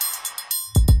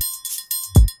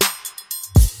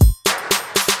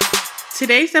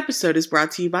Today's episode is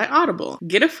brought to you by Audible.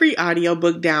 Get a free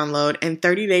audiobook download and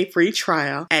 30-day free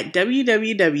trial at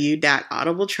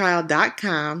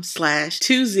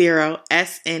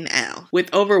www.audibletrial.com/20SNL.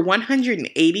 With over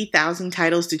 180,000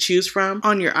 titles to choose from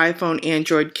on your iPhone,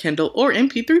 Android, Kindle, or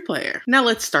MP3 player. Now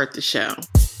let's start the show.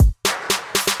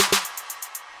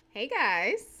 Hey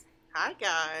guys. Hi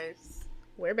guys.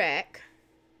 We're back.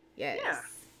 Yes. Yeah,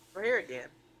 we're here again.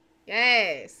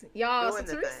 Yes. Y'all, Doing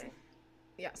the thing.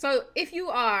 Yeah. So if you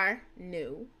are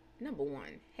new, number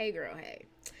one, hey girl, hey.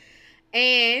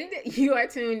 And you are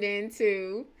tuned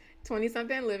into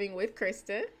 20-something Living with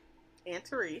Krista. And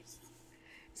Therese.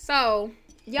 So,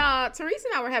 y'all, Therese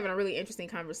and I were having a really interesting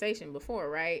conversation before,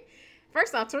 right?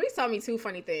 First off, Therese told me two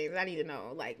funny things. I need to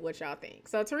know, like, what y'all think.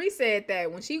 So Therese said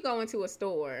that when she go into a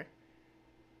store,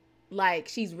 like,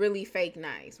 she's really fake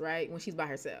nice, right? When she's by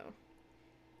herself.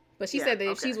 But she said that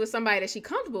if she's with somebody that she's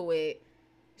comfortable with,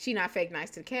 she not fake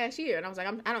nice to the cashier. And I was like,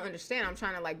 I don't understand. I'm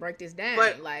trying to, like, break this down.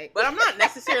 But I'm not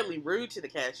necessarily rude to the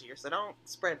cashier, so don't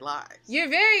spread lies. You're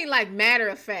very, like, matter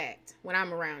of fact when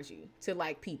I'm around you to,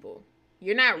 like, people.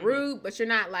 You're not rude, but you're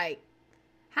not, like,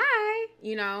 hi,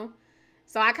 you know?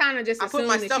 So I kind of just assumed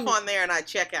I put my stuff on there and I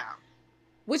check out.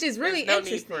 Which is really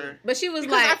interesting. But she was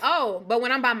like, but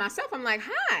when I'm by myself, I'm like,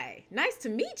 hi, nice to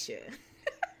meet you.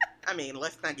 I mean,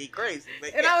 let's not get crazy.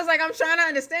 But and I was like, I'm trying to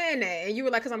understand that. And you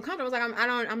were like, because I'm comfortable. I was like, I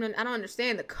don't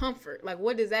understand the comfort. Like,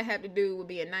 what does that have to do with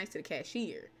being nice to the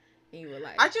cashier? And you were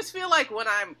like, I just feel like when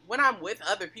I'm with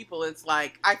other people, it's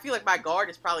like I feel like my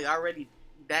guard is probably already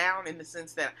down in the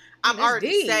sense that I'm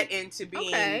already set into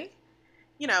being,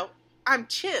 you know, I'm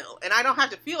chill and I don't have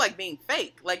to feel like being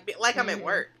fake, like I'm at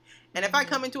work. And if I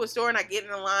come into a store and I get in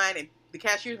a line and the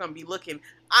cashier's gonna be looking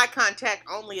eye contact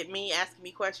only at me, asking me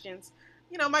questions.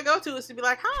 You know, my go-to is to be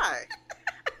like, hi.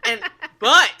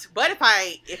 But if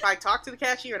I talk to the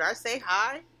cashier and I say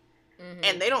hi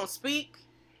and they don't speak,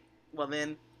 well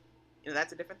then, you know,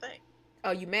 that's a different thing.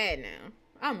 Oh, you mad now?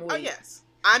 I'm weak. Oh, yes.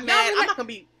 I'm mad. I'm not going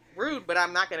to be rude, but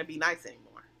I'm not going to be nice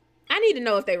anymore. I need to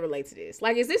know if they relate to this.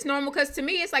 Like, is this normal? Because to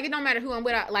me, it's like, it don't matter who I'm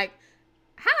with. Like,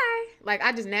 hi. Like,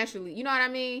 I just naturally, you know what I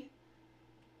mean?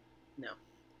 No.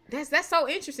 That's so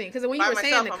interesting. Because when you were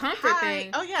saying the comfort thing.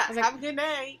 Oh, yeah. Like, have a good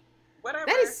day. Whatever.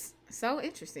 That is so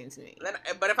interesting to me.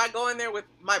 But if I go in there with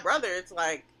my brother, it's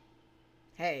like,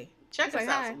 hey, check us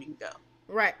out so we can go.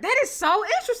 Right. That is so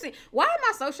interesting. Why am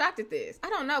I so shocked at this? I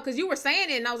don't know. Because you were saying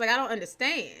it and I was like, I don't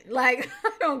understand. Like,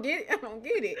 I don't get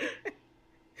it.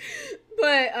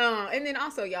 But, and then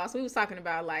also, y'all, so we was talking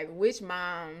about, like, which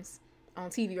moms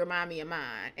on TV remind me of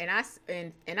mine. And I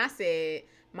said,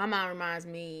 my mom reminds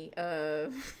me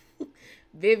of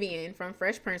Vivian from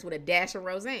Fresh Prince with a dash of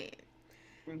Roseanne.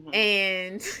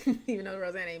 And even though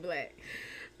Roseanne ain't black,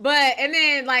 but and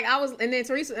then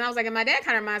Teresa and I was like, and my dad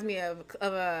kind of reminds me of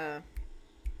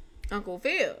Uncle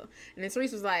Phil. And then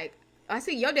Teresa was like, I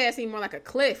see your dad seemed more like a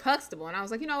Cliff Huxtable. And I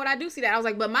was like, you know what, I do see that. I was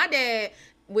like, but my dad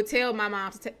would tell my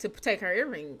mom to take her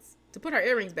earrings, to put her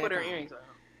earrings back on.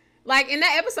 Like in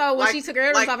that episode when she took her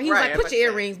earrings off, he was like, put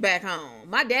your earrings back on.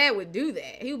 My dad would do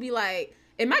that. He would be like,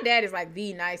 and my dad is like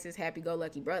the nicest,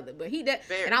 happy-go-lucky brother, but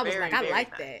and I was like, I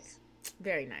like that.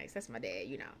 Very nice. That's my dad,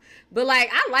 you know. But, like,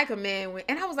 I like a man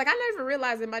and I was like, I never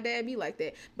realized that my dad be like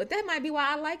that. But that might be why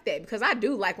I like that. Because I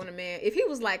do like when a man, if he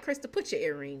was like, Krista, put your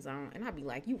earrings on. And I'd be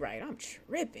like, you right, I'm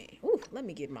tripping. Ooh, let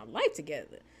me get my life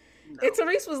together. No. And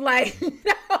Therese was like,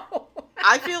 no.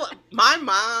 I feel, my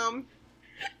mom,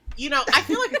 you know, I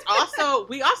feel like it's also,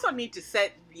 we also need to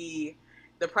set the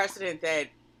precedent that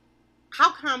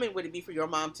how common would it be for your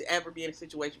mom to ever be in a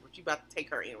situation where she's about to take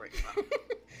her earrings off?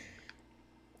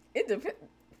 It depends.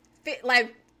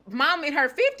 Like, mom in her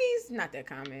 50s, not that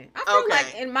common. I feel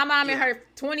like, and my mom in her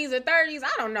 20s or 30s,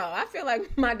 I don't know. I feel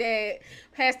like my dad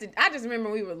has to. I just remember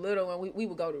when we were little and we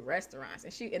would go to restaurants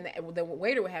and the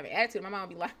waiter would have an attitude. My mom would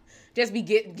be like, just be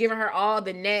giving her all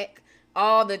the neck,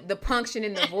 all the punction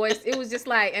in the voice. It was just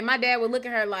like, and my dad would look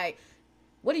at her like,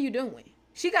 what are you doing?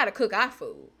 She got to cook our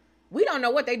food. We don't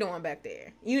know what they doing back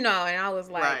there, you know. And I was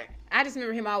like, I just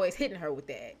remember him always hitting her with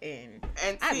that. And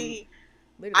see.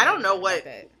 I don't know what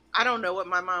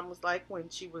my mom was like when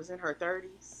she was in her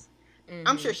 30s.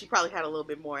 I'm sure she probably had a little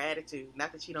bit more attitude.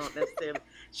 Not that she don't necessarily.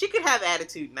 She could have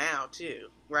attitude now too,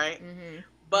 right?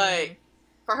 But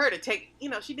for her to take, you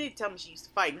know, she did tell me she used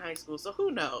to fight in high school, so who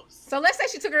knows? So let's say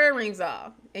she took her earrings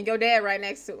off and your dad right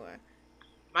next to her.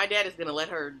 My dad is gonna let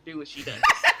her do what she does.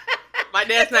 My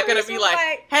dad's not gonna be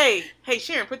like, hey,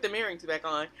 Sharon, put them earrings back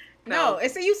on. No,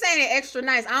 and so you saying it extra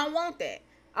nice. I don't want that.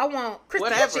 I want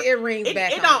Krista, put your earrings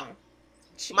back on.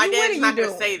 My dad's not going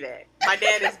to say that. My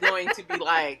dad is going to be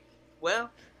like,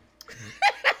 well,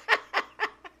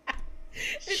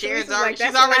 Sharon's already,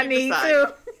 she's already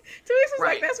decided. Teresa was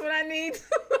like, that's what I need.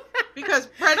 Because,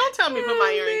 bro, don't tell me to put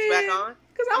my earrings back on.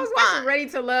 Because I was watching Ready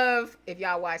to Love, if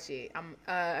y'all watch it,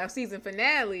 a season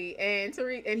finale,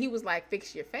 and he was like,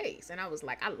 fix your face. And I was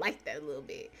like, I like that a little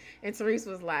bit. And Teresa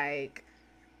was like,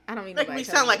 I don't even make me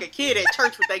sound like a kid at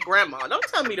church with their grandma. Don't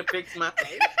tell me to fix my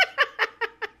face.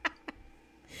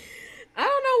 I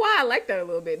don't know why I like that a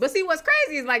little bit. But see, what's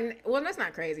crazy is like, well, that's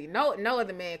not crazy. No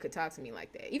other man could talk to me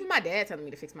like that. Even my dad telling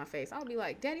me to fix my face. I would be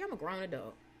like, Daddy, I'm a grown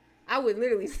adult. I would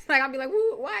literally, like, I'd be like,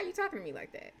 why are you talking to me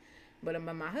like that? But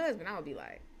my husband, I would be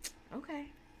like, okay.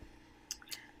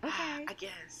 I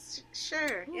guess.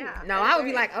 Sure, yeah. No, I would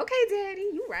be like, okay, Daddy,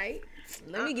 you right.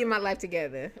 Let me get my life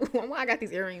together. Why I got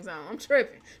these earrings on? I'm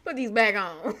tripping. Put these back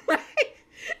on.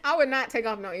 I would not take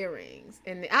off no earrings.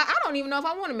 And I don't even know if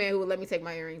I want a man who would let me take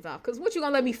my earrings off. Because what, you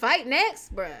gonna let me fight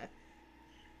next, bruh?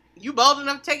 You bold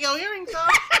enough to take your earrings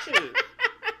off? Shoot.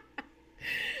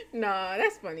 No,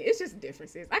 that's funny. It's just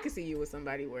differences. I can see you with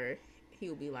somebody where he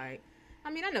would be like, I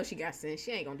mean, I know she got sense.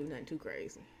 She ain't gonna do nothing too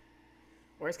crazy.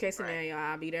 Worst case scenario,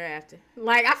 I'll be there after.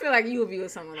 Like, I feel like you would be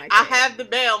with someone like that. I have the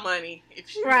bail money if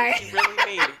she really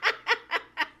need it.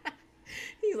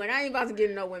 He's like, I ain't about to get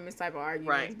in no women's type of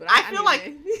arguments. Right. But I feel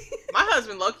like my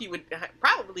husband, Loki, would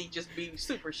probably just be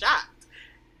super shocked.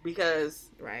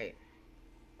 Because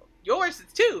yours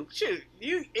is too. Shoot,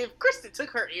 if Kristen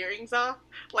took her earrings off,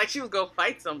 like she was gonna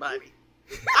fight somebody,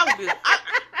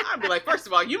 I'd be like, first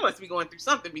of all, you must be going through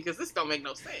something because this don't make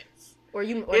no sense. Or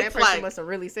that person must have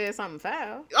really said something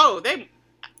foul. Oh, they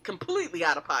completely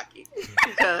out of pocket.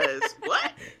 Because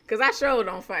what? Because I sure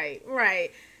don't fight.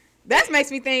 Right. That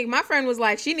makes me think. My friend was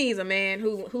like, she needs a man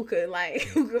who could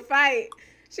fight.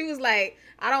 She was like,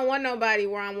 I don't want nobody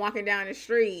where I'm walking down the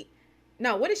street.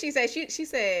 No, what did she say? She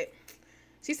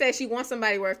said she wants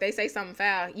somebody where if they say something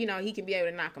foul, he can be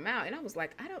able to knock them out. And I was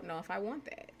like, I don't know if I want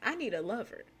that. I need a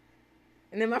lover.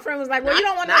 And then my friend was like, well, you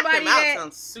don't want nobody that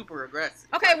sounds super aggressive.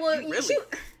 Okay, well, really?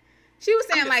 she was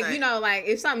saying like, like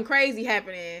if something crazy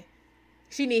happening,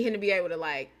 she need him to be able to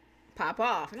like pop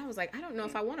off. And I was like, I don't know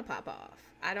if I want to pop off.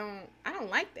 I don't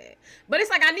like that. But it's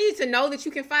like, I need to know that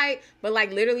you can fight. But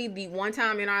like literally the one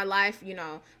time in our life,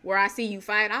 where I see you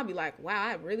fight, I'll be like, wow,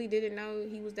 I really didn't know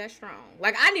he was that strong.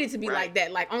 Like I needed to be like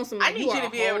that. Like on some, like, I need you to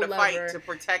be able to fight to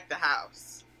protect the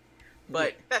house.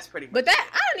 But that's pretty much. But that,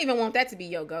 I don't even want that to be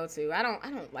your go-to. I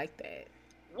don't like that.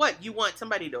 What, you want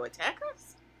somebody to attack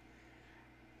us?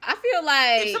 I feel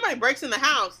like if somebody breaks in the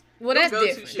house, well, that's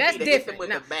different. That's different.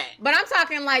 No. But I'm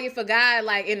talking like if a guy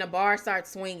like in the bar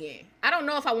starts swinging, I don't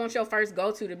know if I want your first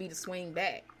go-to to be to swing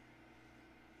back.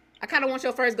 I kind of want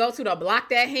your first go-to to block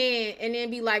that hand and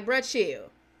then be like, bruh, chill.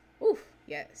 Oof,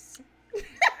 yes.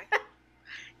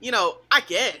 I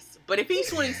guess. But if he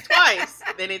swings twice,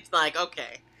 then it's like,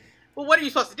 okay. Well, what are you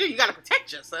supposed to do? You got to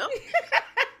protect yourself.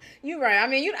 You're right. I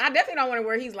mean, I definitely don't want it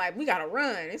where he's like, we got to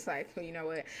run. It's like, well, you know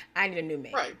what? I need a new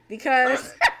man. Right.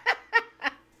 Because...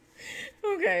 Right.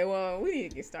 Okay, well, we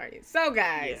need to get started. So,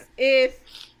 guys, if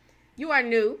you are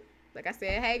new, like I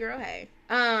said, hey, girl, hey.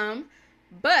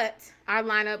 But our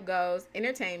lineup goes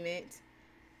entertainment,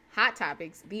 hot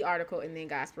topics, the article, and then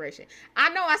Godspiration. I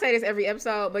know I say this every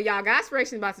episode, but y'all, Godspiration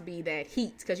is about to be that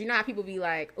heat. Because you know how people be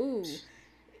like, ooh...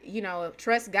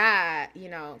 trust God,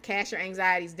 cast your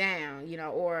anxieties down,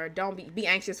 or don't be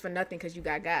anxious for nothing because you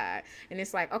got God. And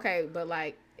it's like, okay, but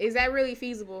like, is that really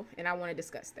feasible? And I want to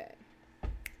discuss that.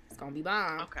 It's going to be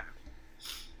bomb. Okay.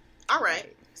 All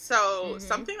right. So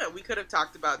something that we could have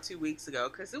talked about 2 weeks ago,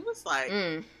 because it was like,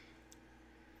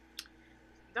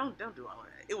 don't do all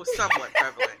that. It was somewhat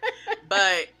prevalent.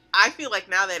 But I feel like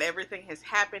now that everything has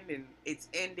happened and it's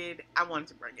ended, I wanted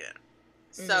to bring it up.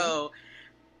 So...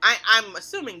 I'm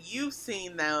assuming you've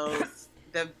seen those,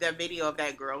 the video of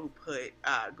that girl who put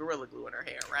Gorilla Glue in her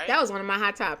hair, right? That was one of my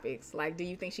hot topics. Like, do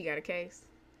you think she got a case?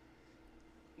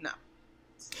 No.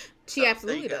 She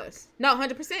absolutely does. No,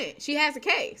 100%. She has a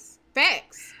case.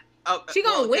 Facts. Oh, she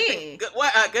gonna win.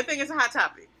 Good thing it's a hot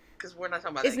topic, because we're not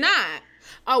talking about that. It's not.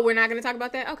 Oh, we're not going to talk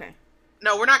about that? Okay.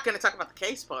 No, we're not going to talk about the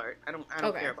case part. I don't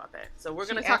care about that. So we're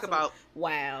going to talk about...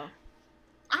 Wow.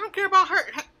 I don't care about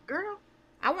her. Girl.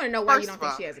 I want to know why you don't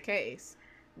think she has a case,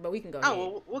 but we can go ahead.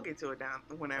 Well, we'll get to it down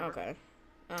whenever. Okay.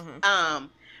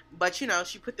 But she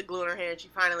put the glue in her hair and she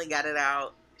finally got it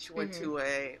out. She went to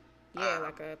a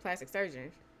like a plastic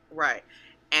surgeon, right?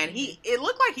 And it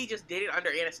looked like he just did it under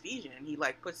anesthesia, and he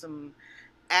like put some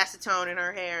acetone in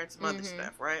her hair and some other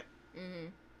stuff, right?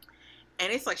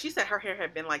 And it's like she said her hair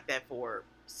had been like that for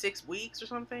 6 weeks or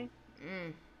something.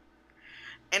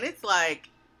 And it's like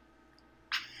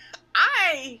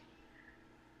I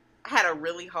had a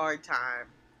really hard time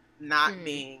not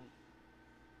being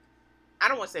I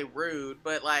don't want to say rude,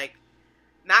 but like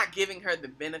not giving her the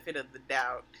benefit of the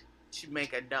doubt to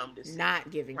make a dumb decision.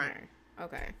 Not giving her.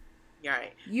 Okay.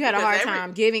 Right. You had a hard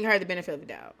time giving her the benefit of the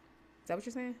doubt. Is that what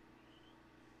you're saying?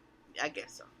 I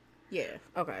guess so. Yeah.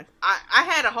 Okay. I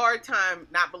had a hard time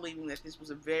not believing that this was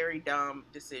a very dumb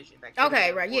decision. That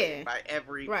by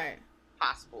every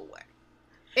possible way.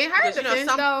 In her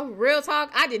defense, though, real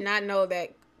talk, I did not know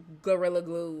that Gorilla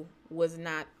Glue was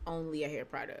not only a hair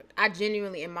product. I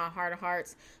genuinely, in my heart of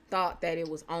hearts, thought that it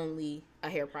was only a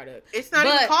hair product. It's not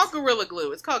even called Gorilla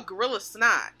Glue. It's called Gorilla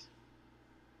Snot.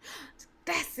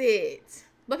 That's it.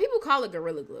 But people call it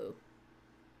Gorilla Glue.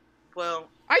 Well,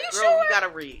 are you sure? You gotta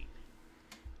read.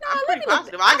 No, I'm pretty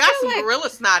positive. I got some Gorilla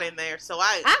Snot in there, so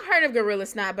I've heard of Gorilla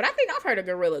Snot, but I think I've heard of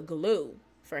Gorilla Glue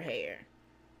for hair.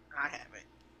 I haven't.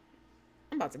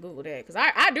 I'm about to Google that because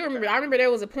I do remember. I remember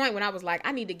there was a point when I was like,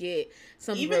 I need to get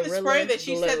some. Even the spray that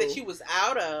she said that she was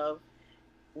out of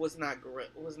was not Gorilla.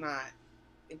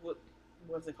 It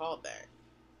wasn't called that.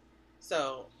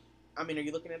 So, I mean, are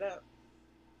you looking it up?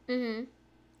 Mm-hmm.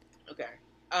 Okay.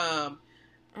 I'm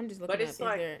just looking. But it's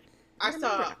like I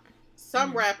saw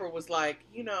some rapper was like,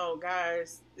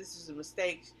 guys, this is a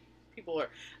mistake. People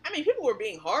were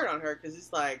being hard on her because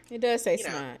it's like it does say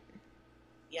snot.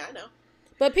 Yeah, I know.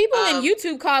 But people in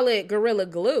YouTube call it Gorilla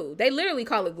Glue. They literally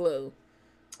call it glue.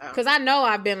 Because I know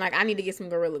I've been like, I need to get some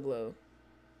Gorilla Glue.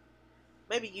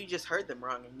 Maybe you just heard them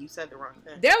wrong and you said the wrong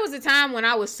thing. There was a time when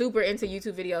I was super into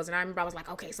YouTube videos and I remember I was like,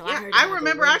 okay, so I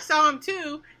remember I saw them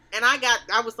too. And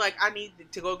I was like, I need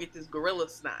to go get this Gorilla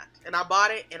Snot. And I bought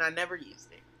it and I never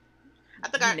used it.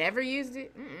 I never used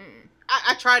it? Mm-mm.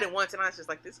 I tried it once and I was just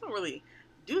like, this don't really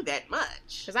do that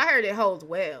much. Because I heard it holds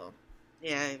well.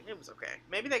 Yeah, it was okay.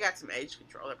 Maybe they got some age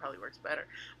control that probably works better.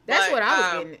 That's what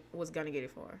I was gonna get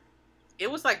it for. It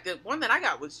was like the one that I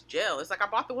got was gel. It's like I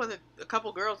bought the one that a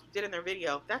couple girls did in their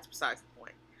video. That's besides the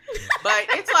point. But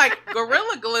it's like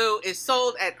Gorilla Glue is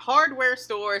sold at hardware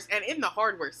stores and in the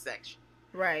hardware section.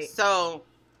 Right. So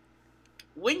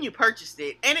when you purchased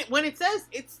it, and when it says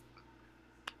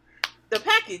the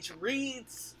package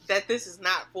reads that this is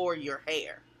not for your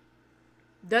hair.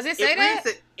 Does it say that?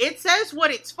 It says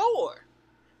what it's for.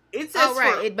 It says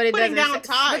but it putting down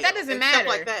tile, but that doesn't matter. Stuff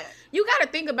like that. You got to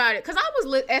think about it, because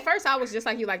at first I was just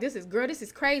like you, like this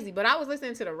is crazy. But I was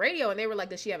listening to the radio and they were like,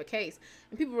 "Does she have a case?"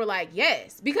 And people were like,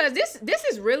 "Yes," because this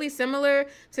is really similar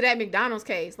to that McDonald's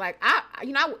case. Like I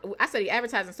studied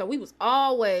advertising, so we was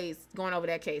always going over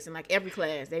that case in like every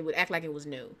class. They would act like it was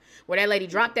new, where that lady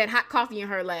dropped that hot coffee in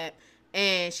her lap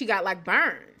and she got like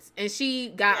burns and she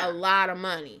got a lot of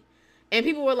money, and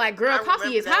people were like, "Girl,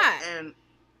 coffee is hot."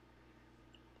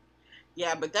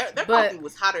 Yeah, but their coffee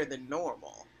was hotter than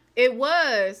normal. It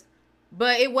was,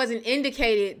 but it wasn't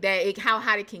indicated that how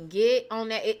hot it can get on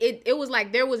that. It was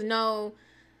like there was no,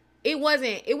 it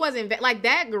wasn't like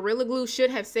that. Gorilla Glue should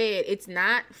have said it's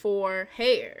not for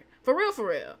hair. For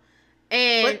real.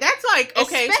 And but that's like,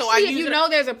 okay, so if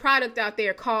there's a product out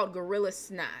there called Gorilla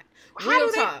Snot. Real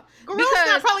talk. Gorilla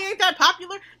Snot probably ain't that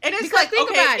popular. And it's like,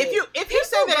 okay, if you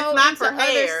say that it's not for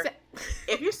hair,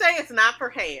 if you say it's not for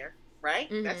hair, right?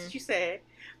 Mm-hmm. That's what you said.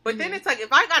 But then it's like,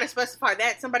 if I gotta specify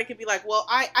that, somebody could be like, well,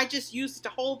 I just used it to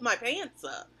hold my pants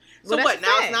up. So what,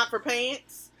 now it's not for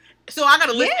pants? So I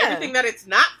gotta list everything that it's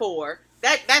not for.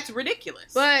 That's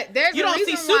ridiculous. But you don't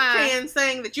see soup cans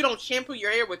saying that you don't shampoo your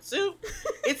hair with soup.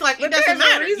 It's like, it doesn't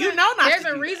matter. There's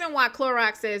a reason why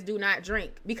Clorox says do not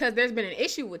drink, because there's been an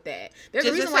issue with that. There's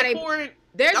a reason why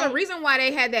a reason why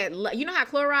they had that. You know how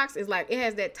Clorox is like, it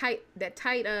has that tight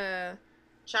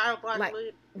child block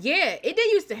lid. Yeah, it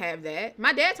did used to have that.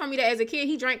 My dad told me that as a kid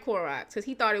he drank Clorox because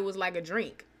he thought it was like a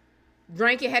drink.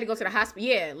 Drank it, had to go to the hospital.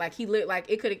 Yeah, like he lit, like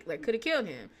it could have killed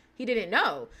him. He didn't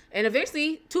know, and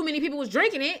eventually too many people was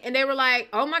drinking it, and they were like,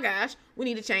 "Oh my gosh, we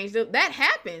need to change that."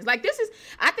 Happens. Like this is,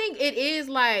 I think it is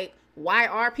like, why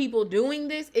are people doing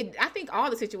this? I think all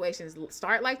the situations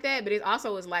start like that, but it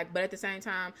also is like, but at the same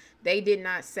time, they did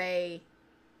not say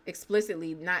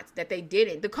explicitly not that they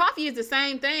didn't. The coffee is the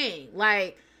same thing.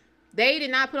 Like they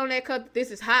did not put on that cup,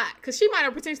 this is hot, because she might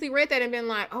have potentially read that and been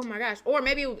like, oh my gosh, or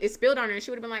maybe it spilled on her and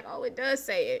she would have been like, oh, it does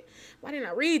say it, why didn't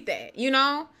I read that?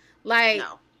 Like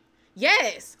no.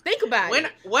 Yes, think about it.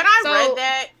 When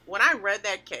I read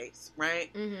that case,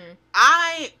 right, mm-hmm.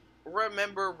 I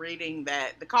remember reading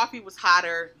that the coffee was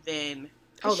hotter than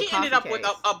she ended up with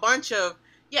a bunch of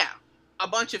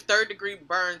third-degree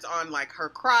burns on like her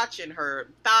crotch and her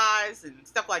thighs and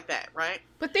stuff like that, right?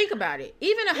 But think about it.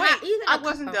 I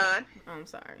wasn't done. Oh, I'm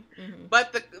sorry. Mm-hmm.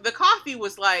 But the coffee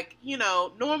was like,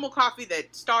 normal coffee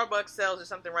that Starbucks sells or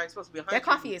something, right? It's supposed to be 100. That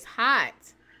coffee is hot.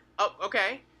 Oh,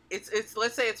 okay. It's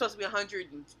let's say it's supposed to be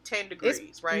 110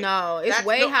 degrees, right? No, it's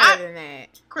way higher than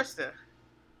that. Krista,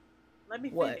 let me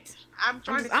finish. What?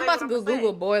 I'm about to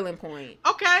Google boiling point.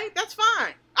 Okay, that's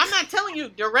fine. I'm not telling you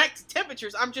direct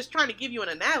temperatures. I'm just trying to give you an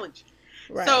analogy.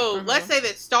 Right. So let's say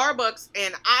that Starbucks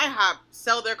and IHOP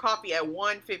sell their coffee at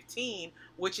 115,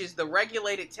 which is the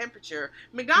regulated temperature.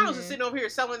 McDonald's is sitting over here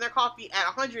selling their coffee at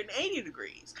 180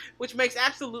 degrees, which makes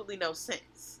absolutely no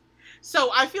sense.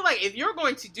 So I feel like if you're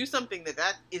going to do something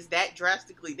that is that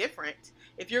drastically different,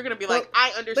 if you're going to be like,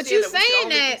 I understand but you that we should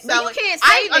only be selling, but you can't say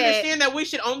I understand that we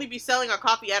should only be selling our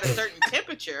coffee at a certain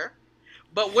temperature,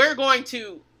 but we're going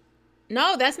to.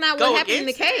 No, that's not what happened in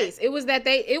the case. It was that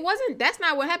that's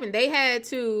not what happened. They had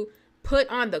to put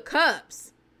on the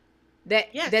cups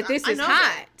that this is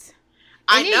hot.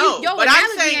 I know, but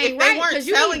I'm saying if they weren't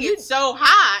selling it so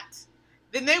hot,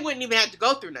 then they wouldn't even have to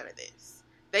go through none of this.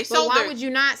 But why would you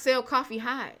not sell coffee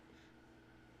hot?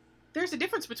 There's a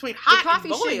difference between hot and boiling. The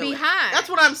coffee should be hot. That's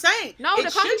what I'm saying. No,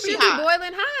 the coffee should be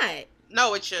boiling hot.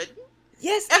 No, it shouldn't.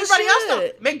 Yes, everybody else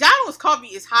knows. McDonald's coffee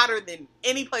is hotter than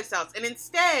any place else. And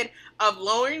instead of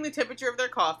lowering the temperature of their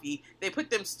coffee, they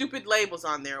put them stupid labels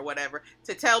on there or whatever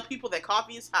to tell people that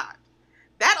coffee is hot.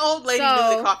 That old lady knew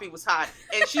that coffee was hot.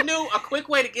 And she knew a quick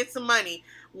way to get some money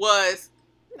was...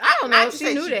 I don't know if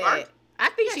she knew that. I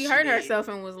think she heard herself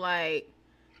and was like,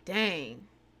 dang,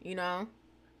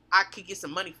 I could get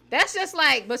some money from that's just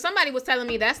like, but somebody was telling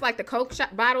me that's like the Coke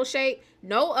bottle shape.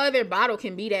 No other bottle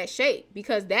can be that shape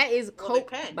because that is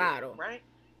Coke bottle.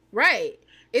 Right.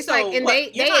 It's so like, and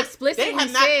they explicitly they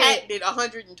have not patented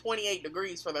 128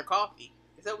 degrees for their coffee.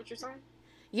 Is that what you're saying?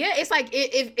 Yeah, it's like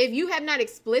if you have not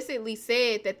explicitly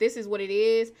said that this is what it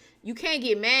is, you can't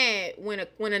get mad when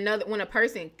a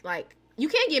person like you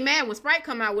can't get mad when Sprite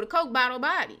come out with a Coke bottle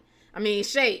body. I mean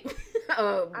shape.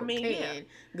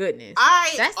 Goodness.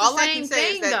 That's the same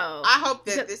thing though. I hope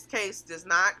that this case does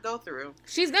not go through.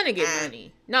 She's gonna get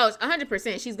money. No, it's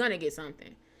 100%. She's gonna get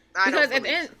something. Because at the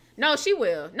end, no, she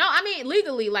will. No, I mean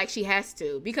legally, like she has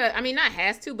to. Because I mean, not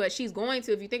has to, but she's going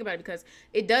to if you think about it. Because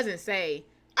it doesn't say.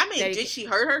 I mean, did she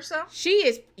hurt herself? She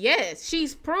is. Yes,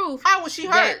 she's proof. How was she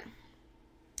hurt?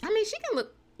 I mean, she can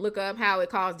look up how it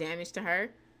caused damage to her.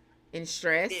 And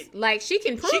stress, like she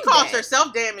can prove. She caused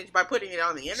herself damage by putting it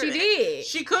on the internet. She did.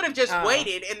 She could have just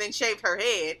waited and then shaved her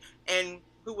head, and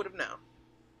who would have known?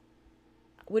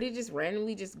 Would it just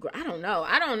randomly I don't know.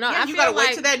 Yeah, you gotta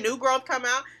wait till that new growth come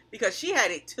out because she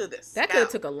had it to this. That could have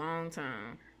took a long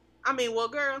time. I mean, well,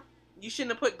 girl, you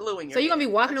shouldn't have put glue in your. So you're gonna be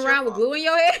walking around with glue in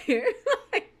your hair?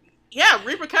 Yeah,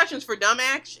 repercussions for dumb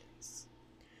actions.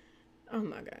 Oh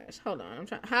my gosh! Hold on, I'm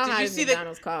trying. How high is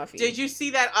McDonald's coffee? Did you see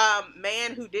that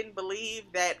man who didn't believe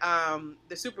that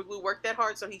the super glue worked that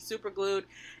hard? So he super glued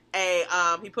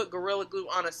he put Gorilla Glue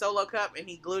on a Solo cup and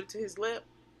he glued it to his lip.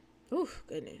 Oof,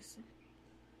 goodness.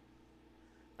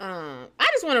 I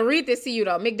just want to read this to you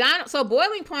though. McDonald's. So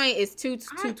boiling point is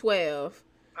 212.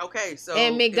 Okay, so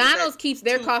and McDonald's keeps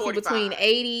their coffee between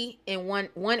 80 and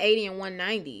 180 and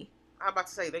 190. I'm about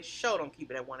to say they sure don't keep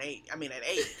it at 180. I mean at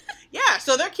 80. Yeah,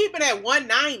 so they're keeping it at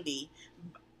 190,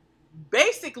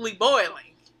 basically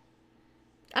boiling.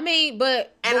 I mean,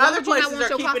 but other places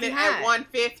are keeping it at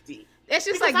 150. It's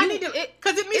just because like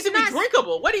because it needs to be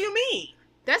drinkable. What do you mean?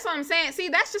 That's what I'm saying. See,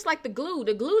 that's just like the glue.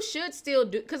 The glue should still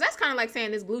do because that's kind of like saying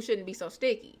this glue shouldn't be so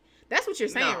sticky. That's what you're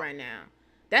saying right now.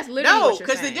 That's literally what you're saying.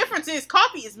 No, because the difference is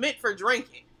coffee is meant for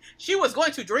drinking. She was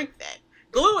going to drink that.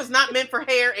 Glue is not meant for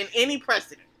hair in any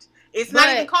precedent. It's not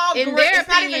even called. In their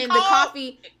opinion, the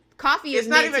coffee is. It's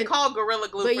not even called Gorilla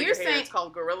Glue for your hair. It's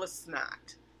called Gorilla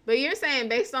Snot. But you're saying,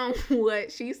 based on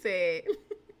what she said,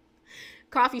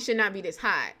 coffee should not be this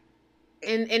hot,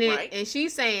 and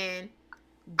she's saying.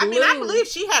 Glue, I mean, I believe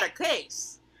she had a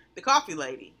case, the coffee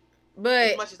lady.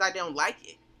 But as much as I don't like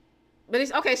it, but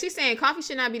it's okay. She's saying coffee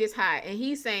should not be this hot, and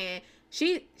he's saying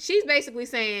she's basically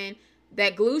saying.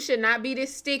 That glue should not be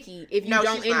this sticky if you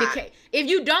don't indicate. Not. If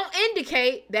you don't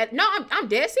indicate that, no, I'm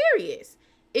dead serious.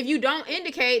 If you don't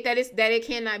indicate that it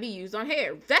cannot be used on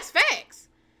hair, that's facts.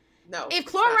 No, if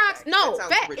Clorox,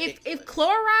 if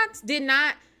Clorox did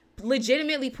not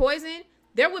legitimately poison,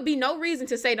 there would be no reason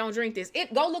to say don't drink this.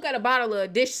 Go look at a bottle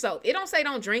of dish soap. It don't say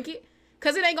don't drink it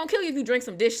because it ain't gonna kill you if you drink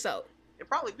some dish soap. It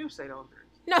probably do say don't drink.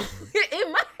 No,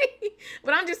 it might.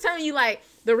 But I'm just telling you, like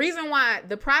the reason why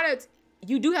the product.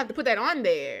 You do have to put that on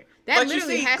there. That but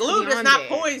literally you see, has glue to be does not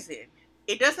poison.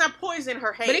 It does not poison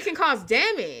her hair. But it can cause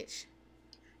damage.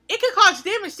 It can cause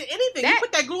damage to anything. You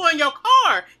put that glue on your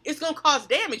car, it's gonna cause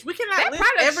damage. We cannot list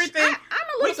everything.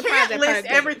 I'm a little surprised. We can't list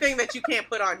everything that you can't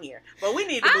put on here. But we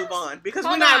need to move on because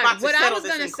we're not about to settle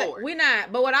this in court. We're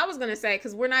not. But what I was gonna say,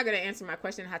 because we're not gonna answer my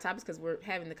question in Hot Topics because we're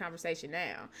having the conversation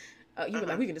now. You were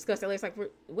like, we can discuss it later. It's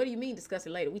like, what do you mean discuss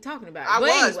it later? We talking about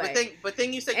it. But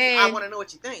then you said, I want to know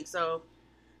what you think. So.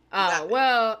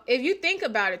 Well, if you think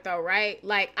about it though, right?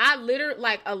 Like I literally,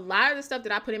 like a lot of the stuff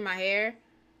that I put in my hair,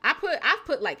 I've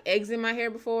put like eggs in my hair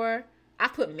before.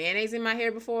 I've put mayonnaise in my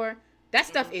hair before. That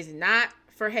stuff is not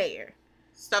for hair.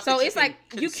 Stuff so it's like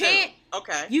consume.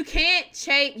 You can't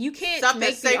stuff make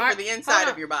that's safe for the inside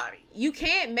of your body. You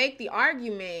can't make the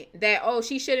argument that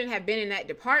she shouldn't have been in that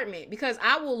department, because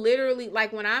I will literally,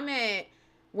 like when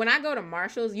I go to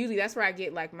Marshall's, usually that's where I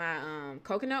get like my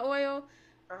coconut oil.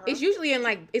 It's usually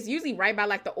it's usually right by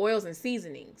like the oils and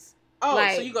seasonings. Oh,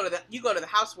 like, so you go to the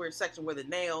houseware section where the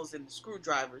nails and the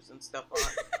screwdrivers and stuff are,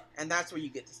 and that's where you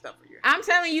get the stuff for your hair. I'm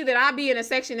telling you that I'll be in a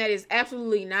section that is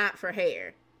absolutely not for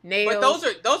hair. Nails,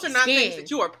 but those are not things that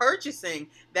you are purchasing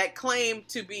that claim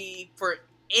to be for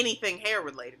anything hair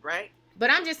related, right?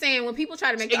 But I'm just saying, when people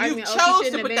try to make the argument, you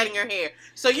chose to put that in your hair,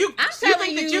 so you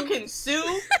think that you can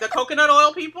sue the coconut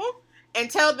oil people and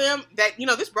tell them that,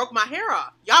 this broke my hair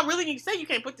off. Y'all really need to say you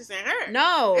can't put this in your hair.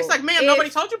 No, it's like, man,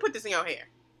 nobody told you to put this in your hair.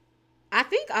 I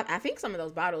think some of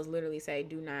those bottles literally say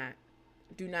do not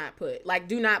put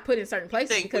in certain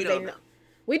places because they know.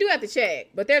 We do have to check,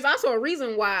 but there's also a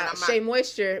reason why Shea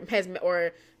Moisture has,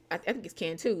 or I think it's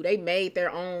Can too. They made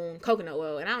their own coconut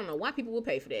oil, and I don't know why people would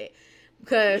pay for that,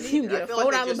 because you can get a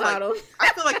 $4 bottle. I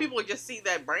feel like people would just see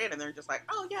that brand and they're just like,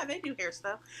 oh yeah, they do hair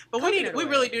stuff. But we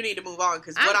really do need to move on,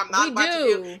 because what I'm not about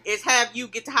to do is have you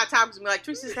get to Hot Topics and be like,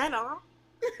 Teresa, is that all?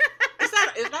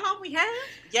 Is that all we have?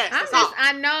 Yes, that's all.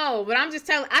 I know, but I'm just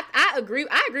telling. I agree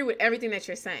with everything that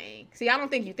you're saying. See, I don't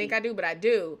think you think I do, but I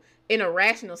do. In a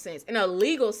rational sense, in a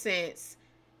legal sense,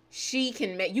 you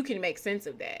can make sense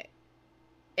of that,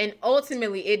 and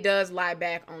ultimately, it does lie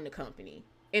back on the company.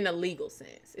 In a legal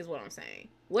sense, is what I'm saying.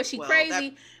 Was she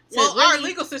crazy? Our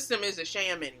legal system is a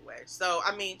sham anyway. So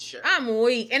I mean, sure. I'm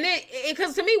weak, and then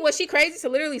because to me, was she crazy to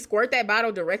literally squirt that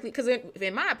bottle directly? Because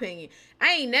in my opinion,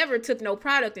 I ain't never took no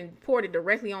product and poured it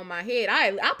directly on my head.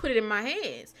 I put it in my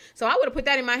hands, so I would have put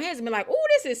that in my hands and been like, "Oh,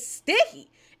 this is sticky,"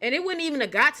 and it wouldn't even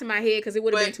have got to my head because it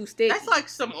would have been too sticky. That's like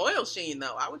some oil sheen,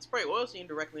 though. I would spray oil sheen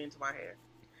directly into my hair.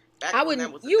 I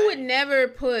wouldn't. You would never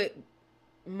put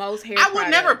most hair. I would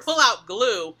never pull out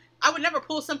glue. I would never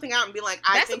pull something out and be like,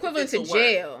 that's equivalent to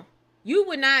gel. Work. You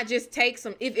would not just take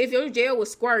some, if your gel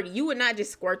was squirty, you would not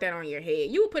just squirt that on your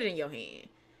head. You would put it in your hand.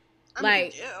 I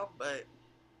mean, gel, but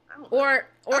I don't know.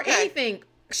 Or anything.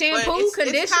 Shampoo,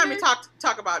 conditioner. It's time to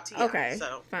talk about T.I. Okay,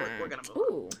 so fine. We're gonna move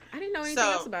on. I didn't know anything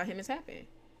else about him has happened.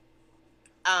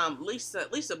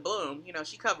 Lisa Bloom,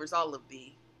 she covers all of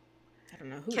the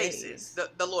cases.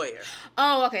 The lawyer.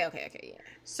 Oh, okay, yeah.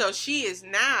 So she is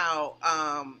now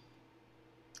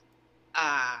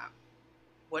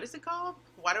what is it called?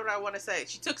 Why don't I want to say it?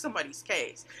 She took somebody's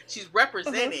case. She's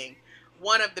representing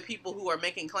one of the people who are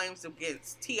making claims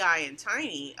against T.I. and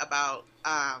Tiny about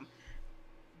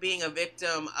being a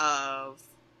victim of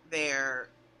their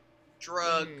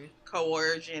drug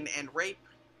coercion and rape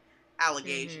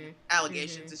allegations.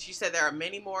 And she said there are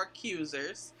many more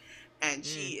accusers, and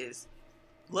she is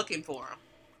looking for them.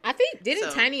 I think,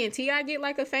 didn't Tiny and T.I. get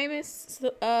like a famous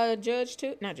judge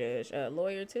too? Not judge,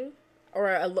 lawyer too?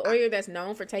 Or a lawyer that's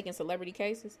known for taking celebrity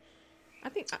cases? I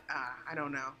think. I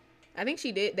don't know. I think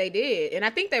she did. They did, and I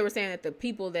think they were saying that the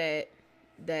people that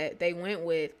they went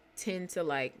with tend to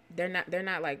like they're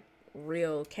not like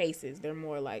real cases. They're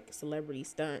more like celebrity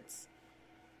stunts.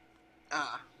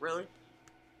 Really?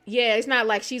 Yeah, it's not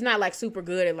like she's not like super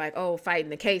good at like fighting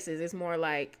the cases. It's more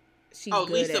like she's good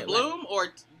Lisa at, Bloom or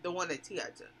the one that T.I.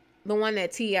 took. The one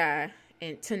that T.I.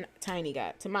 and Tiny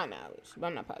got, to my knowledge, but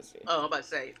I'm not positive. Oh, I'm about to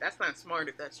say, that's not smart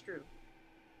if that's true.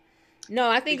 No,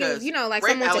 I think because it was, like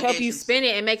someone to help you spin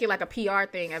it and make it like a PR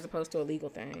thing as opposed to a legal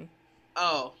thing.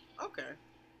 Oh, okay.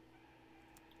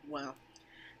 Well,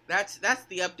 that's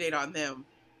the update on them.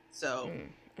 So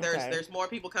there's more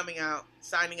people coming out,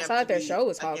 signing up. I saw that their show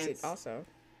was halted also.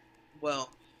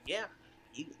 Well, yeah.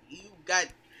 You got...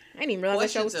 I didn't even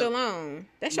realize that show was still on.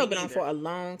 That show been on for a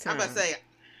long time. I'm about to say...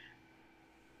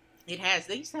 It has.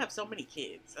 They used to have so many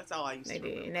kids. That's all I used to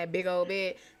remember. Did. In that big old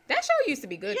bed. That show used to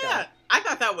be good, though. I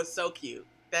thought that was so cute.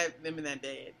 Them and that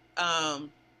dad.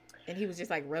 And he was just,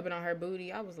 like, rubbing on her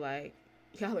booty. I was like,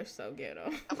 y'all are so ghetto.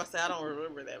 I'm about to say, I don't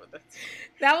remember that, but that's...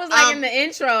 That was, like, in the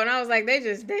intro, and I was like, they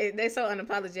so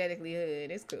unapologetically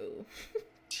hood. It's cool.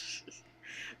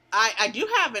 I do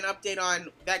have an update on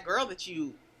that girl that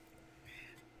you...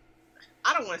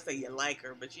 I don't want to say you like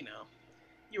her, but you know,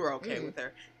 you were okay with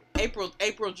her. April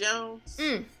Jones.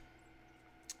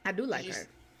 I do like her.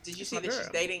 Did you see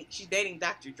that she's dating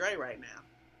Dr. Dre right now?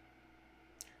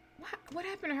 What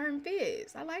happened to her and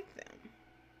Fizz? I like them.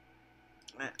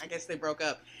 I guess they broke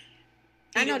up.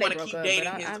 I know they broke up. He didn't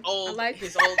want to keep dating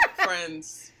his old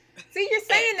friends. See, you're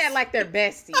saying that like they're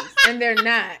besties, and they're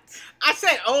not. I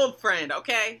said old friend,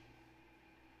 okay?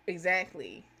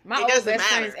 Exactly. My old best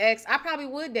friend's ex, I probably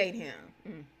would date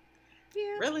him.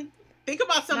 Yeah. Really? Think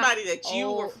about somebody that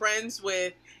you were friends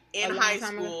with in high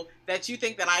school that you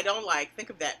think that I don't like. Think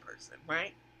of that person,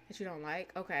 right? That you don't like?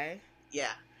 Okay.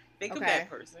 Yeah. Think of that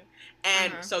person.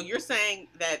 And so you're saying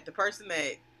that the person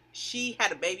that she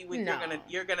had a baby with,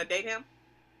 you're gonna date him?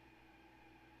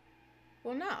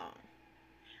 Well, no.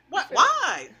 What?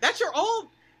 Why? That's your old.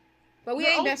 But we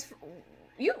ain't best.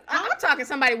 I'm talking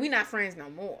somebody we not friends no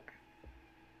more.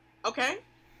 Okay.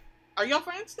 Are y'all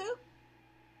friends still?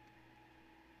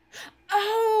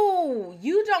 Oh,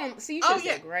 you don't see. You should have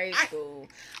said grade school.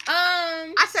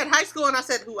 I said high school, and I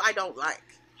said who I don't like.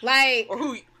 Like, or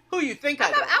who you think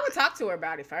I don't. I would talk to her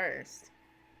about it first.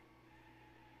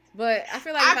 But I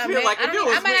feel like I might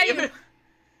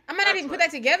not even put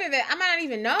that together. That I might not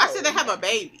even know. I said they have a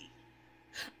baby.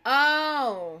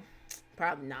 Oh,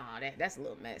 probably that's a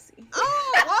little messy.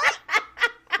 Oh, what?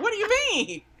 What do you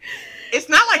mean? It's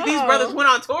not like these brothers went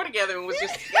on tour together and was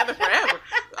just together forever.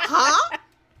 Huh?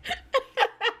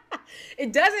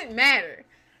 It doesn't matter.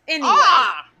 Anyway.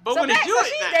 But when she's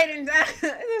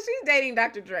dating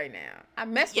Dr. Dre now. I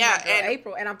messed with my girl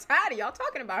April, and I'm tired of y'all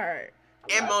talking about her.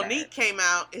 And Monique came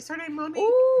out. Is her name Monique?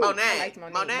 Ooh, Monet. I liked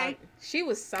Monet. She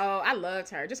was I loved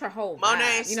her. Just her whole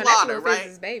Monet vibe. Slaughter, that's Lil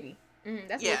Fizz's baby.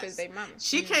 That's Lil Fizz's baby mama.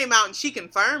 She came out and she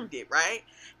confirmed it, right?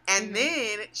 And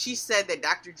then she said that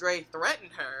Dr. Dre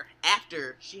threatened her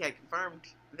after she had confirmed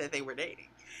that they were dating.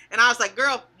 And I was like,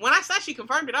 girl, when I saw she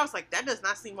confirmed it, I was like, that does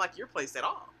not seem like your place at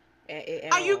all.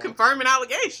 How you confirming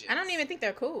allegations? I don't even think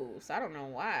they're cool, so I don't know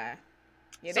why.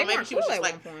 Yeah, so they maybe she cool was just at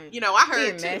like, one point. you know, I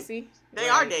heard too. Messy. They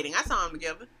are dating. I saw them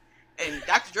together. And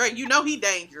Dr. Dre, you know he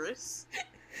dangerous.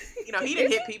 You know, he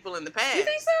didn't hit people in the past. You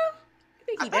think so?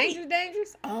 You think he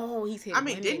dangerous? Oh, he's hit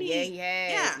women. Didn't he? Yeah, he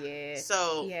has. Yeah.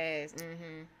 So he has.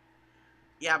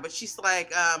 Yeah, but she's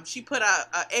like,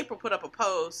 April put up a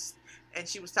post, and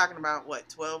she was talking about,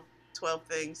 12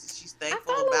 things that she's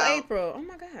thankful about. April. Oh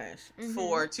my gosh.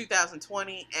 For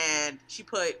 2020, and she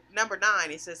put number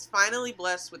 9. It says, finally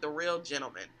blessed with a real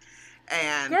gentleman.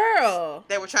 And girl,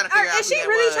 they were trying to figure out. Is she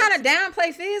really trying to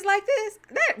downplay Fizz like this?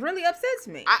 That really upsets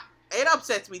me. It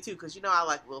upsets me too, because you know I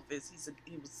like Lil Fizz.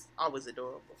 He was always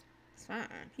adorable. It's fine.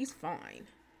 He's fine.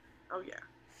 Oh yeah.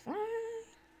 Fine.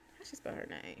 I should spell her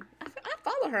name. I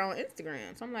follow her on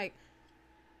Instagram, so I'm like.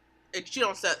 She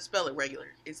don't spell it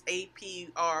regular. It's Apryl.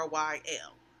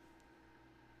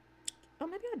 Oh,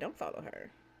 maybe I don't follow her.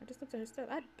 I just looked at her stuff.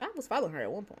 I was following her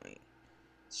at one point.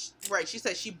 Right. She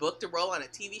said she booked a role on a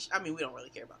TV show. I mean, we don't really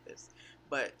care about this,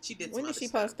 but she did. When did she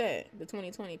post that? The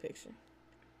 2020 picture.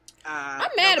 I'm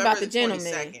mad about the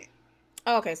gentleman. 22nd.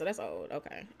 Oh, okay, so that's old.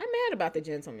 Okay, I'm mad about the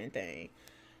gentleman thing.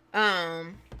 But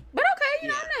okay, you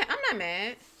know, I'm not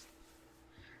mad.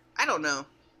 I don't know.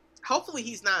 Hopefully,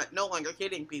 he's no longer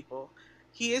hitting people.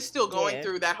 He is still going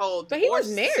through that whole divorce. But he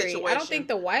was married. Situation I don't think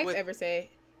the wife ever said.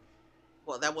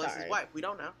 Well, that was his wife. We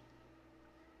don't know.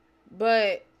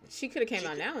 But she could have came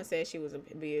out now and said she was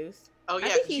abused. Oh yeah, I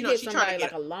think he hit somebody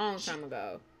like a long time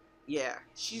ago. Yeah,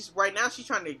 she's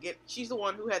trying to get. She's the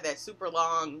one who had that super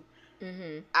long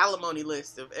alimony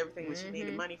list of everything that she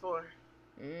needed money for.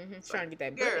 She's trying to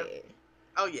get that bread.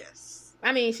 Oh yes.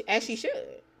 I mean, as she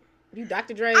should. You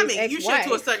Dr. Dre's ex-wife. You should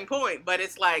to a certain point, but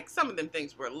it's like some of them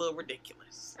things were a little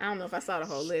ridiculous. I don't know if I saw the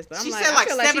whole list, but she I'm said I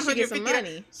feel like she should get some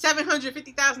money.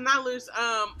 $750,000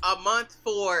 a month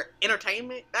for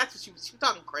entertainment. That's what she was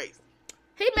talking crazy.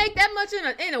 He make that much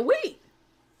in a week.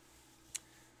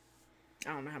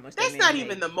 I don't know how much. That's not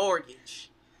even the mortgage.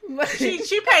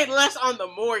 she paid less on the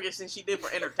mortgage than she did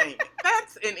for entertainment.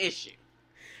 That's an issue.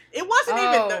 It wasn't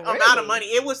even the amount of money.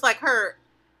 It was like her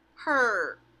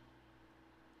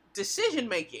decision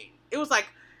making. It was like,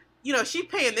 you know, she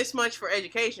paying this much for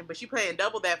education, but she paying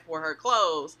double that for her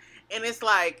clothes, and it's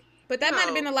like. But that might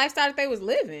have been the lifestyle that they was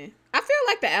living. I feel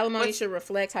like the alimony should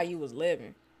reflect how you was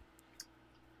living.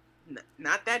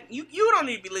 Not that you don't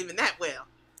need to be living that well.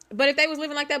 But if they was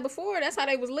living like that before, that's how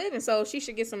they was living. So she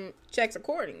should get some checks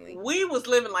accordingly. We was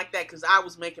living like that because I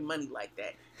was making money like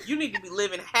that. You need to be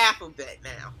living half of that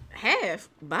now. Half?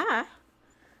 Bye.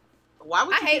 Why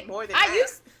would you get more than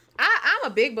that? I'm a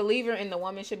big believer in the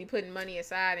woman should be putting money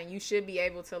aside, and you should be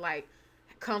able to like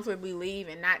comfortably leave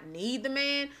and not need the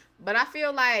man. But I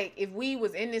feel like if we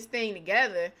was in this thing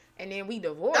together and then we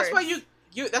divorced, that's why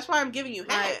you. That's why I'm giving you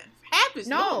half. Like, half is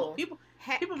normal. People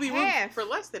be rooting for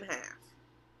less than half.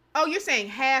 Oh, you're saying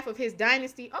half of his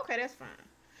dynasty? Okay, that's fine.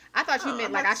 I thought you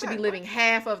meant like I should be living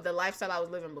half of the lifestyle I was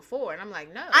living before, and I'm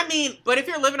like, no. I mean, but if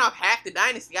you're living off half the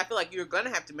dynasty, I feel like you're gonna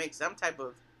have to make some type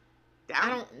of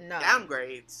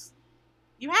downgrades.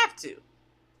 You have to.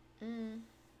 I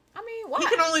mean, why? He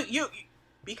can only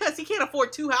because he can't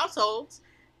afford 2 households.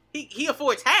 He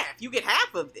affords half. You get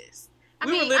half of this.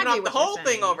 We were living off the whole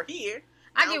thing over here.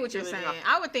 I get what you're saying.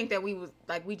 I would think that we would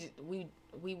like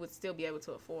we would still be able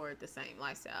to afford the same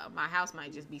lifestyle. My house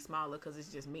might just be smaller because it's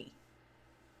just me.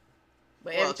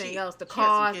 But everything else, the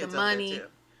cars, the money,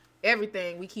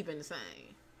 everything, we keeping the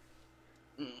same.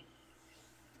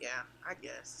 Yeah, I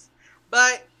guess.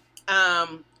 But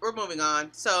we're moving on.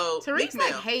 So Therese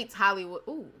hates Hollywood.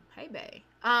 Ooh, hey bae.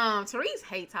 Therese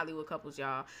hates Hollywood couples,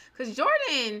 y'all. Because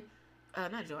Jordan,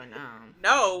 not Jordan.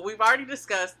 No, we've already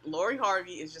discussed. Lori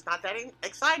Harvey is just not that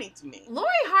exciting to me. Lori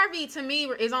Harvey to me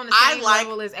is on the same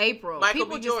level as April.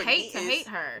 People just hate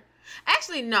her.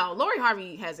 Actually, no. Lori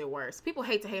Harvey has it worse. People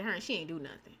hate to hate her, and she ain't do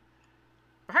nothing.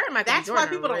 For her, that's why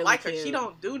people don't like her. She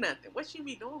don't do nothing. What she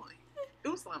be doing?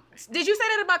 Do something. Did you say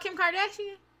that about Kim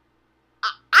Kardashian?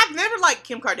 I've never liked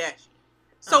Kim Kardashian.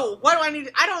 So what do I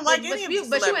need? I don't like any of these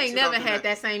celebrities. But you ain't never had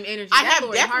that same energy. I have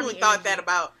definitely thought that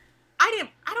about. I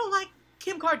don't like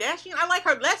Kim Kardashian. I like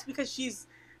her less because she's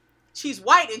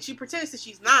white and she pretends that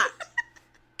she's not,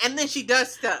 and then she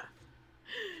does stuff.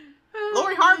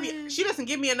 Lori Harvey, she doesn't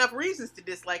give me enough reasons to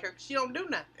dislike her. She don't do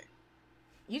nothing.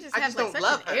 You just have like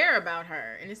such an air about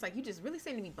her, and it's like you just really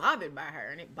seem to be bothered by her,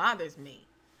 and it bothers me.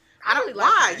 I don't really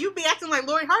why you be acting like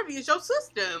Lori Harvey is your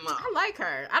sister. I like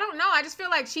her. I don't know. I just feel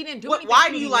like she didn't do anything. Why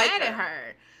do you like mad at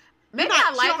her? Maybe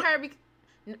I like her because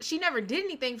she never did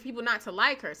anything for people not to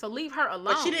like her. So leave her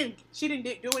alone. But she didn't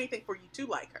do anything for you to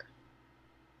like her.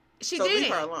 She didn't.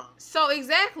 Leave her alone. So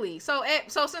exactly. So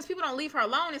since people don't leave her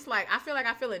alone, it's like I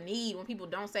feel a need when people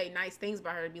don't say nice things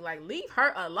about her to be like, leave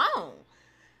her alone.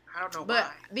 I don't know but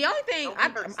why. The only thing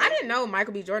I didn't know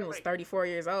Michael B. Jordan was 34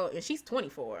 years old and she's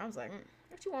 24. I was like,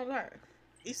 what you want with her?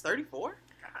 He's 34?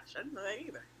 Gosh, I didn't know that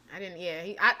either. I didn't. Yeah,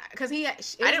 I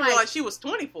didn't realize she was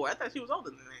 24. I thought she was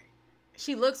older than that.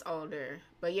 She looks older,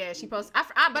 but yeah, she posts.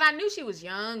 But I knew she was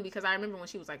young because I remember when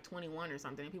she was like 21 or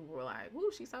something, and people were like,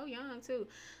 "Woo, she's so young too."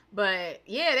 But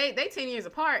yeah, they 10 years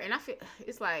apart, and I feel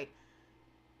it's like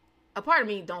a part of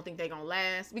me don't think they're gonna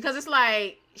last because it's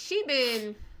like she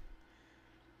been.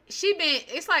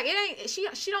 It's like it ain't.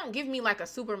 She don't give me like a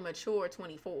super mature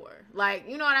 24. Like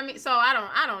you know what I mean. So I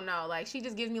don't know. Like she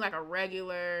just gives me like a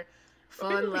regular,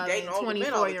 fun-loving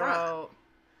 24-year-old.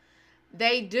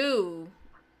 They do.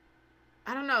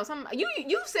 I don't know.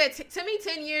 You said to me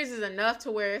 10 years is enough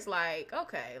to where it's like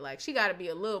okay, like she got to be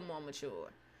a little more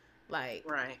mature. Like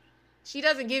right. She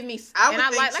doesn't give me. I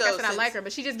said I like her,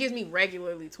 but she just gives me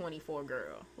regularly 24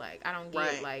 girl. Like I don't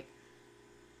get like.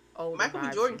 Michael B.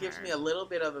 Jordan gives me a little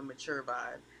bit of a mature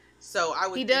vibe, so I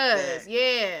would. He does,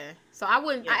 yeah. So I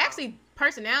wouldn't. I actually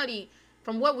personality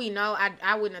from what we know,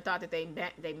 I wouldn't have thought that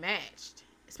they matched,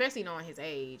 especially knowing his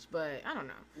age. But I don't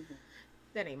know. Mm-hmm.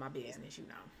 That ain't my business, you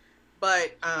know.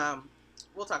 But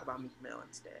we'll talk about Meek Mill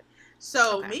instead.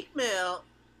 So Meek Mill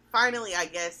finally, I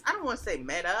guess I don't want to say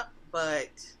met up, but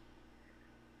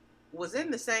was in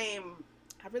the same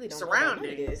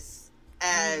surroundings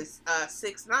as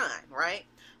 6ix9ine, right?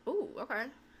 Ooh, okay.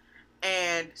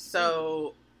 And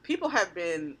so people have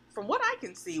been, from what I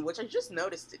can see, which I just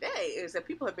noticed today, is that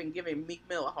people have been giving Meek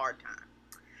Mill a hard time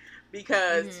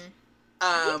because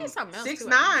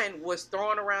 6ix9ine was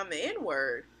throwing around the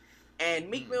N-word, and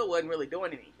Meek Mill wasn't really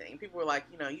doing anything. People were like,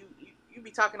 you be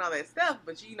talking all that stuff,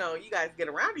 but you guys get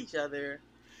around each other.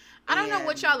 I don't know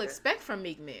what y'all expect from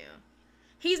Meek Mill.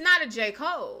 He's not a J.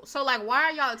 Cole, so like, why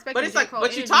are y'all expecting J. Cole?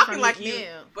 But you talking like Meek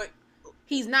Mill? But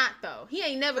he's not though. He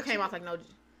ain't never came off like no.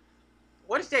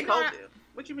 What does J. Cole do?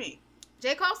 What you mean?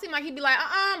 J. Cole seemed like he'd be like,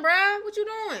 bruh, what you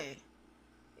doing?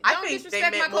 Don't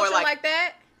disrespect my culture like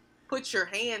that. Put your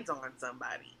hands on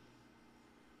somebody.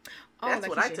 That's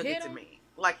what I took it to mean.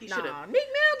 Like he should have. Meek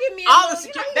Mill give me all the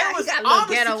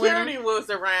security was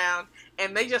around,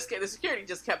 and the security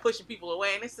just kept pushing people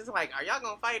away, and it's just like, are y'all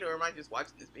gonna fight, or am I just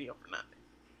watching this video for nothing?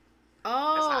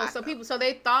 Oh, so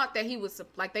they thought that he was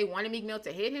like they wanted Meek Mill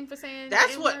to hit him for saying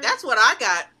that's what I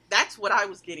got. That's what I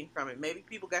was getting from it. Maybe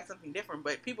people got something different,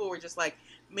 but people were just like,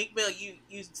 Meek Mill,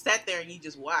 you sat there and you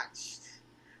just watched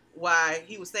why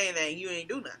he was saying that and you ain't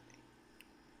do nothing.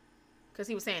 Because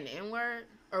he was saying the N-word,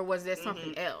 or was there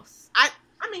something else? I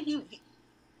mean,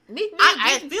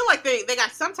 I feel like they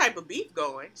got some type of beef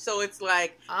going, so it's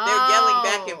like they're yelling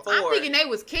back and forth. I'm thinking they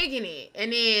was kicking it,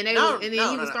 and then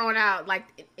he was throwing out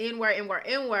like N-word,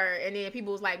 and then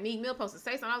people was like, Meek Mill supposed to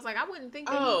say something. I was like, I wouldn't think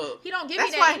that he don't give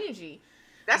me that energy.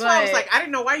 That's why I was like, I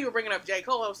didn't know why you were bringing up J.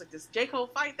 Cole. I was like, this J. Cole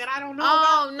fight that I don't know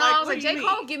about? Oh, no, I was like, J.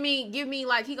 Cole give me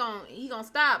like, he gonna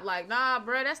stop. Like, nah,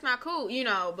 bro, that's not cool, you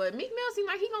know. But Meek Mill seemed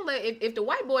like he gonna let, if the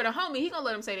white boy, the homie, he gonna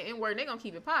let him say the N-word and they gonna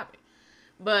keep it popping.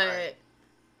 But,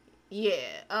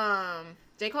 yeah,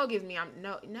 J. Cole gives me,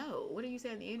 no, what are you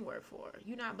saying the N-word for?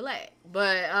 You not black.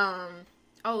 But,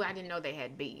 I didn't know they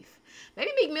had beef.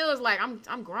 Maybe Meek Mill is like,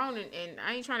 I'm grown and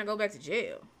I ain't trying to go back to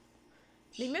jail.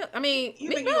 Meek Mill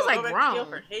is like grown.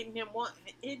 For hitting him once.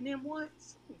 He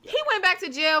went back to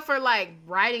jail for like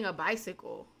riding a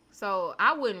bicycle, so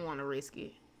I wouldn't want to risk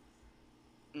it.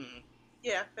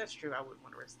 Yeah, that's true. I wouldn't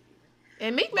want to risk it either.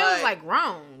 And Meek Mill is like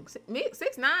grown.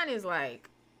 6'9" is like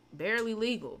barely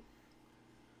legal.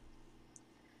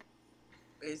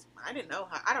 I don't know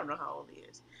how old he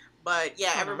is, but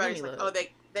yeah, everybody's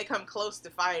like, they come close to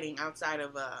fighting outside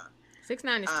of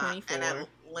 6'9" is 24. An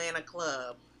Atlanta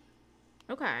club.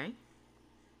 Okay.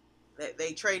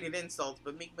 They traded insults,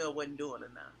 but Meek Mill wasn't doing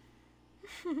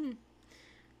enough.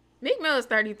 Meek Mill is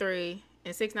 33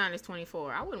 and 6'9" is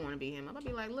 24. I wouldn't want to be him. I'd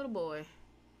be like, little boy,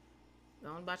 go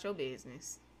on about your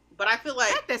business. But I feel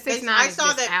like I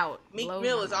saw that Meek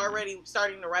Mill is already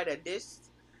starting to write a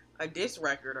diss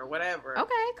record or whatever.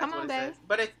 Okay, come on, babe.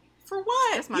 But it's for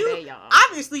what? That's my bad, y'all.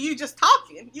 Obviously, you just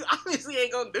talking. You obviously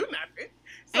ain't gonna do nothing.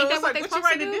 So ain't that what they supposed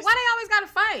to do? Why they always gotta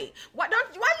fight? Why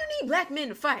you need black men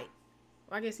to fight?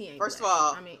 Well, I guess he ain't. First black.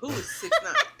 of all, who is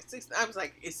 6'9"? I was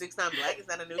like, is 6'9" black? Is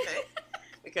that a new thing?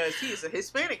 Because he is a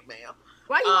Hispanic male.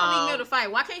 Why you want Meek Mill to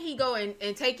fight? Why can't he go and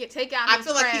take out his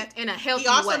craft in a healthy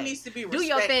way? He also needs to be respected.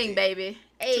 Do your thing, baby.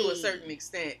 To a certain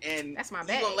extent, and that's my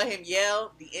bad. You gonna let him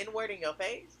yell the N-word in your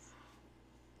face?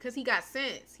 Cause he got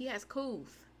sense. He has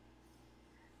coof.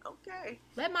 Okay.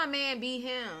 Let my man be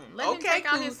him. Let him take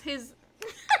out his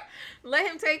let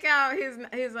him take out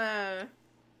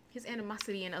his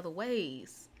animosity in other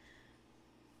ways.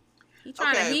 He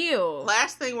trying to heal.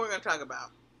 Last thing we're gonna talk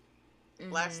about.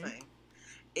 Last thing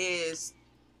is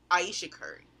Ayesha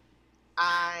Curry.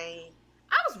 I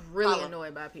was really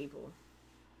annoyed by people.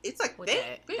 It's like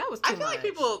that was too much. I feel like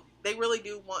people, they really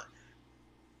do want.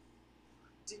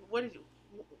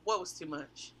 What was too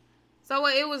much? So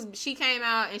it was. She came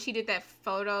out and she did that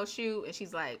photo shoot, and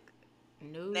she's like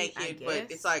nude, naked, but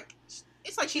it's like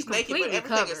she's naked, but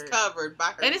everything is covered by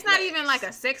her. And it's not even like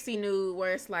a sexy nude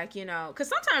where it's like, you know, because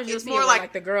sometimes you'll see more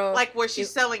like the girl, like where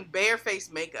she's selling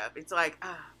barefaced makeup. It's like,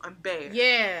 I'm bare.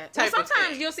 Yeah. Well,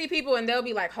 sometimes you'll see people and they'll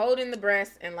be like holding the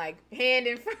breast and like hand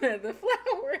in front of the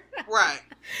flower. Right.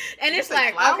 And it's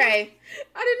like, flower? Okay,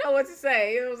 I didn't know what to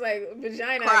say. It was like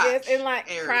vagina, crotch, I guess, and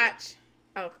like area. Crotch.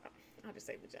 Oh, I'll just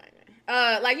say vagina.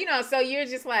 Like, you know, so you're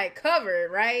just like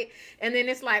covered, right? And then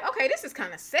it's like, okay, this is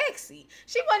kind of sexy.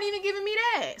 She wasn't even giving me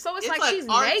that. So it's like she's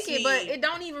artsy. Naked, but it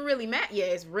don't even really matter. Yeah,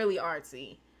 it's really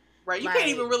artsy. Right. You can't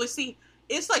even really see.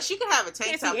 It's like she could have a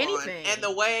tank top on. And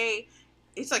the way,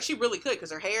 it's like she really could,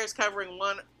 because her hair is covering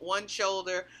one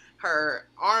shoulder. Her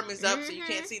arm is up, so you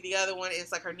can't see the other one.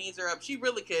 It's like her knees are up. She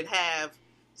really could have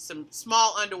some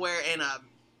small underwear and a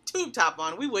tube top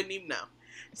on. We wouldn't even know.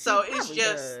 So it's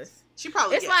just... Does. She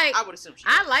probably. It's like, I would assume.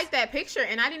 I like that picture,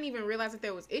 and I didn't even realize that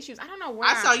there was issues. I don't know where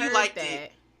I saw you liked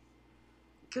it,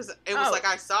 because it was like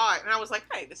I saw it, and I was like,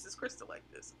 "Hey, this is Crystal like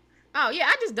this." Oh yeah,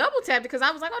 I just double tapped it because I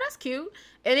was like, "Oh, that's cute,"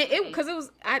 and because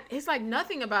it's like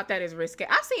nothing about that is risque.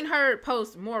 I've seen her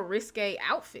post more risque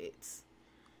outfits,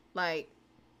 like.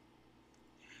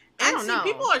 I don't know.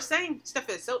 People are saying stuff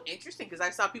that's so interesting, because I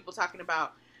saw people talking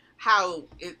about how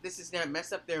this is going to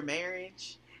mess up their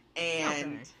marriage,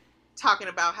 and. Okay. Talking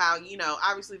about how, you know,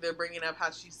 obviously they're bringing up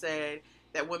how she said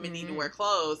that women need to wear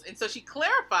clothes. And so she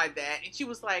clarified that. And she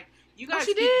was like, you guys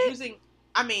keep using...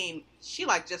 I mean, she,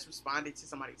 like, just responded to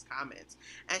somebody's comments.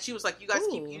 And she was like, you guys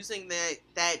keep using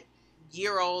that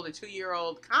year-old or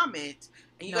 2-year-old comment.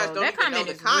 And you guys don't even know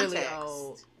the context. Really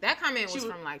old. That comment was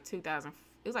from, like, 2000...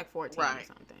 It was, like, 14 or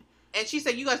something. And she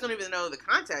said, you guys don't even know the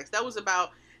context. That was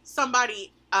about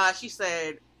somebody... she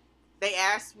said... They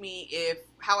asked me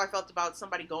how I felt about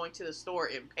somebody going to the store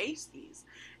in pasties.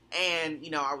 And, you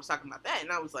know, I was talking about that.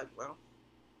 And I was like, well.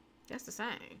 That's the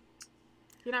same.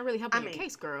 You're not really helping your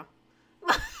case, girl.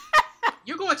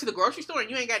 You're going to the grocery store and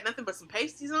you ain't got nothing but some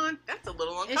pasties on? That's a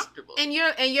little uncomfortable. And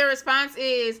your response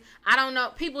is, I don't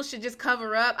know, people should just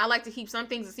cover up. I like to keep some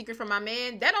things a secret from my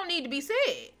man. That don't need to be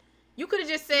said. You could have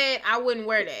just said, I wouldn't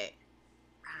wear that.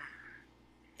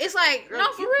 It's like, girl,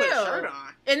 no, for real. Put a shirt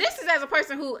on. And this is as a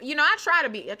person who, you know, I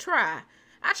try.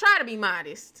 I try to be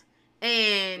modest.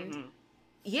 And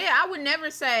yeah, I would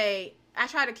never say I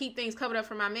try to keep things covered up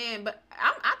for my man, but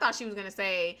I thought she was gonna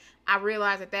say I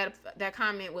realized that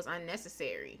comment was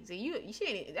unnecessary. So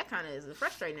that kind of is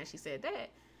frustrating that she said that.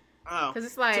 Oh, because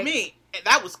it's like, to me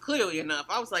that was clearly enough.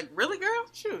 I was like, really, girl?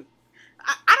 Shoot,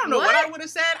 I don't know what I would have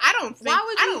said. I don't think. Why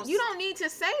would you? You don't need to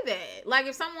say that. Like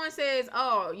if someone says,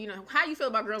 "Oh, you know, how you feel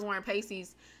about girls wearing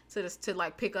pasties to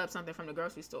like pick up something from the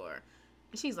grocery store?"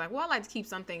 And she's like, "Well, I like to keep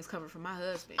some things covered for my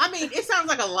husband." I mean, it sounds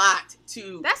like a lot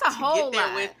to. That's a whole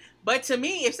lot. With, but to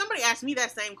me, if somebody asked me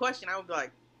that same question, I would be like,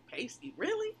 "Pasty,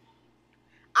 really?"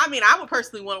 I mean, I would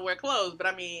personally want to wear clothes, but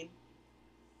I mean.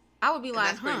 I would be like,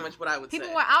 that's pretty much what I would say.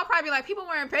 I'll probably be like, people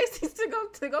wearing pasties to go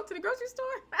to the grocery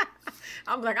store.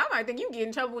 I'm like, I might think you get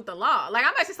in trouble with the law. Like,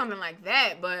 I might say something like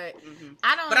that, but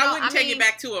I don't know. But I wouldn't take it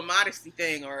back to a modesty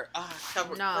thing or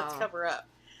let's cover up.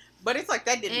 But it's like,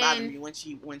 that didn't bother me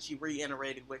when she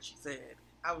reiterated what she said.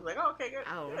 I was like, oh, okay, good.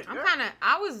 Oh, good,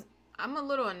 I'm a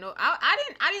little annoyed. I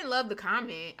didn't love the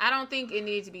comment. I don't think it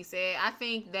needed to be said. I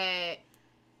think that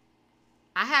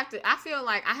I feel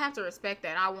like I have to respect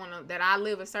that that I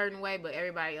live a certain way, but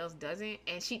everybody else doesn't.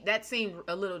 And that seemed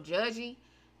a little judgy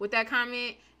with that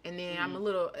comment. And then I'm a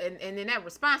little, and then that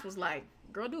response was like,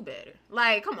 girl, do better.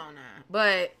 Like, come on now.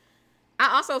 But I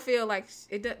also feel like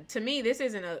to me, this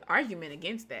isn't an argument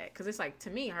against that. Cause it's like, to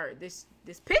me, this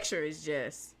picture is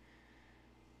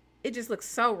it just looks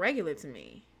so regular to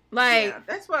me. Like, yeah,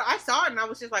 that's what I saw. And I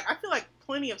was just like, I feel like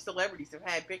plenty of celebrities have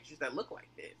had pictures that look like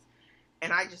this.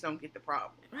 And I just don't get the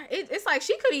problem. Right. It's like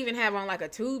she could even have on like a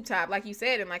tube top, like you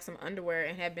said, and like some underwear,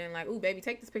 and have been like, "Ooh, baby,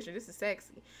 take this picture. This is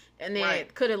sexy." And then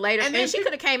could have later, and she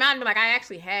could have came out and been like, "I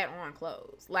actually had on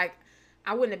clothes." Like,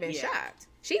 I wouldn't have been shocked.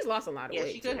 She's lost a lot of weight.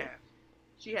 Yeah, she could have.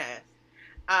 She has.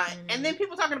 And then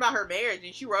people talking about her marriage,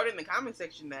 and she wrote in the comment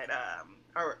section that,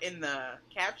 or in the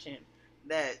caption,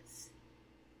 that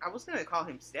I was gonna call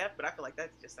him Steph, but I feel like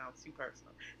that just sounds too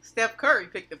personal. Steph Curry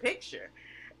picked the picture,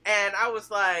 and I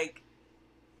was like.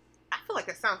 I feel like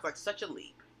that sounds like such a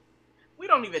leap. We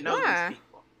don't even know these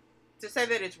people. To say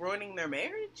that it's ruining their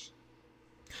marriage?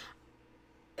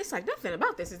 It's like nothing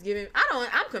about this is giving...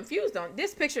 I'm confused on...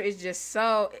 This picture is just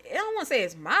so... I don't want to say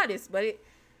it's modest, but it's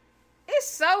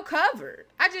so covered.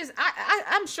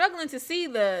 I'm struggling to see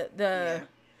the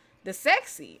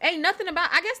sexy. Ain't nothing about...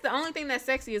 I guess the only thing that's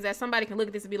sexy is that somebody can look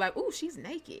at this and be like, ooh, she's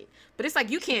naked. But it's like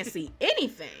you can't see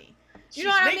anything. You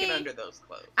know what I mean? Under those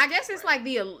clothes. I guess it's like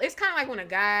it's kind of like when a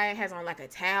guy has on like a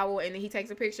towel and then he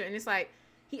takes a picture and it's like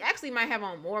he actually might have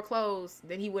on more clothes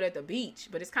than he would at the beach,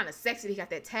 but it's kind of sexy. He got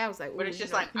that towel. It's like, but it's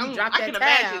just like I can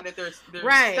imagine that there's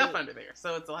stuff under there,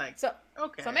 so it's like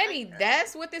okay. So maybe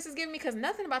that's what this is giving me, because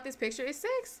nothing about this picture is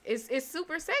sex. It's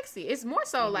super sexy. It's more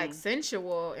so like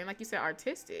sensual and like you said,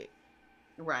 artistic.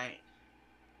 Right.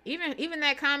 Even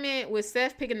that comment with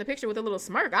Steph picking the picture with a little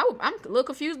smirk, I'm a little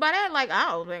confused by that. Like,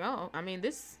 I mean,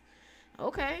 this,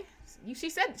 okay.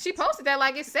 She posted that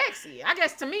like it's sexy. I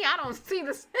guess to me, I don't see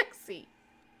the sexy.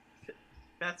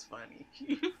 That's funny.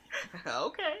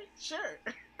 Okay, sure.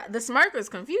 The smirk is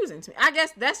confusing to me. I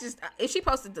guess that's just, if she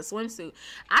posted the swimsuit,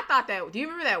 I thought that, do you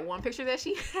remember that one picture that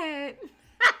she had?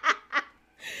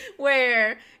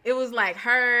 Where it was like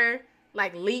her...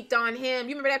 like leaped on him.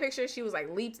 You remember that picture? She was like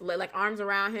leaped, like arms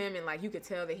around him, and like you could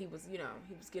tell that he was, he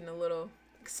was getting a little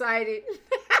excited.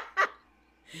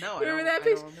 No, remember that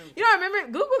picture? You don't remember?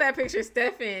 Google that picture,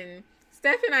 Steph and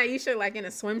Aisha like in a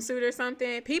swimsuit or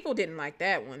something. People didn't like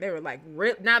that one. They were like,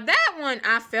 now that one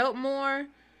I felt more,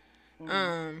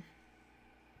 because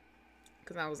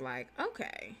I was like,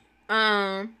 okay,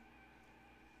 hold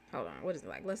on, what is it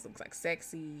like? Let's look like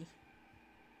sexy.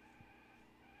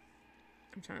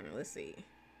 I'm trying to, let's see.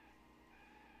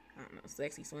 I don't know,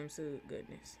 sexy swimsuit,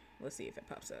 goodness. Let's see if it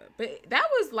pops up. But that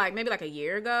was like, maybe like a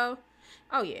year ago.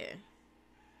 Oh, yeah.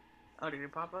 Oh, did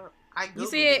it pop up? I Googled you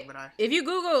see it? If you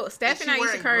Google Steph and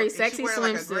Aisha Curry sexy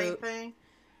swimsuit. Like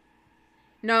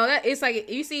no, it's like,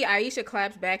 you see Aisha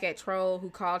claps back at Troll who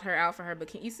called her out for her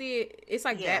bikini. You see it? It's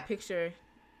like that picture.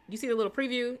 You see the little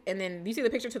preview? And then you see the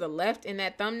picture to the left in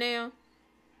that thumbnail?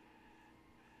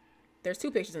 There's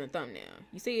two pictures in the thumbnail.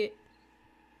 You see it?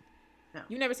 No.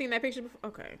 You've never seen that picture before?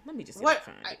 Okay, let me just see what?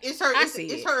 It's her.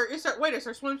 It's her. Wait, it's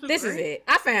her swimsuit. This is it.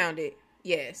 I found it.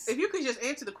 Yes. If you could just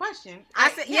answer the question, I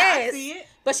said yes. I see it.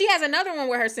 But she has another one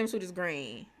where her swimsuit is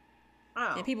green.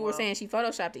 Oh, and people were saying she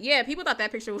photoshopped it. Yeah, people thought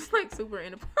that picture was like super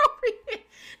inappropriate.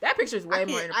 That picture is way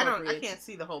more inappropriate. I can't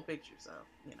see the whole picture, so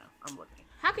I'm looking.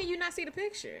 How can you not see the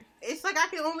picture? It's like I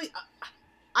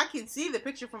can see the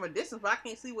picture from a distance, but I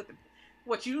can't see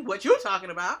what you're talking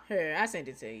about. Here, I sent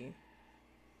it to you.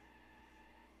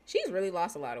 she's really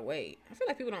lost a lot of weight. I feel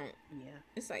like people don't. Yeah.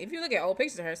 It's like if you look at old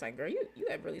pictures of her, it's like, girl, you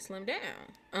have really slimmed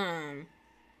down.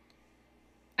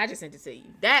 I just sent it to you.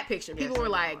 That picture, people were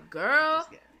like, girl.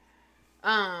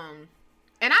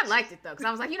 And I liked it though, because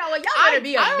I was like, you know what, y'all better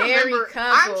be a married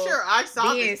couple. I'm sure I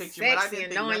saw being this picture, sexy but I didn't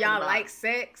and think knowing y'all like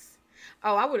sex.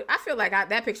 Oh, I feel like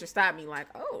that picture stopped me. Like,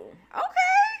 oh,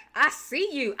 okay, I see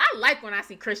you. I like when I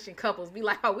see Christian couples be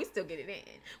like, oh, we still get it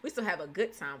in. We still have a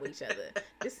good time with each other.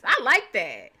 I like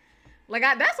that. Like,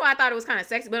 that's why I thought it was kind of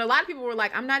sexy. But a lot of people were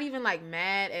like, I'm not even like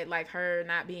mad at like her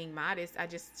not being modest.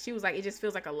 She was like, it just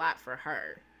feels like a lot for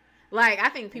her. Like, I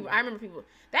think people, I remember people,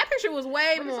 that picture was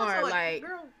way more like,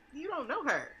 girl, you don't know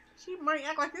her. She might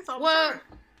act like this all the time.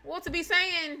 Well, to be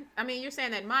saying, I mean, you're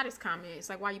saying that modest comment. It's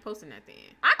like, why are you posting that then?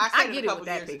 I get it with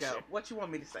that picture. Ago. What you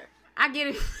want me to say? I get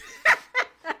it.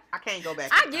 I can't go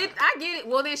back. I get it.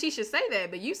 Well, then she should say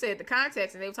that. But you said the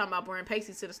context, and they were talking about wearing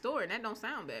pasties to the store, and that don't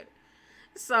sound better.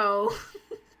 So,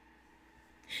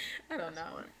 I don't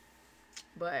know.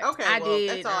 But okay, I did.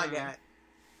 That's all I got.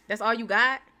 That's all you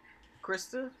got?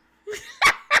 Krista?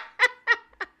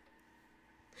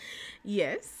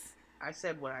 Yes. I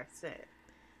said what I said.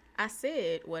 I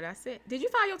said what I said. Did you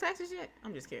file your taxes yet?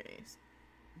 I'm just curious.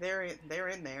 They're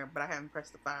in there, but I haven't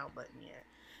pressed the file button yet.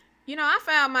 You know, I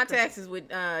filed my taxes with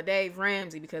Dave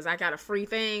Ramsey because I got a free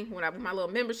thing with my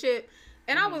little membership,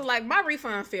 and I was like, my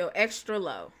refund feel extra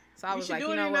low. So I was like,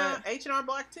 you know what? H&R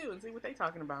Block too, and see what they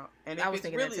talking about. And if I was it's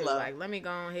thinking really that too. low, Like, let me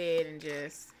go ahead and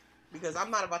just. Because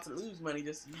I'm not about to lose money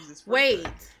just to use this. Wait,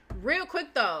 real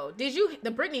quick though, did you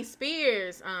the Britney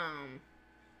Spears?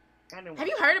 Have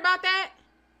you heard about that?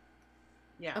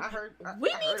 Yeah, I heard. We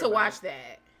need to watch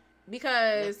that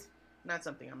because not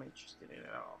something I'm interested in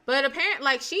at all. But apparently,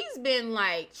 like she's been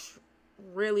like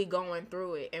really going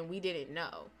through it, and we didn't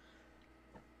know.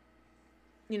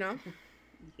 You know?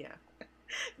 Yeah.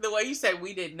 The way you said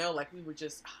we didn't know, like we were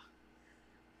just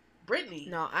Britney.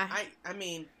 No, I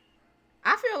mean.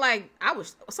 I feel like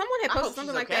someone had posted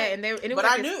something like that, and it was but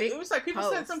like I knew it was like people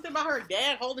said something about her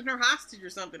dad holding her hostage or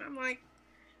something. I'm like,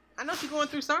 I know she's going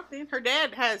through something. Her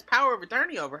dad has power of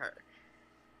attorney over her.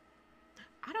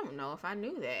 I don't know if I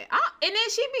knew that. And then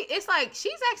it's like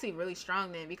she's actually really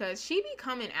strong then because she be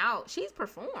coming out. She's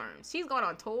performed. She's going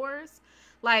on tours,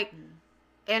 like,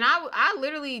 and I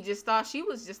literally just thought she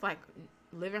was just like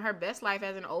living her best life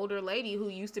as an older lady who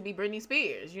used to be Britney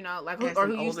Spears, you know, like who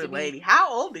used to be. Lady.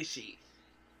 How old is she?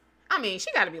 I mean,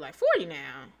 she got to be like 40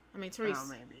 now. I mean,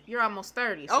 Teresa, you're almost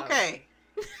 30. So. Okay.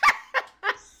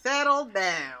 Settle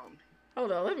down.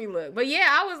 Hold on, let me look. But yeah,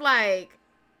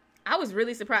 I was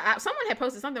really surprised. Someone had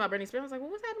posted something about Britney Spears. I was like, well,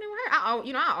 what's happening with her?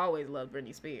 I always loved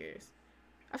Britney Spears.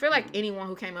 I feel like anyone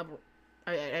who came up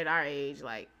at our age,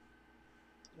 like,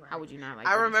 how would you not like?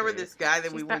 I Britney remember Spears? this guy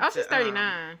that we went to. She's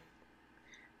 39.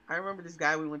 I remember this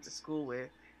guy we went to school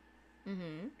with.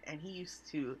 Mm-hmm. And he used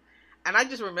to. And I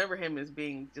just remember him as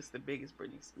being just the biggest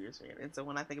Britney Spears fan. And so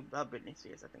when I think about Britney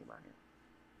Spears, I think about him.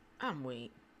 I'm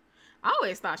weak. I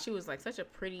always thought she was like such a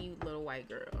pretty little white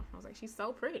girl. I was like, she's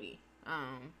so pretty.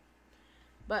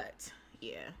 But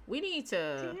yeah, we need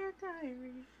to. Dear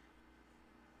Diary.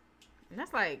 And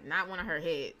that's like not one of her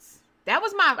hits. That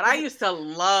was my. But I used to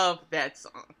love that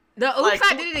song. The Oops,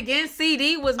 I Did It Again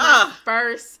CD was my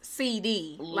first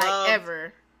CD like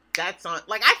ever. That song,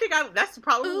 like I think that's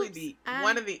probably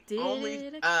one of the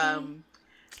only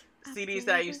CDs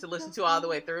that I used to listen to all the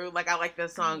way through. Like I like the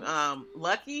song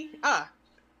Lucky.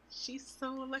 She's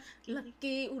so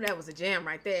lucky. Ooh, that was a jam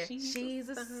right there. She's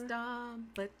a star,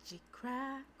 but she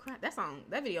cry. That song,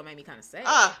 that video made me kind of sad.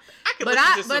 I could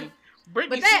listen to some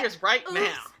Britney Spears right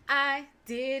now. I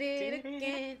did it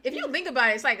again. If you think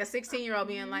about it, it's like a 16-year-old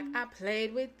being like, I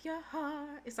played with your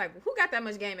heart. It's like, who got that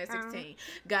much game at 16?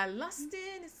 Got lost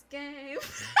in this game.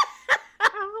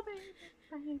 Oh,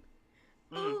 baby.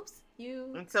 Oops,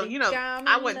 you. And so, you know,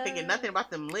 I wasn't thinking nothing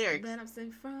about them lyrics. But I'm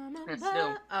sent from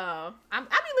above. Oh, I mean,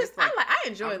 listen, I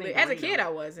enjoyed it. As a kid, I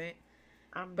wasn't.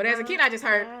 But as a kid, I just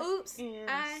heard, oops,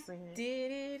 I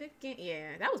did it again.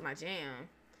 Yeah, that was my jam.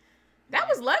 That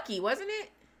was Lucky, wasn't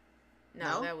it?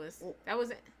 No, that was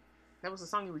it. That was the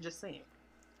song you were just singing.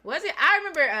 Was it? I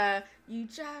remember You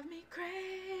Drive Me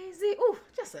Crazy. Ooh,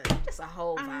 just a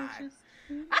whole vibe.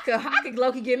 I could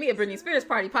low-key give me a Britney Spears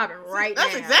party popping right now.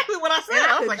 That's exactly what I said.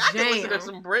 I was like, I could listen to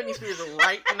some Britney Spears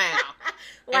right now.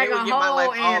 Like and it would get my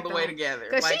life all the way together.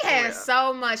 Because she had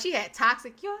so much. She had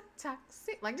Toxic, You're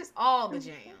Toxic. Like, just all the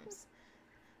jams.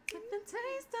 With the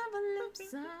taste of a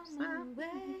lips on my way.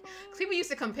 Because people used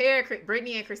to compare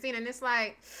Britney and Christina, and it's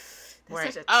like,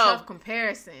 that's such a tough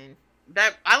comparison.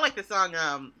 That I like the song,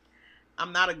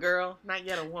 I'm Not a Girl, Not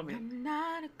Yet a Woman. I'm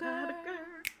not a girl.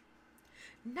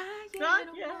 Not yet.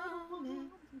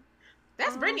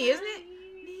 That's Britney, isn't it?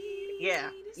 Yeah.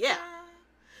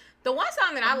 The one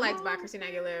song that I liked by Christina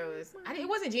Aguilera was, it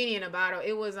wasn't Genie in a Bottle.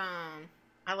 It was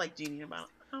I like Genie in a Bottle.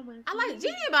 I like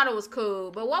Genie in a Bottle was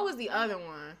cool, but what was the other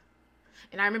one?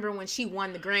 And I remember when she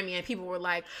won the Grammy and people were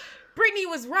like, Britney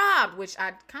was robbed, which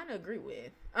I kind of agree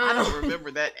with. I don't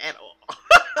remember that at all.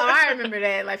 I remember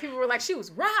that. Like, people were like, she was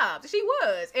robbed. She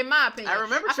was, in my opinion. I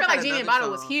remember. I feel like Genie in a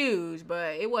Bottle was huge,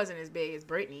 but it wasn't as big as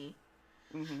Britney.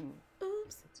 Mm-hmm.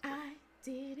 Oops, I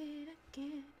did it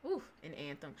again. Ooh, an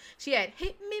anthem. She had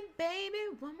Hit Me Baby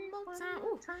One More Time.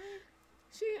 Ooh.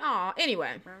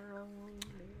 Anyway.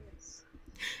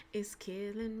 It's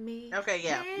killing me. Okay,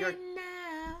 yeah. Right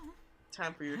now.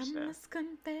 Time for your stuff. I must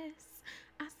confess,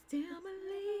 I still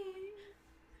believe.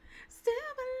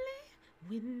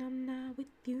 When I'm not with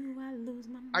you, I lose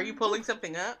my mind. Are you pulling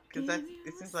something up? Because it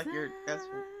seems like that's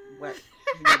what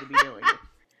you need to be doing.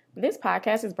 This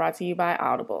podcast is brought to you by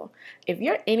Audible. If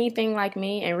you're anything like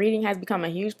me and reading has become a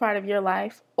huge part of your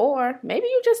life, or maybe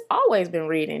you've just always been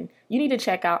reading, you need to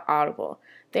check out Audible.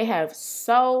 They have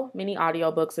so many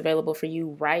audiobooks available for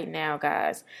you right now,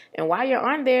 guys. And while you're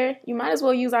on there, you might as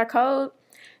well use our code.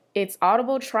 It's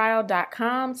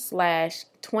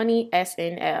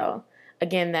audibletrial.com/20SNL.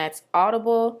 Again, that's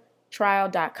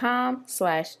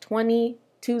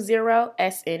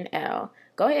audibletrial.com/20SNL.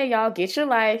 Go ahead, y'all. Get your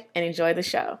life and enjoy the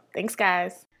show. Thanks,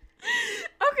 guys.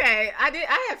 Okay,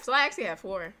 I actually have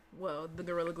 4. Well, the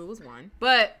Gorilla Glue was 1.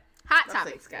 But hot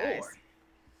topics, guys. 4.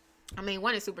 I mean,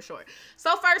 1 is super short.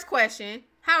 So, first question: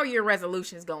 how are your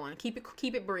resolutions going? Keep it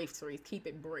brief, Therese. Keep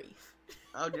it brief.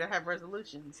 Oh, did I have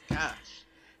resolutions? Gosh,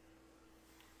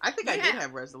 I think I did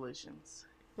have resolutions.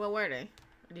 What were they?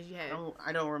 What did you have?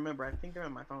 I don't remember. I think they're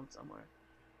on my phone somewhere.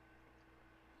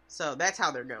 So that's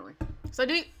how they're going. So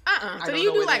do you, So do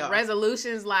you do like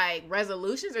resolutions,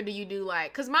 or do you do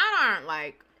like? Cause mine aren't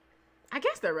like. I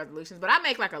guess they're resolutions, but I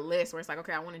make like a list where it's like,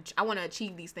 okay, I want to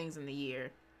achieve these things in the year.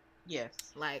 Yes.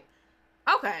 Like,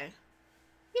 okay,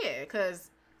 yeah, cause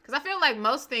I feel like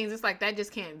most things, it's like that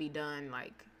just can't be done.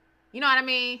 Like, you know what I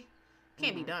mean?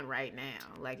 Can't be done right now.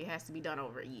 Like, it has to be done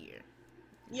over a year.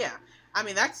 Yeah, I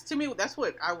mean that's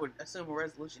what I would assume a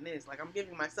resolution is. Like, I'm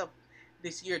giving myself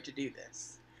this year to do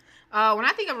this. When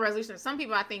I think of a resolution, some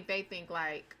people they think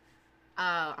like,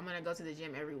 I'm gonna go to the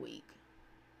gym every week.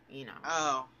 You know.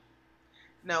 Oh.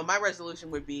 No, my resolution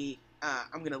would be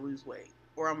I'm gonna lose weight,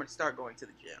 or I'm gonna start going to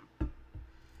the gym.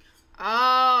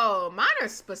 Oh, mine are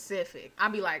specific.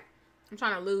 I'll be like, I'm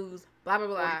trying to lose blah blah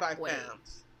blah 45 weight.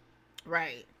 pounds.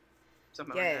 Right.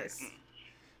 Something like that.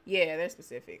 Yeah, they're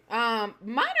specific. Mine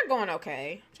are going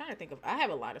okay. I'm trying to think of. I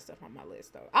have a lot of stuff on my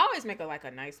list though. I always make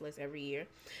a nice list every year.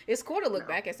 It's cool to look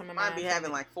back at some of mine. Might be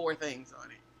having like 4 things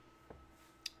on it.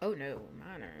 Oh no,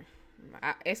 mine are.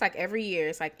 It's like every year.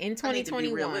 It's like in 2021. I need to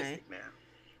be realistic now.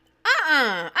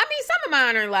 I mean, some of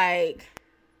mine are like.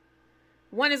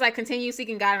 One is like continue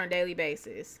seeking God on a daily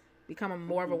basis. Become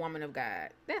more of a woman of God.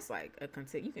 That's like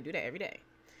you can do that every day.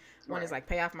 One is like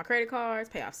pay off my credit cards,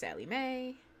 pay off Sally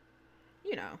Mae.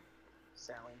 You know,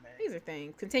 Sally Mae. These are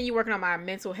things. Continue working on my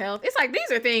mental health. It's like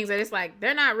these are things that it's like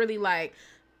they're not really like,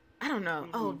 I don't know.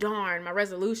 Mm-hmm. Oh darn, my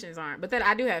resolutions aren't. But then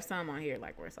I do have some on here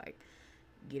like where it's like,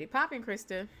 get it popping,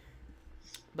 Krista.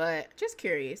 But just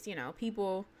curious, you know,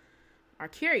 people are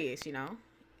curious. You know,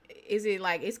 is it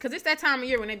like it's because it's that time of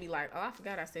year when they be like, oh, I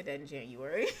forgot I said that in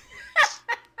January.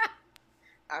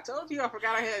 I told you I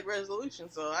forgot I had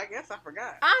resolutions, so I guess I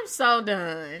forgot. I'm so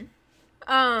done.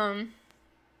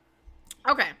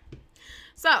 Okay,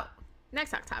 so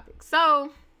next hot topic.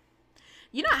 So,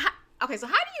 you know, so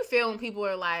how do you feel when people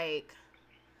are like,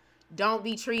 "Don't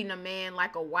be treating a man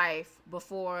like a wife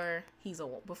before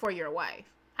you're a wife"?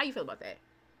 How you feel about that?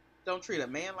 Don't treat a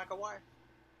man like a wife.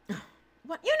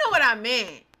 What you know what I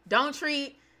meant? Don't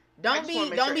be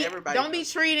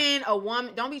treating a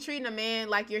woman. Don't be treating a man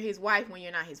like you're his wife when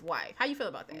you're not his wife. How you feel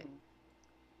about that?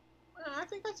 Well, I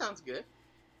think that sounds good.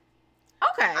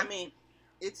 Okay. I mean,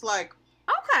 it's like.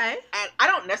 Okay. And I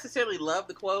don't necessarily love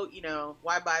the quote, you know,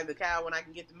 why buy the cow when I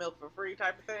can get the milk for free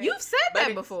type of thing. You've said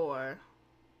that before.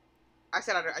 I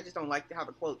said I just don't like how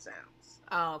the quote sounds.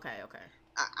 Oh, okay.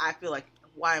 I feel like,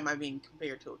 why am I being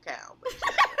compared to a cow? But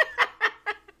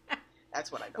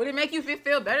that's what I don't Would it make you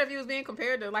feel better if you was being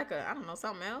compared to like I don't know,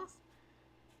 something else?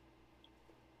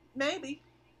 Maybe.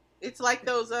 It's like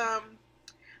those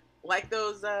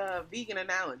vegan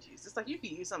analogies. It's like you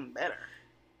could use something better.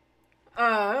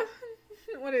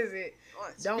 What is it?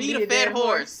 Don't feed a fed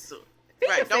horse. Feed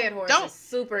a fed horse is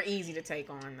super easy to take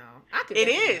on, though. It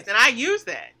is, and I use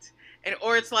that.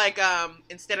 Or it's like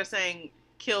instead of saying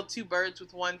kill 2 birds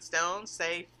with one stone,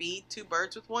 say feed 2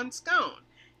 birds with one scone.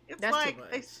 It's that's like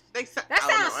they that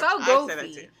sounds so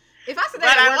goofy. If I said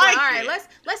that at work, like, all right,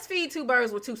 let's feed two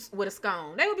birds with a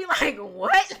scone. They would be like,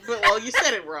 what? Well, you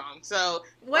said it wrong. So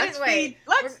it's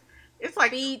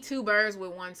like feed two birds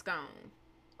with one scone.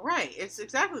 Right. It's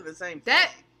exactly the same thing.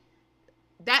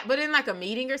 But in like a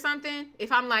meeting or something,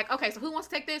 if I'm like, okay, so who wants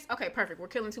to take this? Okay, perfect. We're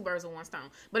killing two birds with one stone.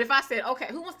 But if I said, okay,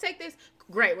 who wants to take this?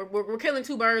 Great. We're killing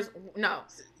two birds. No,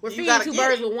 we're feeding two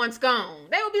birds with one scone.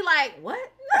 They would be like, what?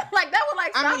 Like that would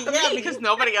like stop the meeting. Because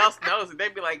nobody else knows it.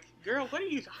 They'd be like, girl, what are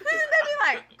you talking about? They'd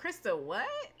be like, Krista, what?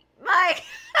 Like.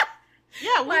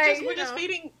 Yeah, we're just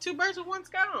feeding two birds with one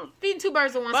scone. Feeding two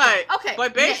birds with one scone. Okay.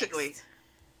 But basically,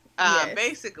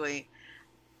 basically,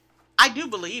 I do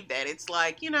believe that. It's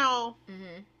like, Mm-hmm.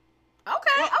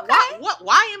 Okay.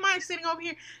 Why am I sitting over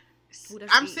here?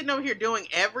 I'm sitting over here doing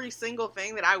every single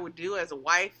thing that I would do as a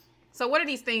wife. So what are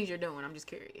these things you're doing? I'm just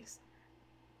curious.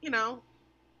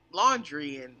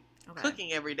 Laundry and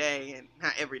cooking every day. And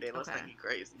not every day. Let's not get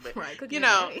crazy. But, right, cooking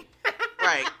every day.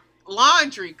 Right.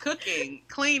 Laundry, cooking,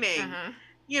 cleaning, I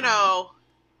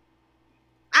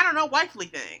don't know, wifely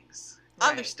things.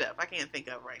 Right. Other stuff I can't think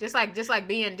of right now. Just like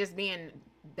being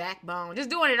backbone, just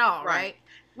doing it all, right?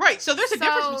 Right. So there's a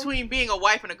difference between being a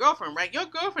wife and a girlfriend, right? Your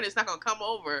girlfriend is not going to come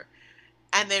over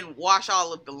and then wash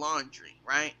all of the laundry,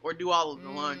 right? Or do all of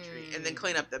the laundry and then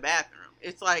clean up the bathroom.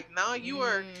 It's like, no, you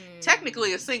are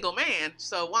technically a single man,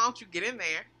 so why don't you get in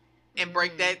there and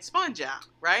break that sponge out,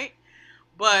 right?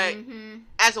 But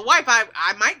as a wife,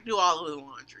 I might do all of the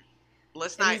laundry.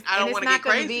 I don't want to get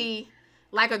crazy.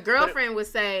 Like a girlfriend would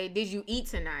say, did you eat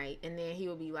tonight? And then he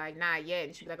would be like, not yet.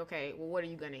 And she'd be like, okay, well, what are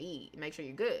you going to eat? Make sure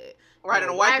you're good. Right, and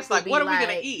a wife is like, what are we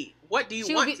going to eat? What do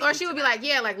you want to eat? Or she would be like,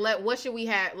 yeah, like, what should we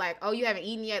have? Like, oh, you haven't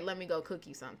eaten yet? Let me go cook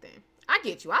you something. I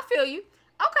get you. I feel you.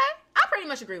 Okay. I pretty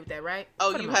much agree with that, right?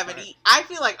 Oh, you haven't eaten. I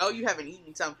feel like, you haven't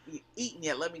eaten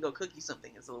yet. Let me go cook you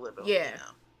something. It's a little,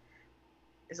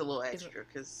 it's a little extra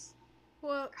because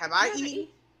have I eaten?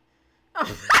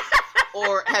 Oh.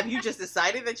 Or have you just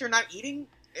decided that you're not eating?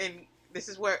 And this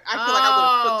is where I feel like I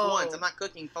would have cooked once. I'm not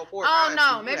cooking for 4 times.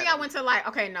 Oh, no. Maybe I went to like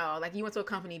you went to a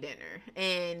company dinner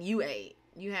and you ate.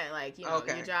 You had like,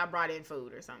 your job brought in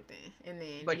food or something. And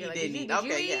then but you like, did eat. Did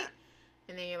you eat?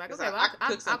 And then you're like, okay, well,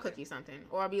 I'll cook you something.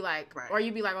 Or I'll be like, or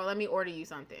you'd be like, oh, let me order you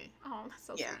something. Oh, that's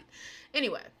so sweet.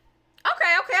 Anyway. Okay,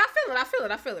 I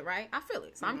feel it, right? I feel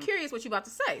it. So I'm curious what you're about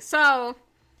to say. So,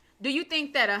 do you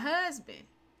think that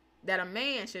a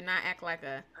man should not act like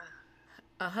a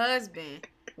husband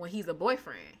when he's a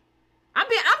boyfriend? I'm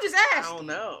just asking. I don't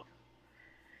know.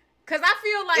 Cause I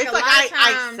feel like it's a lot of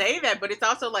times I say that, but it's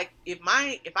also like if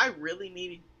I really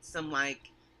needed some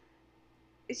like,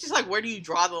 it's just like where do you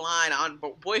draw the line on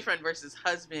boyfriend versus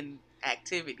husband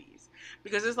activities?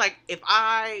 Because it's like if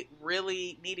I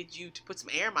really needed you to put some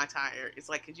air in my tire, it's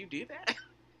like, could you do that?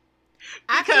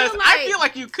 Because I feel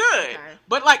like you could,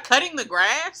 but like cutting the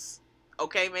grass,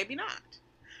 okay, maybe not.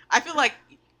 I feel like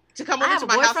to come over to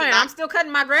my house and I'm still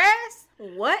cutting my grass.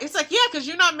 What? It's like, yeah, because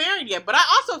you're not married yet. But I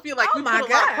also feel like you put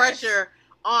a lot of pressure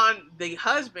on the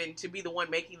husband to be the one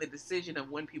making the decision of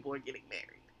when people are getting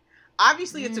married.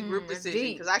 Obviously, it's a group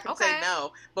decision because I can say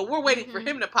no, but we're waiting for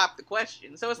him to pop the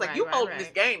question. So it's like you holding this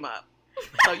game up.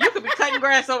 So you could be cutting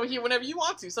grass over here whenever you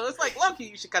want to. So it's like, low-key,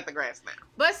 you should cut the grass now.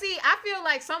 But see, I feel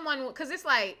like because it's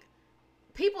like,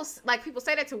 people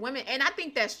say that to women, and I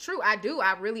think that's true. I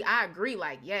agree.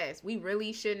 Like, yes, we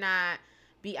really should not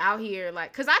be out here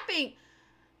like, because I think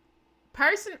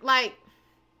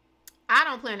I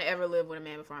don't plan to ever live with a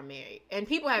man before I'm married. And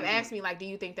people have asked me like, do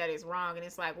you think that is wrong? And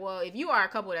it's like, well, if you are a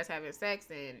couple that's having sex,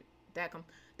 then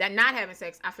that not having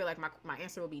sex, I feel like my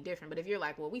answer will be different. But if you're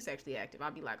like, well, we sexually active,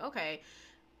 I'll be like, okay,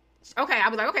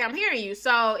 I'll be like, okay, I'm hearing you.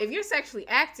 So if you're sexually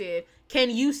active, can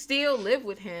you still live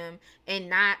with him and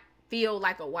not feel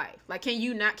like a wife? Like, can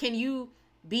you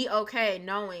be okay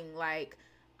knowing like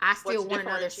I still want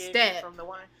another step from the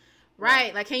wife?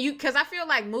 Right. Like, can you, because I feel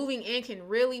like moving in can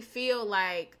really feel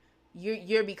like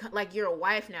you're a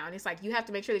wife now. And it's like, you have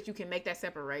to make sure that you can make that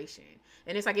separation.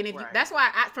 And it's like, and if that's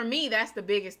why for me, that's the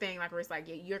biggest thing. Like, where it's like,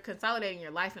 you're consolidating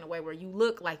your life in a way where you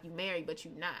look like you married, but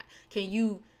you not. Can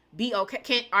you be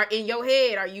okay? In your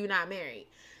head, are you not married?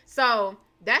 So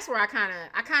that's where I kind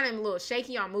of am a little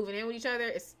shaky on moving in with each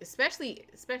other, especially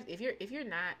if you're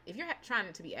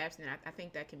trying to be abstinent. I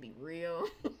think that can be real.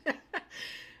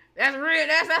 That's real.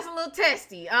 That's a little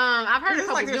testy. I've heard of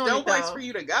couples doing it though. There's no place for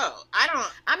you to go. I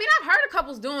mean, I've heard of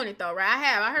couples doing it though,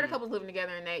 right? I heard of couples living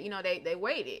together and they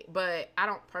waited, but I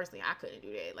don't personally. I couldn't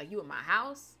do that. Like, you in my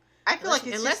house. I feel like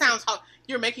it just sounds hard.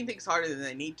 You're making things harder than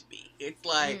they need to be. It's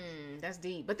like that's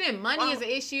deep. But then money is an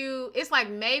issue. It's like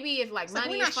maybe if like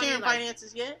money is we're not sharing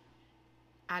finances yet.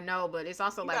 I know, but it's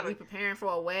also like we preparing for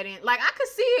a wedding. Like I could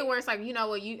see it where it's like, you know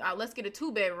what, let's get a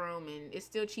 2-bedroom and it's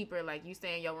still cheaper. Like you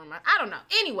stay in your room. I don't know.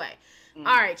 Anyway, all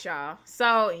right, y'all.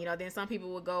 So then some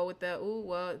people would go with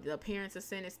the appearance of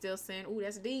sin is still sin. Ooh,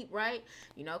 that's deep, right?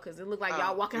 Because it looked like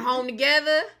y'all walking home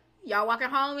together. Y'all walking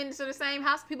home into the same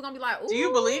house. People gonna be like, ooh. Do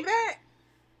you believe that?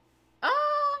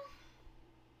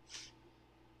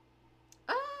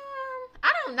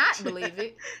 I don't not believe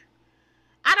it.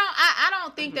 I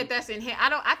don't think that that's in here.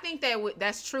 I think that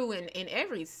that's true in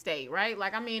every state, right?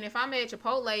 Like, I mean, if I'm at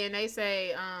Chipotle and they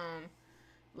say,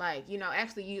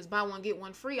 actually you buy one, get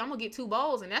one free, I'm gonna get 2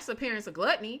 bowls, and that's the appearance of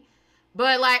gluttony.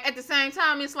 But like at the same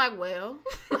time, it's like, well,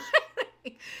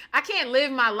 I can't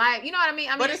live my life. You know what I mean?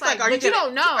 I mean, it's like you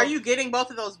don't know. Are you getting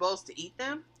both of those bowls to eat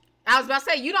them? I was about to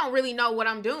say, you don't really know what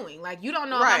I'm doing. Like, you don't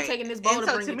know if I'm taking this bowl to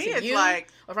bring it to you, or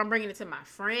if I'm bringing it to my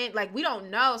friend. Like, we don't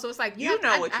know. So it's like you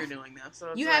know what you're doing now.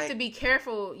 So you have to be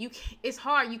careful. It's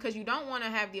hard because you don't want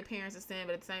to have the appearance of sin,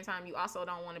 but at the same time, you also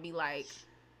don't want to be like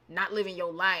not living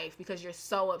your life because you're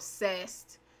so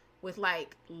obsessed with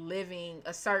like living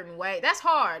a certain way. That's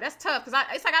hard. That's tough because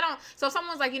it's like I don't. So if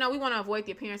someone's like, we want to avoid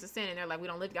the appearance of sin, and they're like, we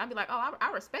don't live together, I'd be like, oh,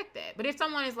 I respect that. But if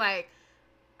someone is like,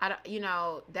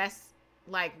 that's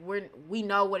like we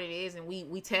know what it is and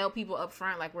we tell people up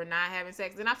front like we're not having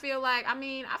sex, then I feel like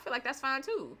that's fine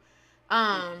too.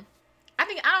 I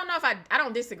don't know if I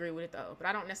don't disagree with it though, but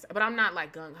I don't necessarily, but I'm not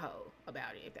like gung-ho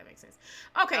about it, if that makes sense.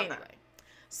 Okay. Anyway,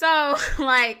 so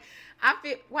like I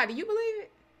feel, why do you believe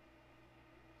it?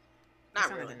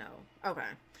 Not really. No. Okay.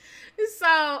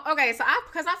 So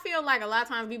because I feel like a lot of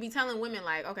times we be telling women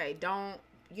like, okay, don't,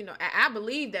 I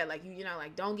believe that, like,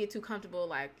 like, don't get too comfortable,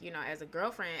 like, as a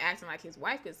girlfriend acting like his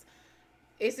wife, because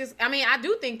it's just, I mean, I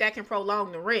do think that can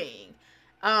prolong the ring.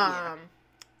 But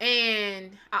I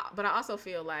also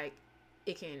feel like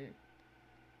it can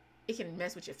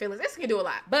mess with your feelings. This can do a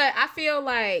lot. But I feel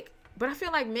like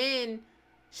men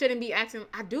shouldn't be acting,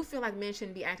 I do feel like men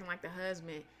shouldn't be acting like the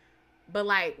husband. But,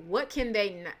 like, what can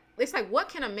they not, it's like, what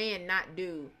can a man not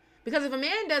do? Because if a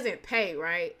man doesn't pay,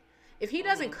 right? If he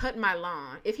doesn't cut my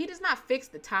lawn, if he does not fix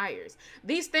the tires,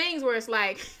 these things where it's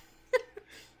like,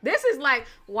 this is like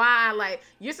why, like,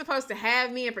 you're supposed to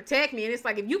have me and protect me. And it's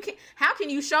like, if you can, how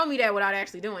can you show me that without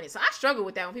actually doing it? So I struggle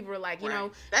with that when people are like,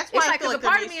 that's why it's like, because a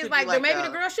part of me is like, maybe the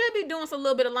girl should be doing some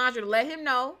little bit of laundry to let him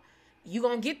know you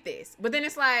gonna get this. But then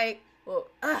it's like, well,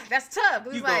 that's tough.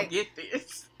 You gonna get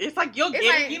this. It's like, you'll get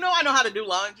it. I know how to do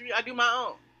laundry. I do my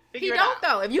own. He don't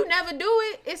though. If you never do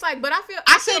it, it's like. But I feel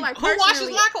like who washes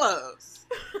my clothes?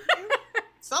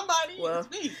 Somebody. Well, it's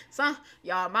me.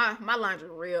 Y'all, my laundry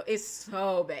real. It's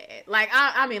so bad. Like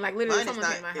I mean, like literally, someone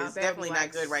came in my house. It's definitely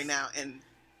not good right now. And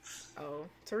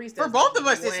Teresa, for both of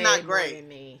us, it's not great. Than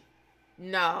me.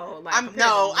 No, like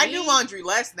I do laundry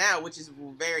less now, which is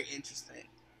very interesting.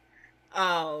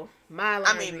 Oh, my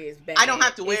laundry is bad. I don't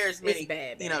have to wear as many. It's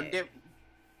bad.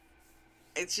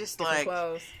 It's just like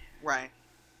clothes. Right.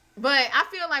 But I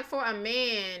feel like for a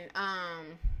man,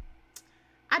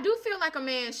 I do feel like a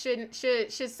man should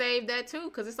save that too,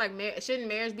 because it's like, shouldn't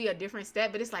marriage be a different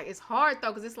step? But it's like, it's hard though,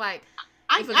 because it's like,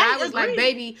 if a guy was like,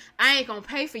 baby, I ain't gonna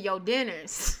pay for your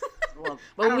dinners, but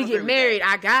when we get married,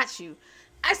 I got you.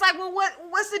 It's like, well,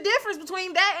 what's the difference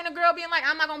between that and a girl being like,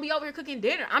 I'm not gonna be over here cooking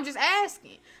dinner? I'm just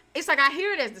asking. It's like, I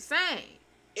hear it as the same.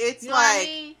 It's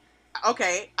like,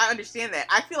 okay, I understand that.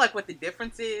 I feel like what the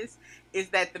difference is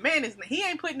that the man he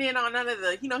ain't putting in on none of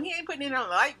the, he ain't putting in on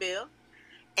the light bill.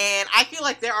 And I feel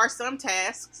like there are some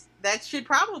tasks that should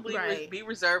probably be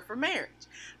reserved for marriage.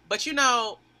 But,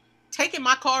 taking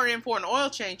my car in for an oil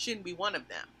change shouldn't be one of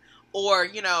them. Or,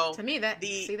 to me, that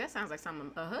sounds like something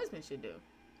a husband should do.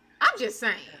 I'm just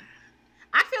saying.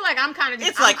 I feel like I'm kind of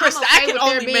just... It's like, Krista, I can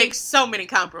only make so many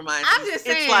compromises. I'm just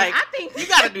saying, it's like, I think you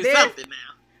got to do something now.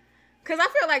 Because I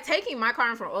feel like taking my car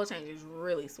in for an oil change is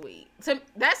really sweet. So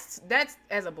that's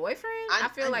as a boyfriend, I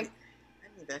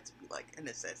need that to be like a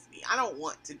necessity. I don't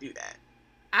want to do that.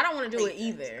 I don't want to do it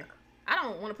either. I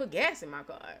don't want to put gas in my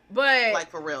car. But like,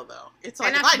 for real though, it's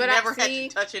like, if I never had to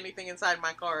touch anything inside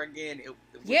my car again, it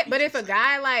would but if a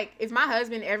guy, like, if my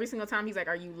husband every single time he's like,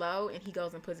 are you low? And he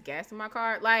goes and puts gas in my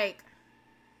car, like,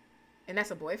 and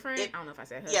that's a boyfriend. I don't know if I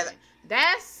said husband.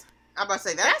 Yeah, I'm about to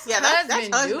say that's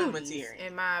husband material,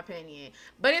 in my opinion.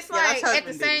 But it's like, at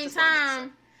the same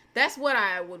time, that's what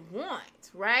I would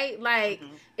want, right? Like,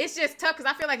 it's just tough because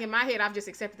I feel like in my head I've just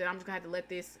accepted that I'm just gonna have to let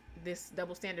this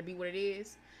double standard be what it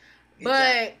is.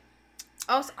 Exactly.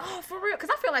 But for real, because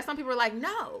I feel like some people are like,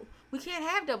 no, we can't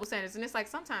have double standards, and it's like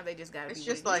sometimes they just gotta. It's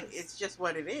just like it's just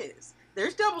what it is.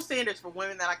 There's double standards for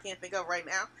women that I can't think of right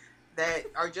now that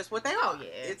are just what they are. Yeah.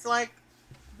 It's like,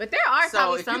 but there are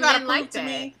probably some men like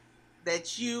that.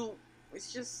 that you,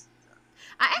 it's just.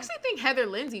 I actually think Heather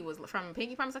Lindsay was from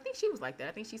Pinky Promise. I think she was like that.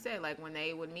 I think she said like when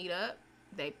they would meet up,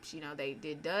 they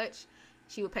did Dutch.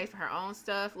 She would pay for her own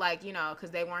stuff, like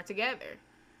because they weren't together.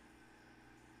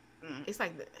 It's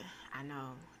like I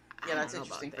know. Yeah, that's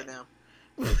interesting for them.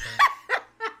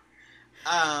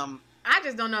 I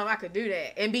just don't know if I could do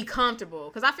that and be comfortable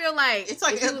because I feel like it's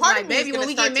like baby, when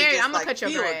we get married, I'm gonna cut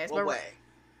your grass.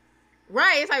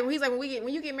 Right? It's like he's like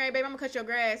when you get married, baby, I'm gonna cut your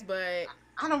grass, but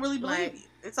I don't really believe you.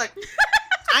 It's like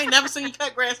I ain't never seen you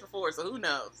cut grass before, so who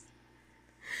knows?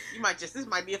 This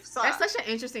might be a facade. That's such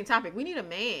an interesting topic. We need a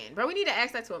man, bro. We need to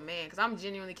ask that to a man because I'm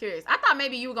genuinely curious. I thought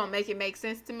maybe you were gonna make it make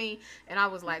sense to me, and I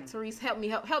was like, Therese, help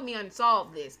me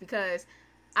unsolve this because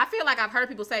I feel like I've heard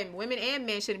people say women and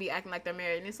men shouldn't be acting like they're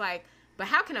married, and it's like, but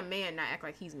how can a man not act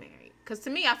like he's married? Because to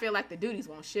me, I feel like the duties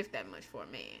won't shift that much for a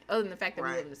man, other than the fact that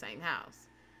we live in the same house.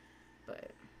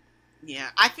 But yeah,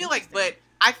 I feel like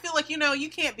you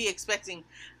can't be expecting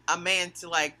a man to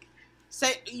like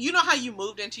say, how you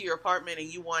moved into your apartment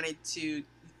and you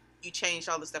changed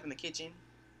all the stuff in the kitchen.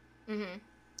 Mm-hmm.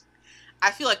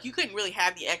 I feel like you couldn't really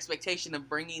have the expectation of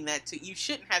bringing that to. You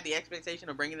shouldn't have the expectation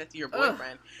of bringing that to your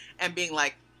boyfriend and being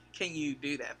like, "Can you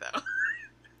do that though?"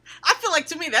 I feel like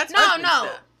to me that's no.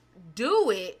 Stuff.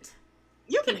 Do it.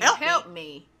 You can help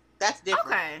me. That's different.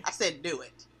 Okay. I said do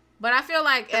it. But I feel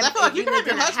like you can have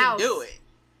your husband do it.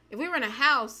 If we were in a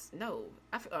house, no.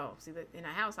 In a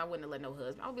house, I wouldn't have let no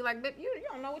husband. I would be like, you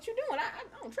don't know what you're doing. I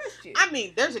don't trust you. I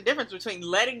mean, there's a difference between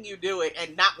letting you do it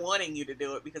and not wanting you to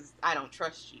do it because I don't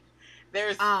trust you.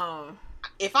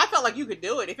 If I felt like you could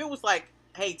do it, if it was like,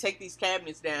 hey, take these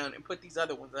cabinets down and put these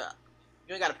other ones up,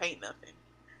 you ain't got to paint nothing.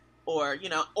 Or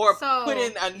put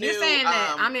in a new. You're saying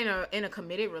that I'm in a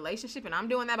committed relationship and I'm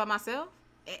doing that by myself,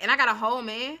 and I got a whole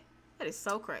man. That is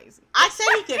so crazy. I said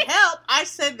he can help. I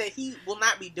said that he will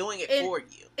not be doing it for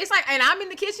you. It's like, and I'm in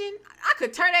the kitchen. I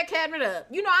could turn that cabinet up.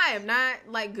 I am not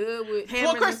like good with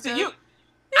hammers. Well, Krista,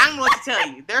 I'm going to tell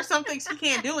you, there are some things he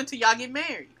can't do until y'all get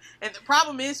married, and the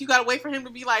problem is you got to wait for him to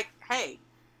be like, "Hey,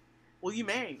 will you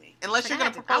marry me?" Unless you're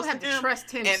going to propose to him, trust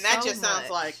him, and that just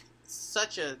sounds like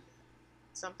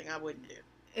something I wouldn't do.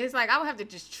 It's like I would have to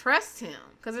just trust him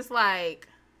because it's like,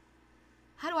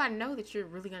 how do I know that you're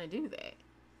really going to do that?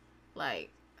 Like,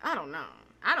 I don't know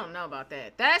about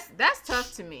that. That's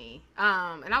tough to me.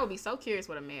 And I would be so curious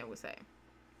what a man would say.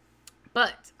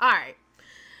 But all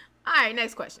right,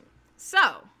 next question. So,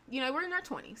 we're in our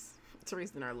 20s.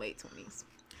 Teresa's in our late 20s.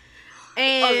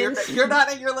 And you're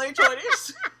not in your late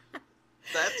 20s?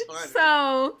 That's funny.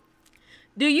 So,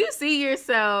 do you see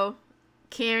yourself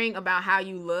caring about how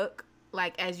you look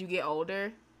like as you get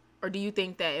older? Or do you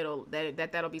think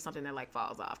that that'll be something that like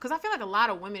falls off? Because I feel like a lot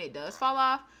of women it does fall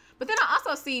off. But then I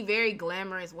also see very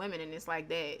glamorous women, and it's like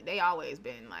they always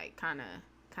been like kind of.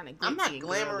 I'm not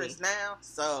glamorous now,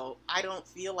 so I don't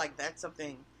feel like that's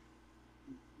something.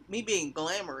 Me being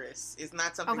glamorous is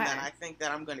not something that I think that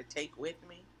I'm going to take with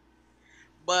me.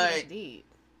 But indeed,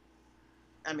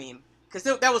 I mean, because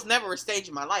that was never a stage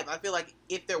in my life. I feel like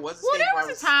if there was a stage, there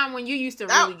was a time when you used to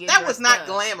really get that was not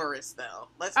glamorous though.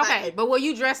 But will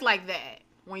you dress like that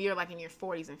when you're like in your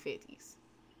 40s and 50s?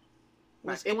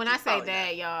 And when I say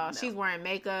that, y'all, she's wearing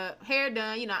makeup, hair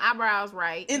done, eyebrows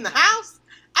right. In the house?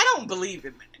 I don't believe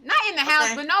in that. Not in the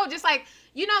house, but no, just like,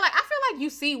 like, I feel like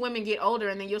you see women get older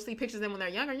and then you'll see pictures of them when they're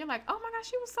younger and you're like, oh my gosh,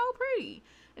 she was so pretty.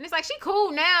 And it's like, she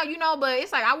cool now, but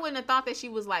it's like, I wouldn't have thought that she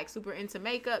was like super into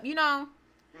makeup,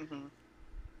 Mm-hmm.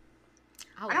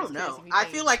 I don't know. I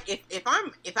feel like if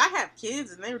I have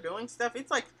kids and they're doing stuff, it's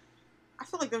like, I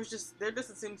feel like there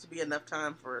doesn't seem to be enough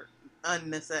time for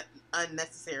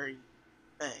unnecessary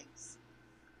things.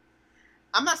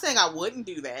 I'm not saying I wouldn't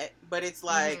do that, but it's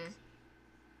like,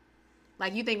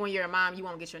 like you think when you're a mom, you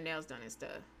won't get your nails done and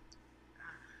stuff.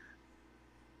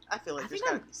 I feel like there's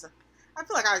gotta be some. I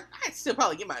feel like I'd still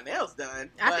probably get my nails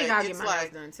done. I think I'll get my nails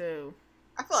done too.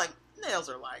 I feel like nails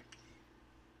are like,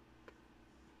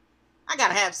 I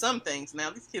gotta have some things now.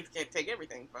 These kids can't take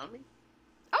everything from me.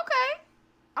 Okay.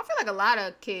 I feel like a lot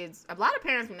of parents,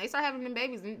 when they start having them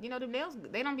babies, the nails,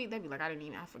 they be like,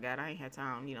 I forgot, I ain't had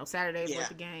time, Saturdays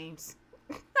worth of games.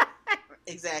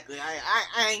 Exactly.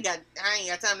 I ain't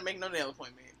got time to make no nail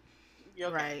appointment.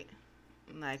 Okay? Right.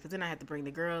 Like, because then I have to bring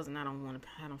the girls, and I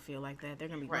don't feel like that. They're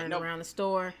going to be running around the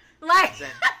store. Like,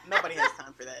 exactly. Nobody has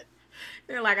time for that.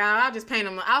 They're like, I'll just paint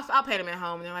them. I'll paint them at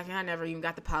home. And they're like, I never even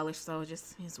got the polish, so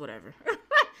it's whatever.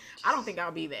 I don't think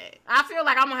I'll be that. I feel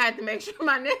like I'm going to have to make sure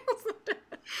my nails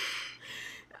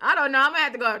I don't know. I'm going to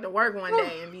have to go out to work one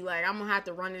day and be like, I'm going to have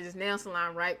to run to this nail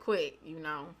salon right quick,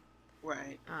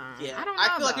 Right. Yeah. I don't know.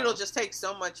 I feel like it'll just take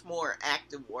so much more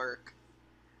active work.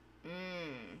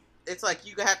 it's like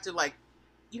you have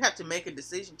to make a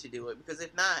decision to do it, because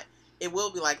if not, it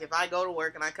will be like, if I go to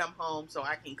work and I come home so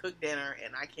I can cook dinner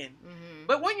and I can,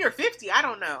 but when you're 50, I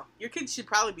don't know. Your kids should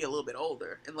probably be a little bit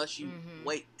older, unless you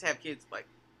wait to have kids like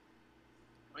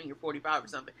when you're 45 or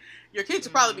something. Your kids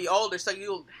will probably be older, so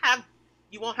you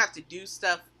won't have to do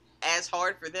stuff as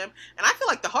hard for them. And I feel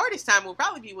like the hardest time will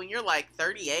probably be when you're like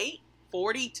 38,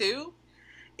 42.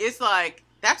 It's like,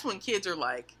 that's when kids are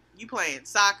like, you playing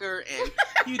soccer and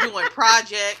you doing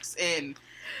projects, and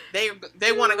they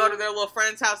want to go to their little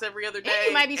friend's house every other day. And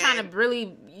you might be trying to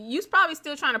really, you's probably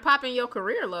still trying to pop in your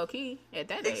career low key at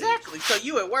that age. Exactly. So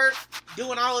you at work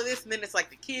doing all of this, and then it's like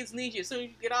the kids need you as soon as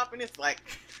you get off, and it's like,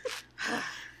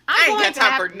 I ain't got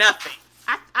time for nothing.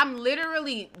 I'm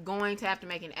literally going to have to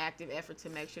make an active effort to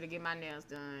make sure to get my nails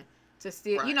done. To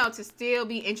still, to still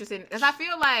be interested. Because I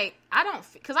feel like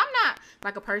because I'm not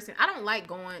like a person, I don't like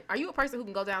going. Are you a person who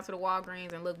can go down to the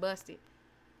Walgreens and look busted?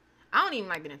 I don't even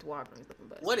like getting into Walgreens looking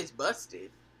busted. What is busted?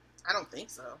 I don't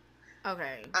think so.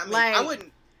 Okay. I mean, I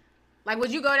wouldn't. Like,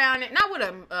 would you go down there, not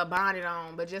with a bonnet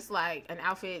on, but just like an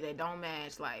outfit that don't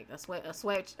match, like a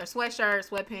sweatshirt,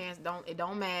 sweatpants,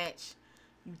 don't match.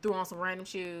 You threw on some random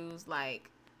shoes, like,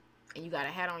 and you got a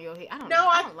hat on your head. I don't know.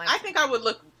 I think I would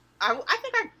look.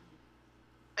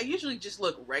 I usually just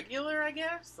look regular, I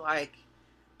guess. Like,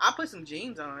 I'll put some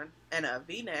jeans on and a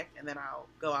V-neck, and then I'll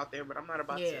go out there. But I'm not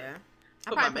about to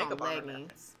put my makeup on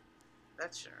leggings.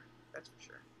 That's for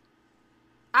sure.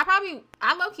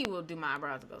 I low-key will do my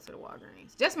eyebrows to go to the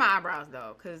Walgreens. Just my eyebrows,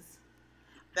 though, because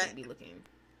that be looking.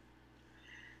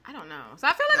 I don't know. So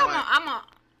I feel like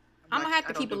I'm gonna have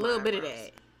to keep a little bit of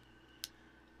that.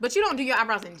 But you don't do your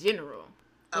eyebrows in general.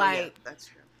 Oh, yeah, that's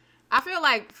true. I feel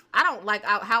like I don't like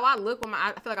how I look when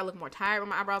I feel like I look more tired when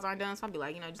my eyebrows aren't done. So I'll be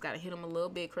like, just gotta hit them a little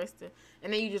bit, Krista.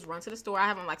 And then you just run to the store. I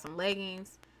have on like some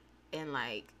leggings and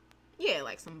like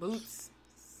some boots,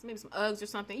 maybe some Uggs or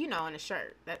something, and a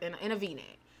shirt in a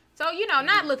V-neck. So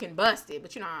not looking busted,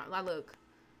 but I look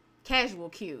casual,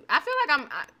 cute. I feel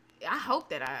like I hope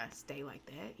that I stay like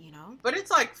that, But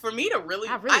it's like, for me to really,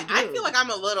 I feel like I'm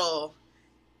a little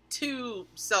too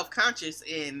self-conscious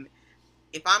in.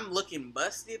 If I'm looking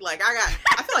busted, like I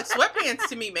feel like sweatpants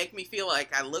to me make me feel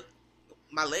like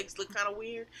my legs look kind of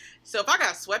weird. So if I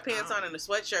got sweatpants on and a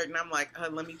sweatshirt and I'm like,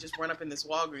 let me just run up in this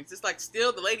Walgreens, it's like,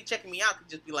 still the lady checking me out could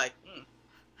just be like, okay.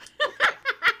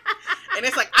 And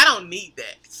it's like, I don't need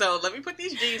that. So let me put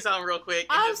these jeans on real quick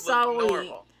and just look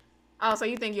normal. Oh, so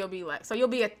you think you'll be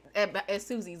at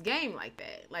Susie's game like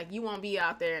that? Like, you won't be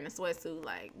out there in a sweatsuit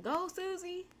like, go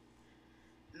Susie?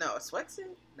 No, a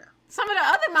sweatsuit? No. Some of the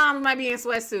other moms might be in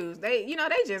sweatsuits. They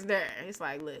just there. It's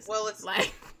like, listen. Well, it's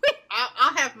like,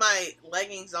 I'll have my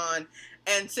leggings on,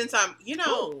 and since I'm,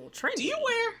 trendy. Do you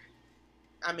wear?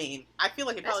 I mean, I feel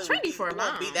like it probably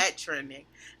won't be that trending.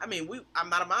 I mean, I'm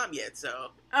not a mom yet,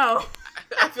 so. Oh.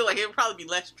 I feel like it would probably be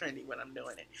less trendy when I'm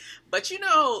doing it. But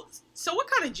so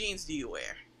what kind of jeans do you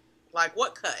wear? Like,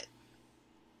 what cut?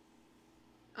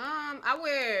 I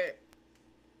wear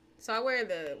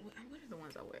the. What are the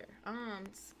ones I wear?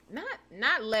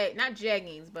 Not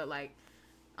jeggings, but like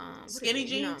skinny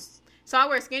jeans. So I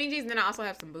wear skinny jeans, and then I also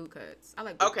have some boot cuts. I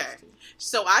like boot cuts too.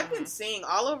 So I've been seeing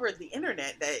all over the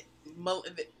internet that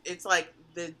it's like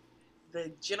the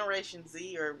Generation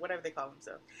Z or whatever they call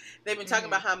themselves. They've been talking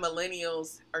about how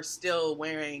millennials are still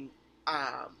wearing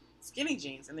skinny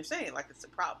jeans, and they're saying like it's a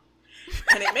problem.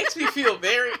 And it makes me feel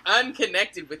very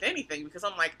unconnected with anything, because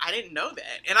I'm like, I didn't know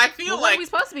that. And I feel what are we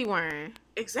supposed to be wearing?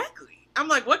 Exactly. I'm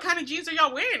like, what kind of jeans are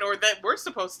y'all wearing, or that we're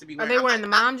supposed to be wearing? Are they wearing the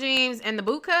mom jeans and the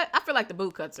boot cut? I feel like the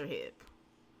boot cuts are hip.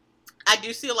 I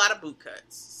do see a lot of boot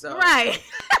cuts. So. Right.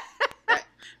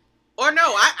 Or no,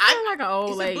 I like an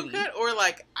old lady. Boot cut, or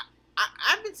like,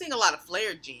 I've been seeing a lot of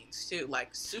flared jeans too, like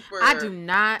super. I don't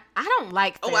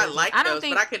like. Oh, I like those,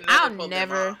 but I could never pull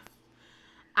them off.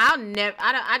 I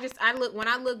look, when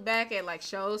I look back at like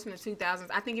shows from the 2000s,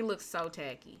 I think it looks so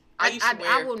tacky. I used to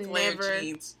wear flared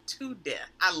jeans to death.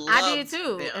 I did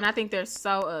too, and I think they're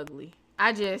so ugly.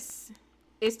 It's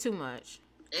too much.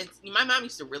 And my mom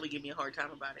used to really give me a hard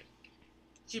time about it.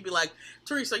 She'd be like,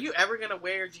 Teresa, are you ever going to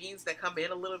wear jeans that come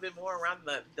in a little bit more around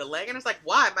the leg? And I was like,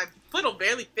 why? My foot will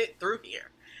barely fit through here.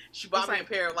 She bought me a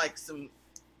pair of like some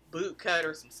boot cut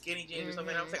or some skinny jeans or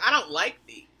something. And I was like, I don't like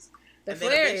these. The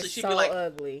flare is so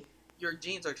ugly. Your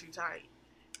jeans are too tight.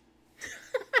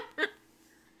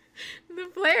 The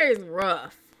flare is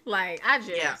rough. Like,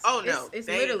 Oh no, it's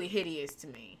literally hideous to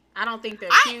me. I don't think they're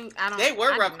cute. They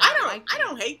were rough. I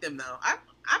don't hate them though.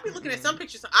 I've been looking at some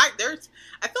pictures. I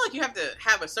feel like you have to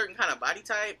have a certain kind of body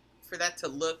type for that to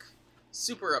look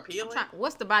super appealing.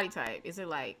 What's the body type? Is it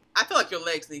like? I feel like your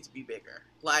legs need to be bigger.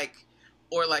 Like,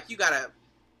 or like you gotta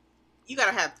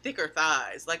have thicker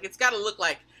thighs. Like it's gotta look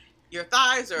like your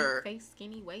thighs are face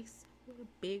skinny waist,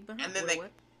 big behind. And then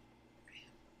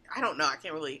I don't know. I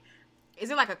can't really. Is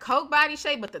it like a Coke body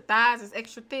shape, but the thighs is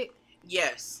extra thick?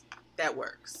 Yes, that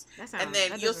works. And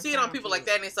then you'll see it on people like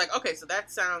that, and it's like, okay, so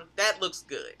that looks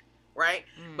good, right?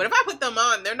 But if I put them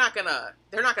on, they're not gonna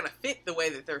fit the way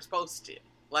that they're supposed to.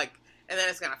 Like, and then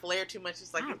it's gonna flare too much.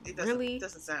 It's like it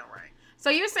doesn't sound right. So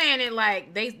you're saying it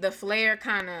like the flare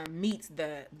kind of meets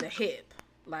the hip,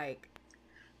 like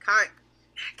kind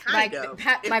of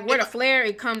like where the flare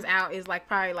it comes out is like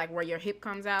probably like where your hip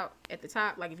comes out at the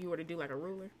top. Like if you were to do like a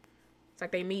ruler, it's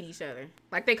like they meet each other.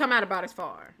 Like they come out about as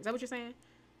far. Is that what you're saying?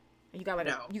 And you got like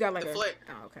the flare.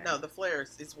 Oh, okay. No, the flare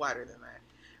is wider than that.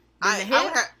 I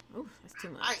would have. Ooh, that's too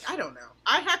much. I don't know.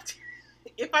 I have to.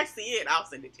 If I see it, I'll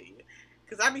send it to you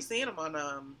because I be seeing them on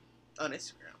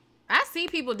Instagram. I see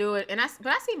people do it,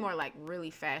 but I see more like really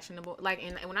fashionable. Like,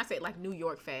 and when I say like New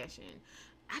York fashion,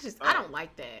 I don't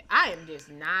like that. I am just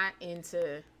not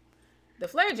into the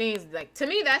flare jeans. Like to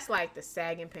me, that's like the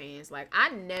sagging pants. Like I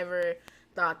never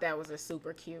thought that was a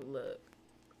super cute look.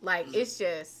 Like it's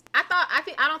just I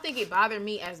don't think it bothered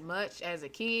me as much as a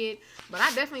kid, but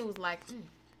I definitely was like,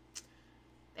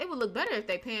 they would look better if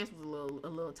their pants was a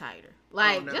little tighter,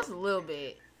 like just a little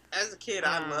bit. As a kid,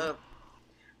 I loved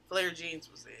flare jeans.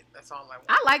 Was it? That's all I wanted.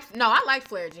 I liked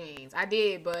flare jeans. I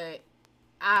did, but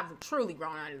I've truly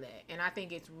grown out of that, and I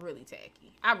think it's really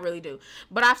tacky. I really do.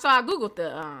 But I googled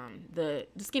the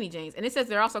skinny jeans, and it says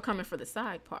they're also coming for the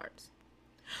side parts.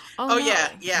 Oh no.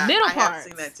 yeah, middle I parts. have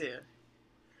seen that too.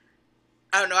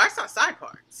 Oh no, I saw side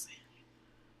parts.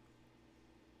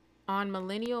 On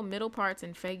millennial middle parts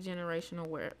and fake generational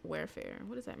warfare.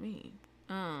 What does that mean?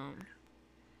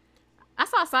 I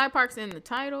saw side parts in the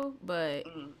title, but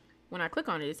when I click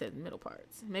on it, it says middle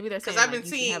parts. Maybe they're saying because I've been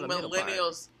seeing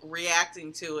millennials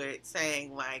reacting to it,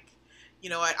 saying like, you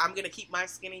know what, I'm gonna keep my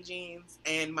skinny jeans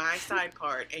and my side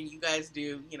part, and you guys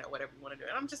do, whatever you want to do.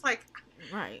 And I'm just like,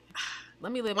 right.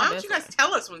 Let me live. Why don't you guys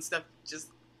tell us when stuff just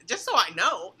so I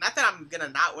know? Not that I'm gonna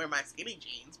not wear my skinny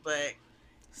jeans, but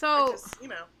so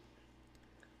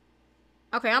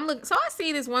Okay, I'm looking. So I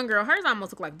see this one girl. Hers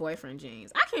almost look like boyfriend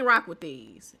jeans. I can rock with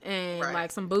these and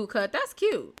like some boot cut. That's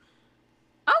cute.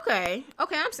 Okay.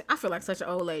 I feel like such an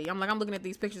old lady. I'm looking at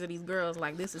these pictures of these girls.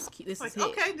 Like this is cute. This is hip.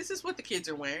 Okay. This is what the kids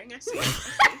are wearing. I see.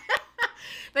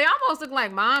 They almost look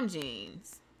like mom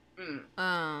jeans.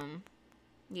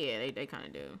 Yeah, they kind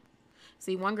of do.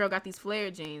 See, one girl got these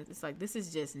flare jeans. It's like this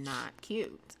is just not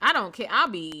cute. I don't care.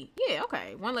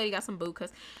 Okay. One lady got some boot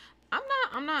cuts.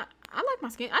 I'm not. I like my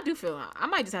skin. I do feel I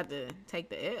might just have to take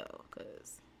the L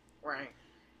because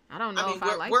I don't know if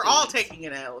I like. We're all taking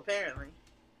an L apparently.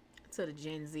 To the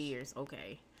Gen Zers,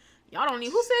 okay. Y'all don't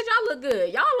need. Who said y'all look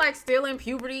good? Y'all like still in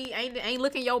puberty, ain't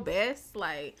looking your best.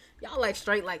 Like y'all like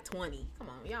straight like 20. Come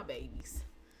on, y'all babies.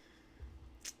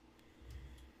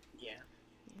 Yeah,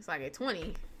 it's like at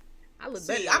 20. I look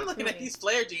better. I'm looking at these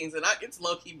flare jeans and it's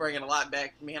low key bringing a lot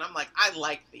back for me. And I'm like, I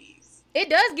like these. It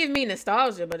does give me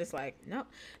nostalgia, but it's like, no.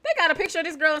 They got a picture of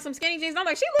this girl in some skinny jeans. And I'm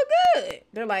like, she look good.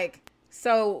 They're like,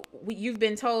 so you've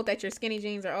been told that your skinny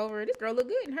jeans are over. This girl look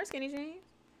good in her skinny jeans.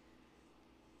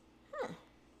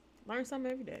 Learn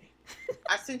something every day.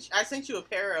 I sent you a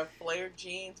pair of flared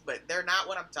jeans, but they're not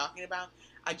what I'm talking about.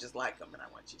 I just like them, and I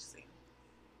want you to see them.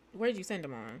 Where did you send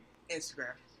them on?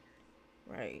 Instagram.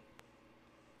 Right.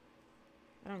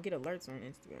 I don't get alerts on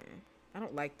Instagram. I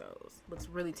don't like those. Looks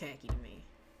really tacky to me.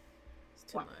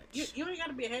 Too much. You ain't got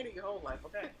to be ahead of your whole life,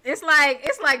 okay? It's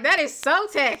like that is so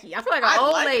tacky. I feel like an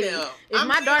old lady. If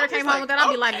my daughter came home with that,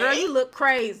 I'd be like, girl, you look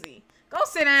crazy. Go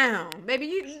sit down,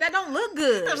 baby. That don't look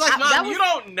good. I was like, Mom, you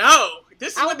don't know.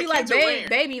 This is what the kids are wearing.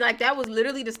 Baby, like that was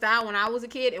literally the style when I was a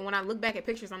kid. And when I look back at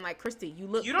pictures, I'm like, Christy, you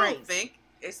look crazy. You don't think?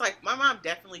 It's like my mom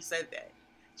definitely said that.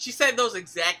 She said those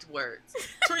exact words.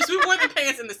 Therese, we wore the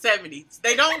pants in the 70s.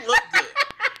 They don't look good.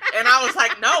 And I was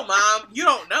like, no, Mom, you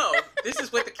don't know. This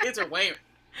is what the kids are wearing.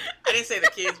 I didn't say the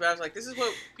kids, but I was like, this is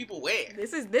what people wear.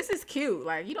 This is cute.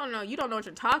 Like you don't know what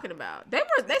you're talking about. They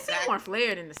seem more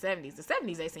flared in the 70s. The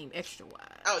 70s they seem extra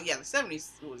wide. Oh yeah, the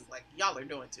 70s was like y'all are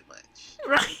doing too much.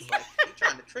 Right. Like you're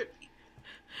trying to trip people.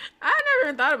 I never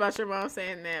even thought about your mom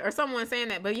saying that or someone saying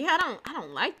that. But yeah, I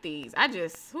don't like these. I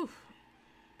just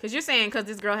because you're saying because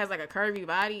this girl has like a curvy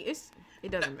body.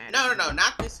 It doesn't matter. No,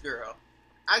 not this girl.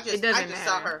 I just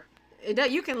saw her.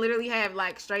 You can literally have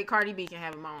like straight Cardi B can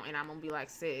have them on, and I'm gonna be like,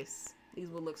 sis, these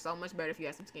would look so much better if you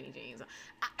had some skinny jeans.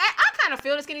 I kind of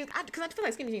feel the skinny because I feel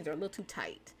like skinny jeans are a little too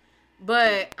tight,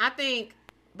 but I think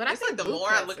But it's I think like the more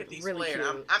I look at these really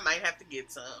flares, I might have to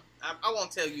get some. I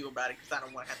won't tell you about it because I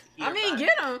don't want to have to hear. I mean,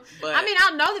 get them. But I mean,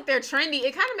 I know that they're trendy.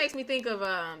 It kind of makes me think of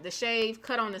the shave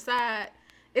cut on the side.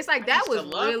 It's like that was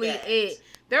really it.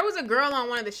 There was a girl on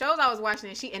one of the shows I was watching,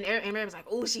 and Mary was like,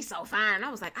 "Oh, she's so fine." And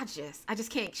I was like, I just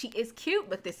can't. She is cute,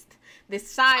 but this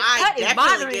side cut is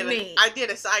bothering me. I did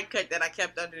a side cut that I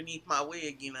kept underneath my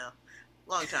wig,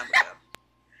 long time ago.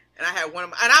 And I had one of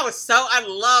my, and I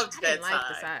loved that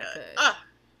side cut.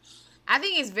 I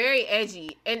think it's very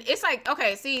edgy, and it's like,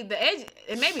 okay, see the edge,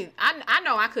 and maybe I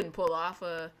know I couldn't pull off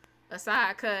a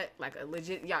side cut, like a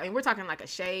legit, and we're talking like a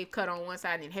shave cut on one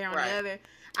side and hair on the other.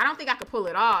 I don't think I could pull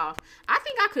it off. I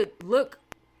think I could look,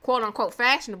 quote unquote,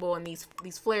 fashionable in these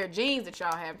flared jeans that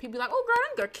y'all have. People be like, "Oh, girl,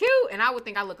 they're cute," and I would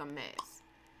think I look a mess.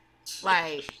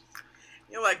 Like,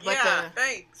 you're like, yeah,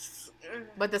 thanks.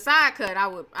 But the side cut, I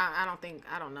don't think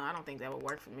that would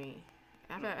work for me.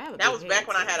 That was back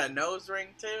when I had a nose ring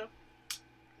too.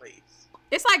 Please.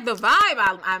 It's like the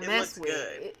vibe I mess with.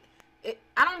 Good.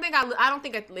 I don't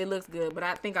think it looks good, but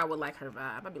I think I would like her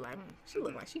vibe. I'd be like, she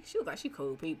look like she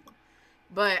cool people.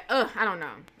 But I don't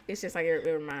know. It's just like it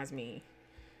reminds me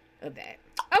of that.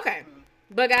 Okay,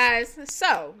 but guys,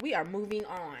 so we are moving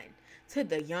on to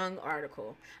the Young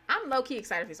article. I'm low key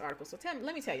excited for this article. So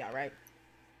let me tell y'all, right?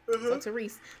 So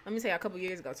Therese, let me tell y'all, a couple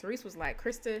years ago, Therese was like,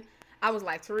 Krista. I was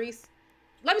like, Therese.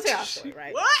 Let me tell y'all a story,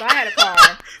 right? What? So I had a car.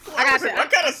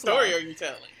 What kind of story are you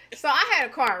telling? So I had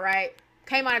a car, right?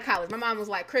 Came out of college. My mom was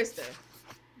like, Krista,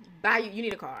 you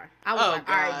need a car. I was like,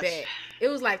 all right, bet. It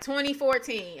was like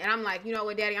 2014. And I'm like, you know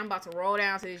what, Daddy? I'm about to roll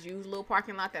down to this used little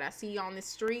parking lot that I see on this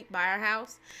street by our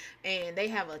house. And they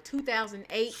have a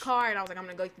 2008 car. And I was like, I'm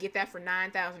going to go get that for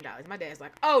 $9,000. My dad's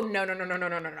like, oh,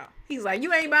 no. He's like,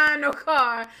 you ain't buying no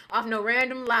car off no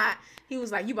random lot. He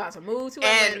was like, you about to move to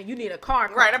Atlanta. You need a car.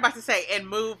 Right, I'm about to say, and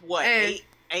move what, 8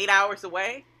 hours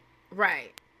away?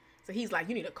 Right. So he's like,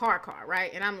 you need a car, right?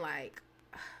 And I'm like,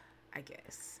 I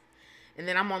guess. And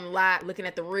then I'm on the lot looking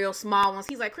at the real small ones.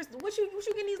 He's like, Krista, what you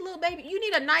getting these little baby? You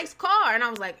need a nice car. And I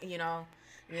was like, And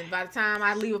then by the time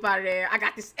I leave up out of there, I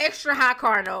got this extra high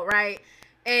car note, right?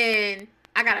 And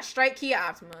I got a straight Kia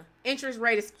Optima. Interest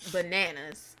rate is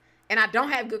bananas. And I don't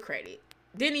have good credit.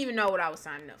 Didn't even know what I was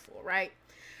signing up for, right?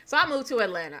 So I moved to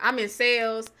Atlanta. I'm in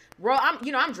sales.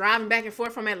 I'm driving back and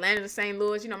forth from Atlanta to St.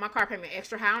 Louis. My car payment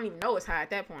extra high. I don't even know it's high at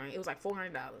that point. It was like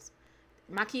 $400.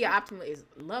 My Kia Optima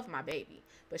love my baby.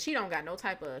 But she don't got no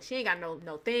type of, she ain't got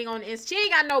no thing on it. She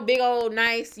ain't got no big old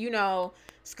nice,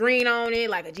 screen on it,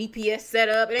 like a GPS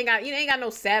setup. It ain't got no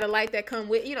satellite that come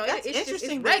with, That's it's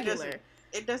interesting. Just, it's regular.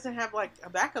 It doesn't have like a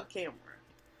backup camera.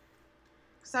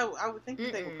 So I would think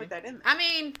that they would put that in there. I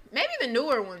mean, maybe the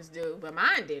newer ones do, but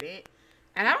mine didn't.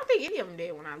 And I don't think any of them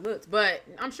did when I looked, but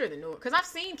I'm sure the newer, because I've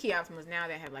seen Kia Optimas now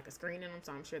that have like a screen in them,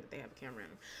 so I'm sure that they have a camera in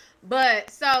them. But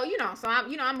so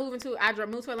I'm moving to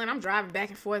Atlanta. I'm driving back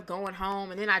and forth, going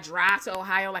home, and then I drive to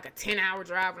Ohio, like a 10-hour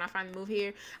drive when I finally move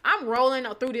here. I'm rolling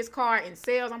through this car in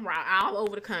sales. I'm all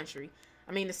over the country.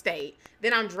 The state.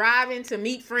 Then I'm driving to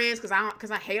meet friends because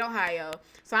I hate Ohio.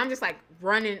 So I'm just like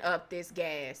running up this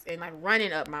gas and like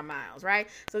running up my miles, right?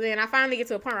 So then I finally get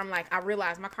to a point where I'm like, I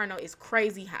realize my car note is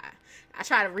crazy high. I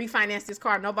try to refinance this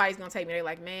car. Nobody's going to take me. They're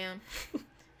like, ma'am,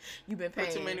 you've been paying.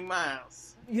 Put too many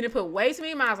miles. You didn't put way too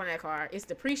many miles on that car. It's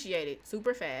depreciated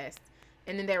super fast.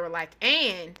 And then they were like,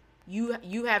 and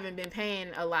you haven't been paying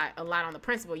a lot on the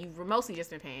principal. You've mostly just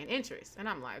been paying interest. And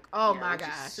I'm like, oh my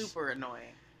gosh. Super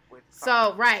annoying.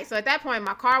 So at that point,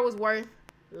 my car was worth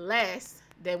less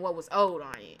than what was owed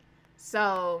on it.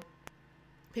 So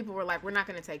people were like, we're not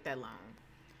going to take that loan.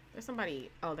 There's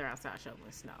somebody, they're outside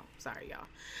shoveling snow. Sorry, y'all.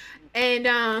 And,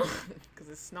 because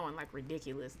it's snowing like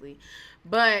ridiculously.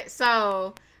 But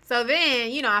so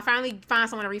then, I finally find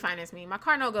someone to refinance me. My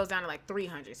car note goes down to like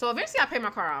 $300. So eventually I pay my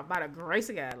car off by the grace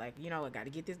of God. Like, I got to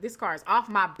get this car is off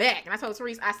my back. And I told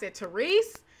Therese,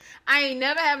 Therese, I ain't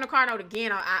never having a car note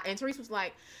again. And Therese was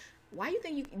like, why you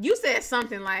think you said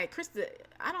something like, Krista,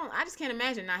 I just can't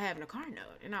imagine not having a car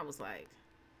note. And I was like,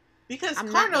 because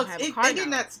car notes, they did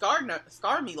not scar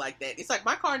me like that. It's like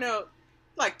my car note,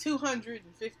 like $215.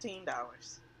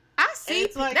 I see.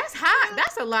 Like, that's high.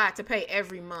 That's a lot to pay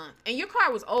every month. And your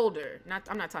car was older.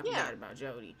 I'm not talking bad about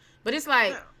Jody, but it's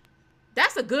like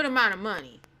that's a good amount of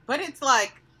money. But it's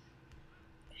like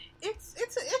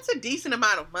it's a decent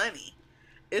amount of money.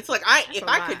 It's like if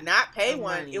I could not pay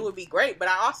one, it would be great. But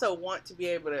I also want to be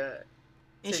able to.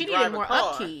 And she needed more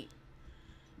upkeep.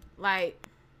 Like.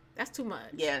 That's too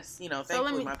much. Yes,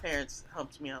 thankfully my parents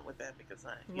helped me out with that because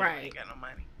I ain't got no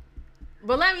money.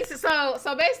 But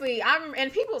so basically,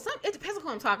 it depends on who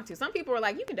I'm talking to. Some people are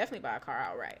like, you can definitely buy a car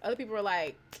outright. Other people are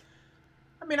like,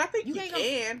 I mean, I think you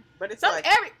can, but it's I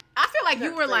feel like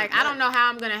you were like, I don't know how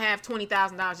I'm gonna have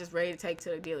 $20,000 just ready to take to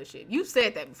the dealership. You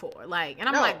said that before, like, and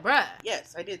I'm like, bruh.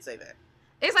 Yes, I did say that.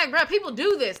 It's like, bruh, people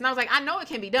do this, and I was like, I know it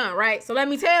can be done, right? So let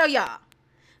me tell y'all.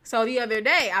 So the other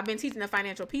day, I've been teaching the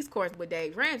financial peace course with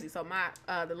Dave Ramsey. So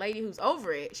the lady who's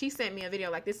over it, she sent me a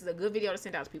video. Like, this is a good video to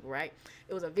send out to people, right?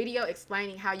 It was a video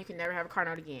explaining how you can never have a car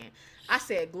note again. I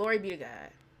said, glory be to God.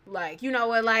 Like, you know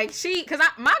what? Like,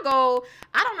 my goal,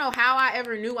 I don't know how I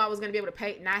ever knew I was gonna be able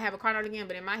to not have a car note again.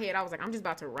 But in my head, I was like, I'm just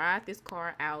about to ride this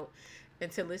car out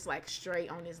until it's like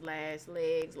straight on its last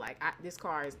legs. Like, this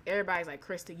car is, everybody's like,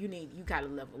 Krista, you gotta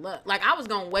level up. Like, I was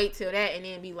gonna wait till that and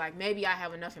then be like, maybe I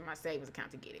have enough in my savings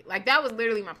account to get it. Like, that was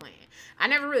literally my plan. I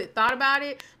never really thought about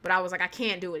it, but I was like, I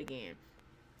can't do it again.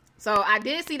 So I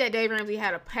did see that Dave Ramsey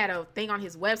had a thing on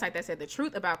his website that said the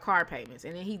truth about car payments,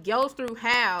 and then he goes through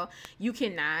how you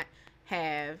cannot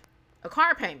have a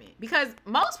car payment, because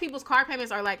most people's car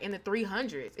payments are like in the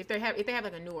 300s if they have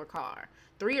like a newer car,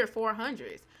 300 or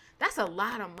 400s. That's a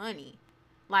lot of money.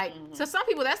 Like, to some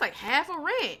people, that's like half a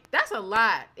rent. That's a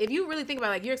lot. If you really think about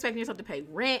it, like, you're expecting yourself to pay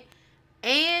rent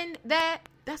and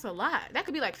that's a lot. That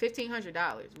could be like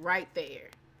 $1,500 right there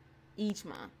each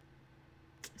month.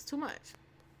 It's too much.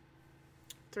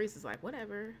 Teresa's like,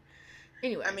 whatever.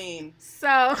 Anyway. I mean,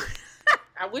 so.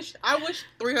 I wish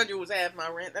 300 was half my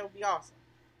rent. That would be awesome.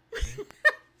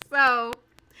 So,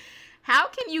 how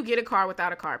can you get a car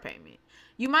without a car payment?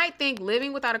 You might think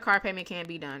living without a car payment can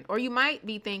be done, or you might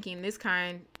be thinking this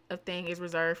kind of thing is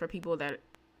reserved for people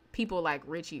like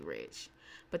Richie Rich.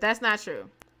 But that's not true.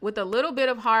 With a little bit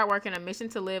of hard work and a mission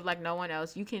to live like no one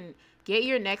else, you can get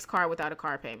your next car without a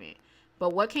car payment.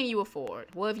 But what can you afford?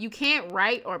 Well, if you can't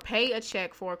write or pay a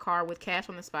check for a car with cash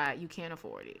on the spot, you can't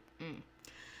afford it.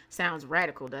 Sounds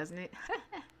radical, doesn't it?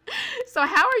 So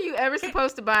how are you ever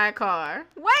supposed to buy a car?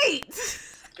 Wait.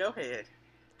 Go ahead.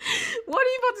 What are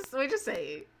you about to say? Just say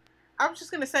it. I was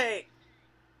just going to say,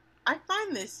 I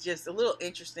find this just a little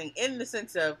interesting in the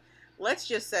sense of, let's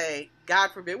just say, God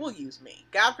forbid, we'll use me.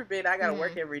 God forbid, I got to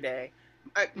work every day.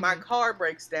 My car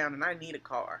breaks down and I need a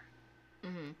car.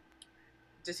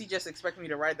 Does he just expect me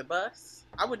to ride the bus?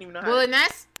 I wouldn't even know how. Well, and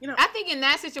that's, I think in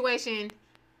that situation,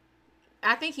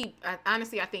 I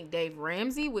think Dave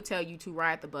Ramsey would tell you to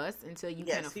ride the bus until you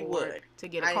can afford to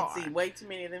get a car. I see way too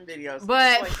many of them videos.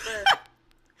 But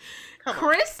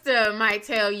Krista might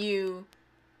tell you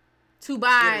to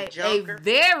buy a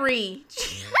very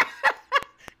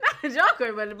not a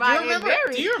Joker, but to buy a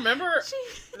very. Do you remember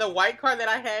the white car that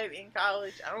I had in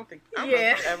college? I don't know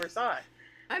if you ever saw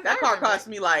it. That car cost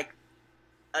me like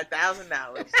 $1,000.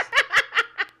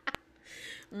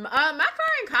 My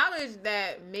car in college,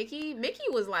 that Mickey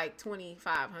was like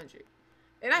 $2,500,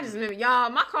 and I just remember, y'all,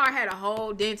 my car had a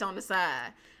whole dent on the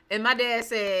side, and my dad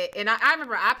said, and I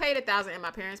remember I paid $1,000 and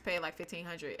my parents paid like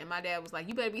 $1,500, and my dad was like,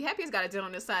 you better be happy it's got a dent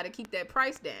on the side to keep that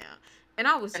price down. And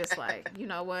I was just like, you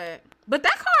know what? But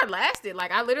that car lasted.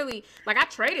 Like, I literally, like, I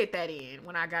traded that in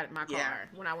when I got my car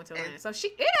when I went to Atlanta. So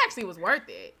it actually was worth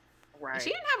it. Right. And she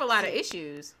didn't have a lot of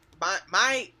issues.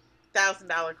 My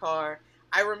 $1,000 car,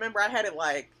 I remember I had it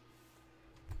like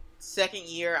second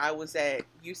year I was at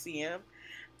UCM,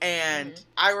 and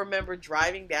I remember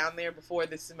driving down there before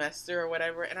the semester or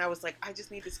whatever, and I was like, I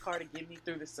just need this car to get me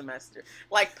through the semester.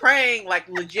 Like, praying, like,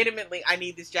 legitimately, I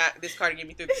need this car to get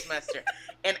me through the semester.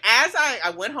 And as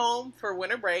I went home for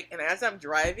winter break, and as I'm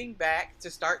driving back to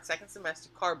start second semester,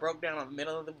 car broke down in the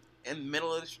middle of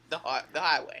the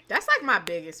highway. That's like my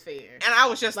biggest fear. And I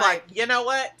was just like, you know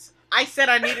what? I said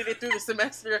I needed it through the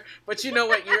semester, but you know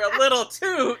what? You're a little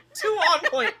too on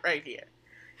point right here.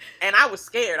 And I was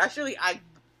scared. I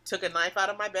took a knife out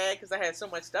of my bag because I had so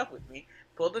much stuff with me.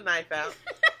 Pulled the knife out.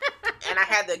 And I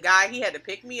had the guy, he had to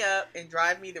pick me up and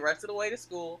drive me the rest of the way to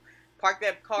school. Park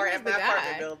that car at my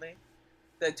apartment building.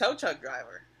 The tow truck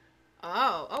driver.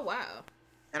 Oh, wow.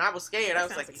 And I was scared. I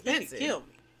was like, he could kill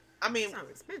me. I mean,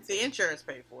 the insurance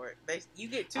paid for it. You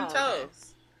get 2 tows. Okay.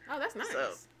 Oh, that's nice.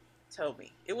 So, tow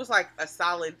me. It was like a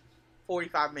solid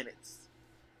 45 minutes.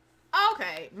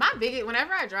 Okay.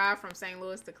 Whenever I drive from St.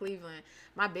 Louis to Cleveland,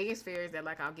 my biggest fear is that,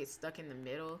 like, I'll get stuck in the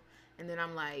middle, and then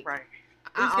I'm like, right.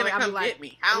 Who's gonna come get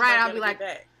me? I'll be like,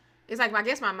 it's like, I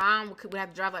guess my mom would have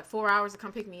to drive like 4 hours to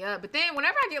come pick me up. But then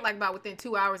whenever I get like about within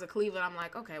 2 hours of Cleveland, I'm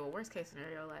like, okay, well, worst case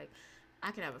scenario, like,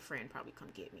 I can have a friend probably come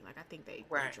get me. Like, I think they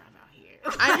drive out here.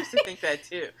 I used to think that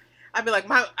too. I'd be like,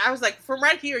 I was like, from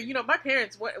right here, my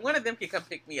parents, one of them can come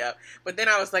pick me up. But then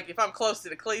I was like, if I'm close to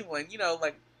the Cleveland,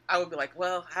 like, I would be like,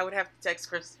 well, I would have to text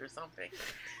Chris or something.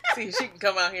 See if she can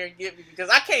come out here and get me, because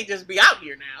I can't just be out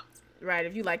here now. Right,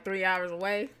 if you like 3 hours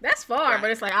away, that's far, but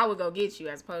it's like, I would go get you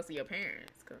as opposed to your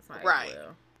parents. Cause like,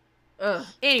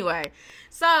 Anyway,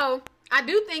 so I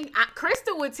do think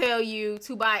Krista would tell you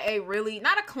to buy a really,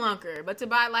 not a clunker, but to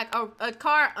buy like a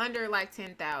car under like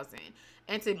 $10,000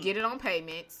 and to get it on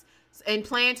payments and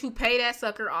plan to pay that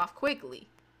sucker off quickly.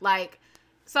 Like,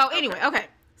 so anyway, okay.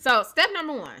 So step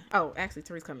number 1. Oh, actually,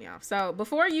 Therese cut me off. So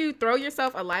before you throw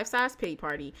yourself a life-size pig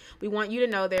party, we want you to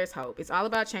know there's hope. It's all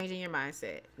about changing your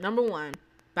mindset. Number 1,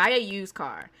 buy a used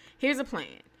car. Here's a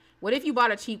plan. What if you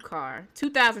bought a cheap car,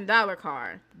 $2,000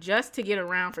 car, just to get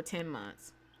around for 10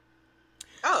 months?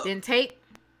 Oh. Then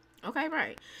okay,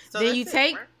 right. So then you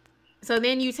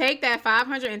take that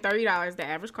 $530, the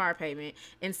average car payment,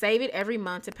 and save it every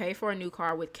month to pay for a new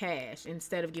car with cash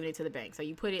instead of giving it to the bank. So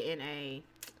you put it in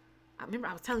I remember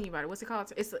I was telling you about it. What's it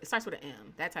called? It starts with an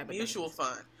M. That type of mutual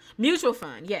fund. Mutual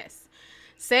fund, yes.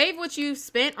 Save what you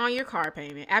spent on your car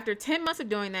payment. After 10 months of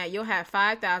doing that, you'll have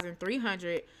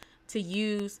 $5,300 to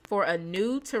use for a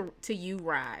new to you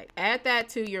ride. Add that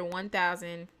to your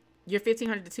 $1,500 to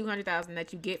 $200,000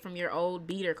 that you get from your old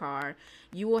beater car.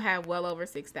 You will have well over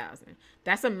 $6,000.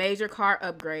 That's a major car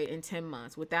upgrade in 10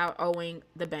 months without owing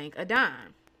the bank a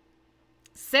dime.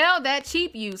 Sell that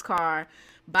cheap used car.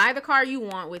 Buy the car you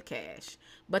want with cash.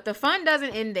 But the fun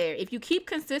doesn't end there. If you keep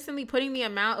consistently putting the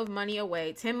amount of money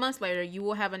away, 10 months later, you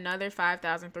will have another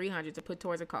 $5,300 to put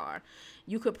towards a car.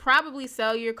 You could probably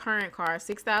sell your current car, a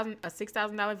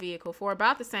 $6,000 vehicle, for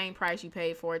about the same price you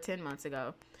paid for it 10 months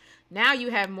ago. Now you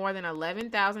have more than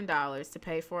 $11,000 to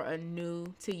pay for a new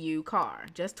to you car,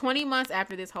 just 20 months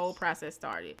after this whole process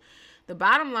started. The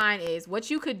bottom line is what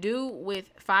you could do with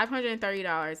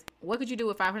 $530. What could you do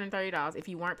with $530 if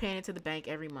you weren't paying it to the bank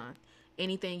every month?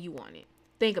 Anything you wanted.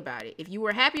 Think about it. If you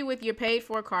were happy with your paid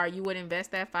for car, you would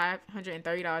invest that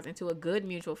 $530 into a good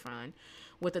mutual fund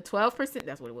with a 12%.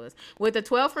 That's what it was. With a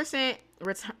 12%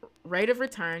 rate of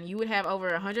return, you would have over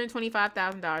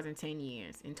 $125,000 in 10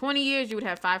 years. In 20 years, you would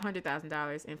have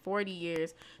 $500,000. In 40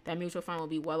 years, that mutual fund will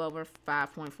be well over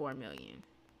 $5.4 million.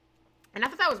 And I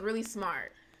thought that was really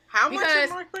smart. How much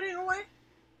am I putting away?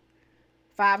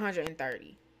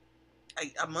 $530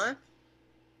 a month.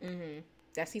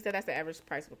 He said that's the average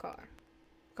price of a car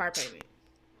payment.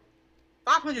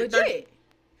 $530. Legit.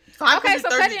 Okay, so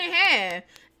cut it in half.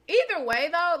 Either way,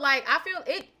 though, like I feel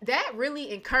that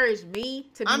really encouraged me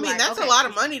to be. I mean, that's a lot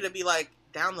of money to be like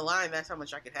down the line. That's how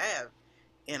much I could have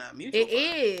in a mutual fund.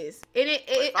 It is.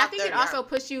 I think it also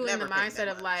puts you in the mindset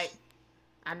of like.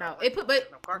 I know it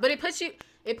puts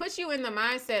you in the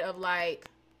mindset of like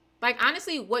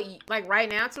honestly, like right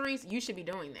now, Therese, you should be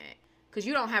doing that because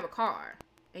you don't have a car,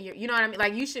 and you know what I mean.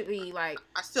 Like you should be like.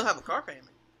 I still have a car payment,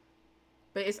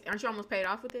 but aren't you almost paid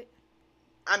off with it?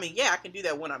 I mean, yeah, I can do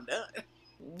that when I'm done.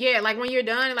 Yeah, like when you're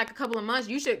done in like a couple of months,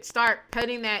 you should start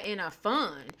putting that in a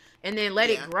fund and then let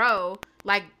it grow.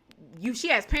 Like she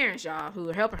has parents, y'all, who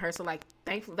are helping her. So like,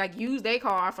 thankfully, like use their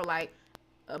car for like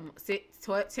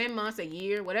 10 months, a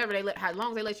year, whatever how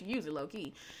long as they let you use it, low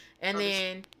key. And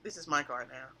then this is my car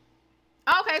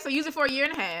now. Okay, so use it for a year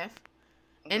and a half,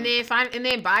 and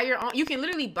then buy your own. You can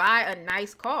literally buy a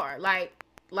nice car, like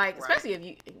right. Especially if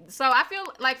you. So I feel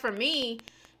like for me,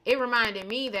 it reminded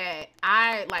me that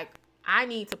I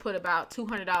need to put about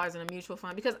 $200 in a mutual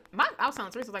fund because I was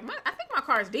telling Teresa, I think my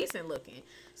car is decent looking.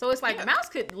 So it's like Mouse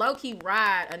could low key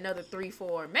ride another 3,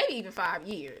 4, maybe even 5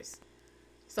 years.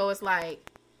 So it's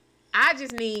like I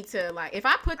just need to if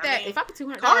I put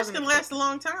 $200. Cars can last a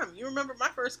long time. You remember my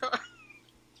first car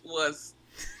was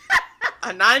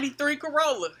a '93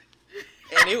 Corolla,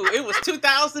 and it was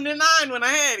 2009 when I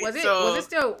had it. Was it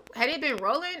still? Had it been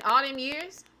rolling all them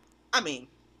years? I mean.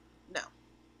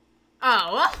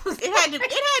 Oh, well. it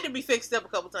had to be fixed up a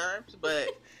couple times, but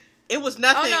it was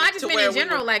nothing. Oh no, I just meant in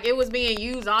general, like it was being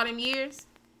used all them years.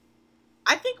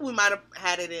 I think we might have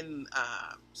had it in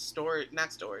not storage,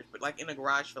 but like in a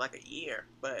garage for like a year.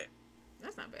 But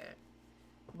that's not bad.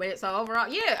 But so overall,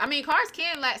 yeah, I mean, cars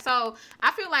can last. So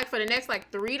I feel like for the next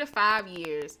 3 to 5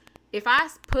 years, if I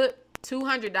put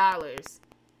 $200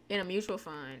 in a mutual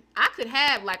fund, I could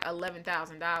have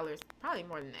 $11,000, probably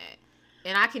more than that.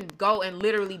 And I can go and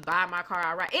literally buy my car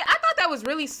outright. I thought that was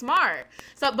really smart.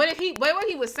 So, but what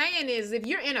he was saying is, if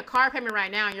you're in a car payment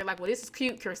right now and you're like, well, this is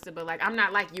cute, Krista, but I'm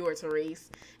not like you or Therese,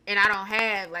 and I don't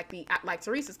have like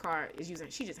Therese's car is using.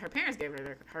 Her parents gave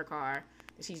her car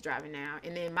that she's driving now,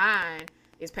 and then mine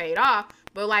is paid off.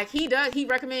 But he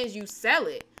recommends you sell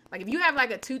it. Like if you have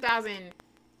a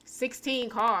 2016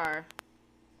 car.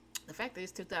 The fact that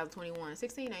it's 2021,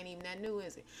 16 ain't even that new,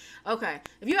 is it? Okay,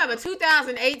 if you have a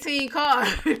 2018 car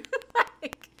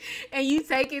and you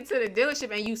take it to the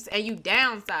dealership and you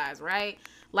downsize, right?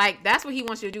 That's what he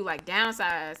wants you to do,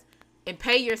 downsize and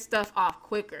pay your stuff off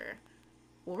quicker.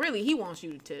 Well, really, he wants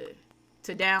you to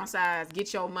to downsize,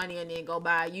 get your money, and then go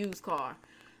buy a used car,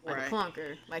 like a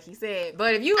clunker, like he said.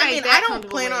 But if you ain't I don't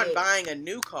plan on buying a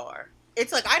new car.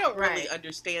 It's like I don't really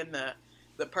understand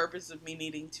the purpose of me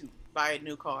needing to buy a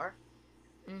new car.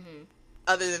 Mm-hmm.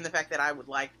 Other than the fact that I would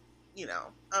like,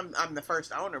 I'm the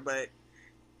first owner, but.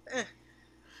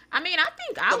 I mean, I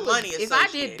think I would. If I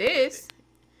did this,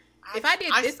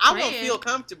 I won't feel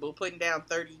comfortable putting down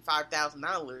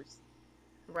 $35,000.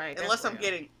 Right. Unless I'm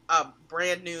getting a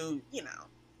brand new,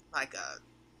 like a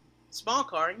small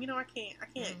car, and I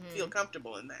can't feel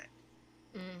comfortable in that.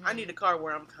 Mm-hmm. I need a car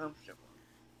where I'm comfortable.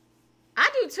 I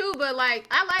do too, but like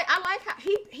I like how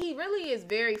he really is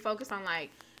very focused on like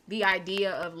the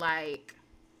idea of like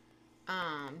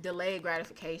delayed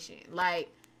gratification. Like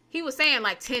he was saying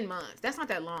like 10 months. That's not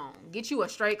that long. Get you a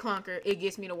straight clunker, it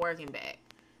gets me to work and back.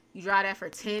 You drive that for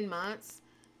 10 months,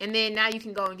 and then now you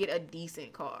can go and get a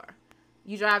decent car.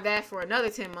 You drive that for another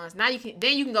 10 months. Now you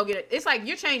can go get it. It's like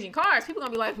you're changing cars. People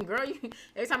gonna be like, girl,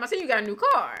 every time I see you got a new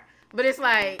car. But it's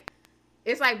like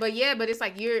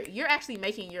you're actually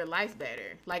making your life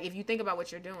better. Like if you think about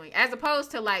what you're doing, as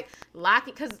opposed to like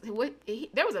locking. Because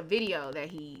there was a video that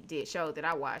he did show that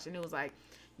I watched, and it was like,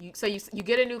 you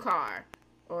get a new car,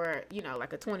 or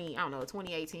like a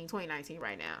 2018, 2019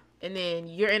 right now, and then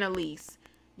you're in a lease.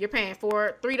 You're paying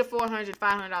 $300 to $400,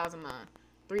 $500 a month.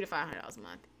 $300 to $500 a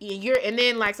month. And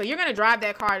then so you're gonna drive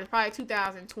that car to probably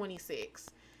 2026.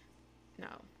 No.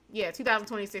 Yeah,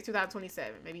 2026,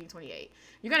 2027, maybe even 28.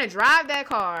 You're going to drive that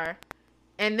car,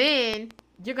 and then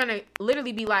you're going to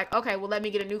literally be like, okay, well, let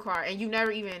me get a new car. And you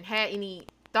never even had any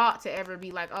thought to ever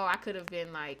be like, oh, I could have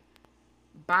been, like,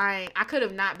 I could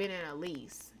have not been in a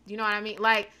lease. Do you know what I mean?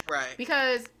 Like, right.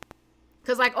 Because,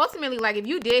 like, ultimately, like, if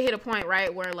you did hit a point,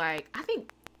 right, where, like, I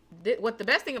think what the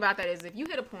best thing about that is if you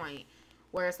hit a point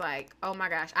where it's like, oh, my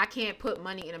gosh, I can't put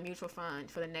money in a mutual fund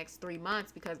for the next 3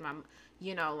 months because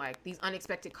like these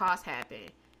unexpected costs happen.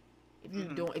 If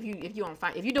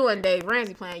you're doing Dave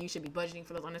Ramsey plan, you should be budgeting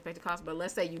for those unexpected costs. But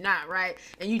let's say you're not, right?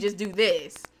 And you just do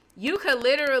this. You could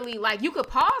literally you could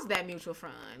pause that mutual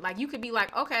fund. Like you could be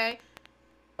like, okay,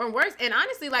 or worse. And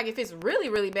honestly, like if it's really,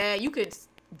 really bad, you could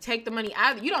take the money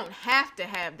out. You don't have to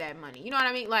have that money. You know what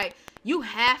I mean? Like you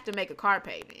have to make a car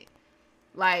payment.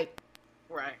 Like,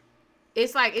 right.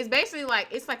 It's basically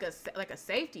like a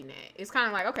safety net. It's kind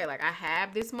of like, okay, like I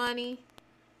have this money,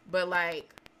 but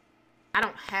like I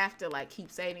don't have to like keep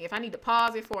saving. If I need to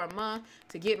pause it for a month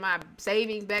to get my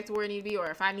savings back to where it need to be, or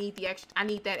if I need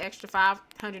that extra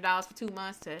 $500 for 2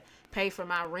 months to pay for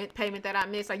my rent payment that I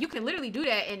missed, like you can literally do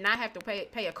that and not have to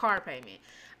pay a car payment.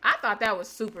 I thought that was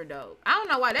super dope. I don't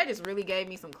know why, that just really gave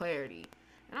me some clarity,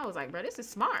 and I was like, bro, this is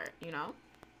smart,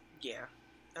 Yeah,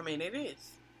 I mean it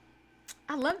is.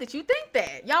 I love that you think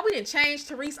that. Y'all, we didn't change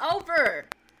Therese over.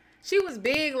 She was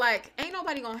big, like, ain't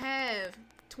nobody gonna have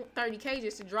 30K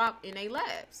just to drop in their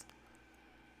laps.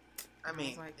 I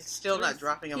mean, like, it's still not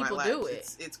dropping in my laps. Do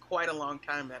it. It's quite a long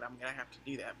time that I'm gonna have to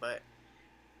do that, but...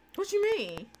 What you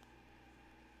mean?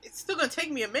 It's still gonna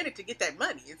take me a minute to get that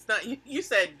money. It's not... You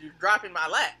said you're dropping my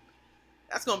lap.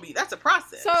 That's a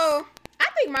process. So, I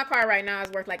think my car right now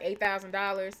is worth like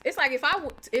 $8,000. It's like, if I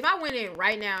went in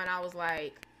right now and I was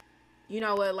like... You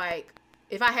know what, like,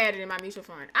 if I had it in my mutual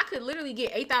fund, I could literally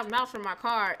get $8,000 from my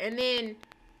car and then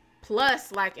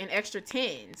plus, like, an extra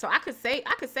 10. So I could save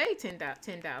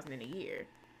 $10,000 in a year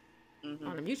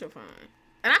on a mutual fund.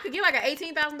 And I could get, like, an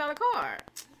 $18,000 car.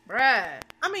 Bruh.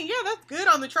 I mean, yeah, that's good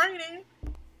on the training.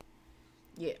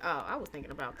 Yeah, I was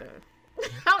thinking about that.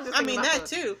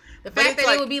 Too. The fact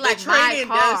that it would be, like, my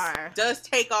car. does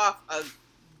take off a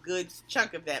good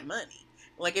chunk of that money.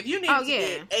 Like, if you needed to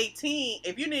get 18,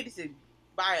 if you needed to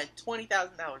buy a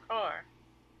 $20,000 car,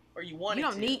 or you wanted to.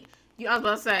 I was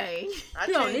about to say,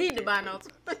 you don't need to buy no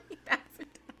 $20,000.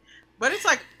 But it's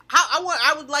like,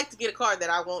 I would like to get a car that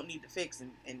I won't need to fix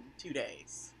in 2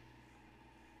 days.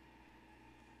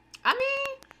 I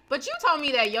mean, but you told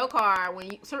me that your car,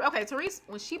 Therese,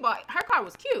 when she bought, her car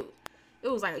was cute. It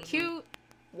was like a cute,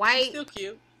 white. She's still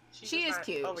cute. She is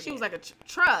cute. She was like a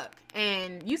truck,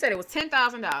 and you said it was $10,000.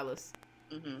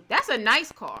 Mm-hmm. That's a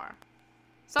nice car.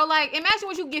 So, like, imagine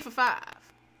what you get for $5,000.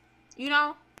 You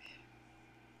know?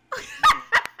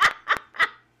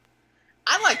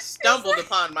 I, like, stumbled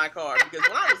upon my car because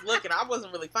when I was looking, I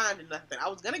wasn't really finding nothing. I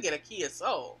was going to get a Kia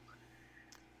Soul.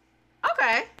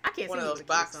 Okay. I can't One see of you those with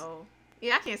boxes. Kia Soul.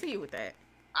 Yeah, I can't see you with that.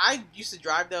 I used to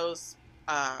drive those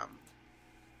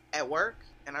at work,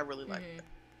 and I really liked them.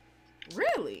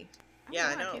 Really?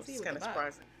 I know. It's kind of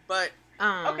surprising. But,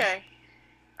 okay.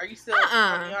 Are you still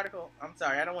on the article? I'm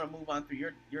sorry, I don't want to move on through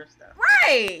your stuff.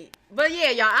 Right. But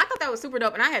yeah, y'all, I thought that was super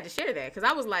dope, and I had to share that because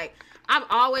I was like, I've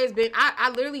always been,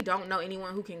 I literally don't know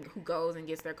anyone who goes and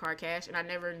gets their car cash, and I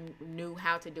never knew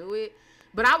how to do it.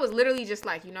 But I was literally just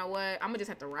like, you know what? I'm gonna just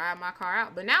have to ride my car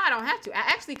out. But now I don't have to. I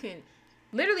actually can,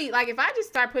 literally, like if I just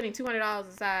start putting $200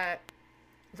 aside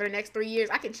for the next 3 years,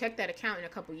 I can check that account in a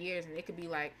couple years, and it could be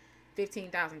like $15,000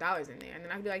 in there, and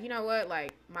then I could be like, you know what?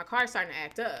 Like my car's starting to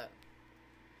act up.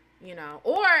 You know,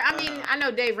 or I mean, I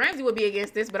know Dave Ramsey would be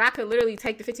against this, but I could literally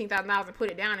take the $15,000 and put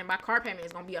it down, and my car payment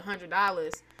is gonna be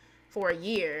 $100 for a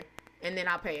year, and then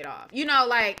I'll pay it off. You know,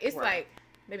 like it's like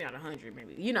maybe not 100,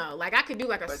 maybe you know, like I could do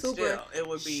like a super it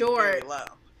would be short. very low.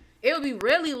 It would be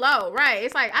really low, right?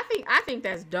 It's like I think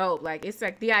that's dope. Like it's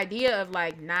like the idea of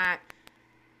like not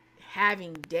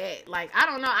having debt. Like I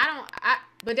don't know,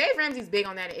 but Dave Ramsey's big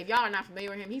on that. If y'all are not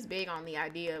familiar with him, he's big on the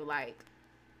idea of like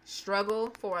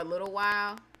struggle for a little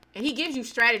while. And he gives you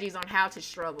strategies on how to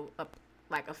struggle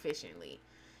like efficiently.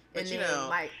 But and you then, know,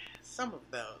 like some of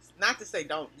those, not to say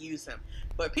don't use them,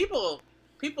 but people's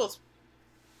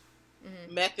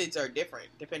methods are different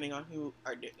depending on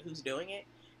who's doing it.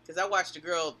 Because I watched a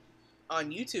girl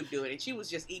on YouTube do it, and she was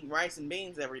just eating rice and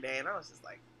beans every day, and I was just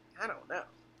like, I don't know.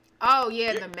 Oh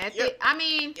yeah, the method. I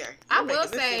mean, I will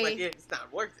say like it's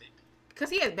not worth it. Because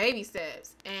he has baby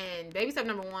steps, and baby step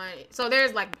number 1. So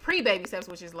there's like pre-baby steps,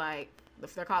 which is like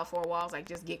they're called 4 walls. Like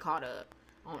just get caught up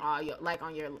on all your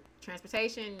on your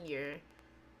transportation, your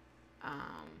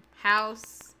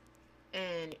house,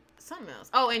 and something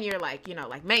else. Oh, and your like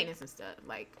like maintenance and stuff,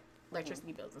 like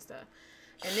electricity bills and stuff.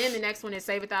 And then the next one is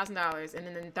save $1,000, and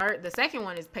then the second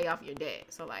one is pay off your debt.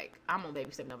 So like I'm on baby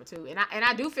step number 2, and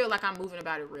I do feel like I'm moving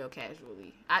about it real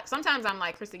casually. Sometimes I'm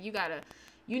like, Krista,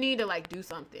 you need to like do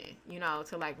something,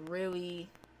 to like really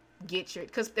get your,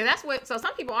 because that's what, so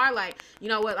some people are like, you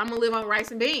know what, I'm gonna live on rice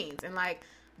and beans, and like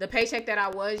the paycheck that I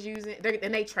was using,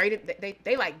 and they traded,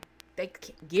 they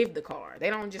give the car, they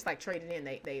don't just like trade it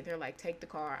in, they're like, take the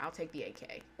car, I'll take the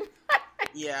AK.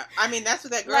 Yeah, I mean that's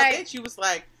what that girl did. She was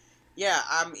like, yeah,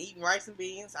 I'm eating rice and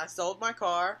beans, I sold my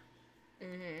car,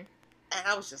 and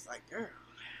I was just like, girl.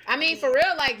 I mean, for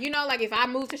real, like, like if I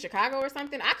moved to Chicago or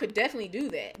something, I could definitely do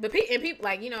that. But people,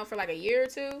 like, for like a year or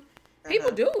two,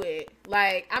 people do it.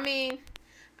 Like, I mean,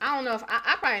 I don't know if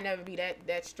I probably never be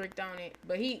that strict on it.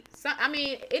 But I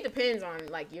mean, it depends on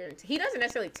like he doesn't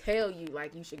necessarily tell you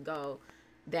like you should go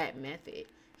that method.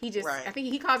 He just, I think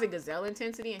he calls it gazelle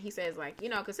intensity, and he says like,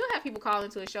 because he'll have people call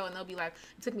into a show and they'll be like,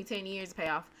 it took me 10 years to pay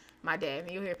off my dad.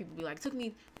 And you'll hear people be like, it took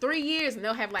me 3 years, and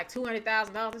they'll have like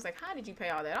 $200,000. It's like, how did you pay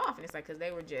all that off? And it's like, because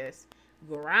they were just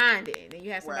grinding. And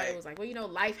you had somebody who was like, well,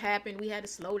 life happened, we had to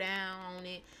slow down on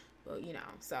it, but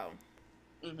so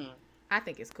I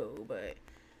think it's cool. But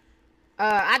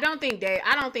I don't think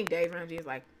Dave Ramsey is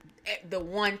like the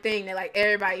one thing that like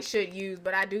everybody should use,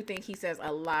 but I do think he says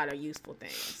a lot of useful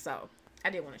things. So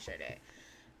I did want to share that.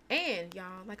 And y'all,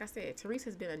 like I said, Therese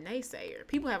has been a naysayer.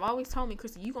 People have always told me,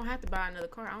 Krista, you're going to have to buy another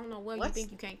car. I don't know what you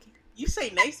think you can't. You say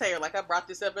naysayer like I brought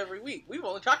this up every week. We've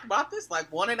only talked about this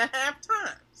like 1.5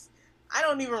 times. I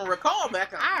don't even recall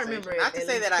that conversation. I remember it. Not to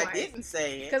say that twice. I didn't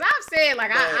say it. Because I've said,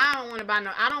 like, I don't want to buy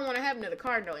I don't want to have another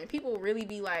car note. And people really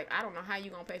be like, I don't know how you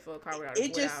going to pay for a car without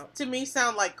it. Just, to me,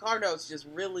 sound like car notes just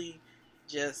really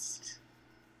just.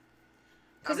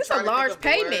 Because it's a large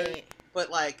payment. Word, but,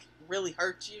 like, really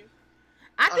hurt you.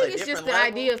 I think it's just the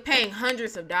idea of paying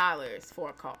hundreds of dollars for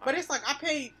a car. But it's like, I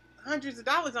paid hundreds of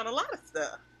dollars on a lot of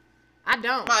stuff. I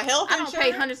don't. My health insurance. I don't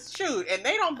pay hundreds. Shoot, and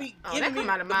they don't be giving me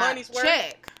the money's worth.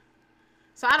 Check.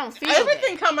 So I don't feel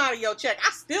everything come out of your check.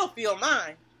 I still feel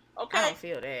mine. Okay. I don't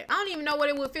feel that. I don't even know what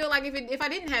it would feel like if I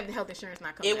didn't have the health insurance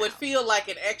not coming out. It would feel like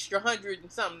an extra $100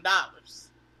 and something.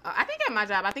 I think at my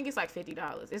job, I think it's like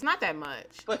 $50. It's not that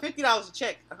much. But $50 a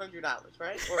check, $100,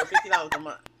 right? Or $50 a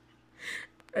month.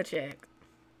 A check.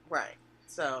 Right.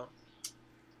 So.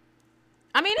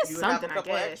 I mean, it's something, I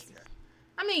guess. Extra.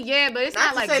 I mean, yeah, but it's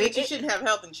not like to say that you shouldn't have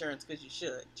health insurance, because you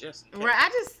should. Just right.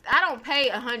 I don't pay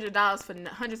 $100 for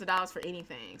hundreds of dollars for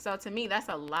anything. So to me, that's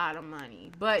a lot of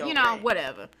money. But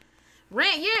whatever.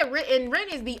 Rent, and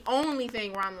rent is the only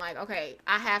thing where I'm like, okay,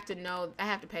 I have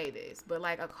to pay this. But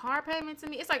like a car payment to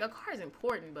me, it's like a car is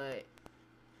important, but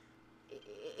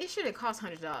it shouldn't cost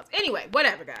 $100. Anyway,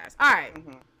 whatever, guys. All right.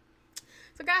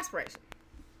 So, Guyspiration.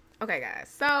 Okay, guys.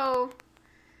 So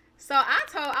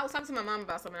I was talking to my mom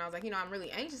about something. I was like, I'm really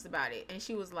anxious about it. And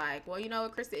she was like, well, you know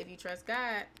what, Krista, if you trust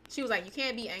God, she was like, you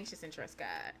can't be anxious and trust God.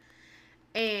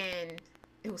 And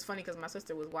it was funny because my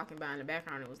sister was walking by in the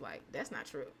background and was like, that's not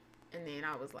true. And then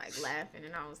I was like laughing,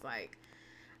 and I was like,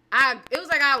 it was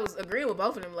like I was agreeing with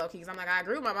both of them low key. Cause I'm like, I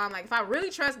agree with my mom. Like, if I really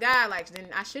trust God, like, then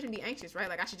I shouldn't be anxious, right?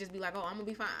 Like, I should just be like, oh, I'm gonna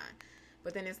be fine.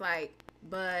 But then it's like,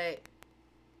 but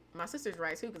my sister's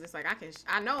right too, because it's like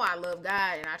I know I love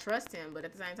God and I trust Him, but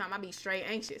at the same time I be straight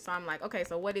anxious. So I'm like, okay,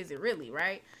 so what is it really,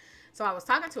 right? So I was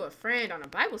talking to a friend on a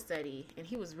Bible study, and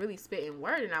he was really spitting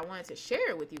word, and I wanted to share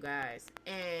it with you guys.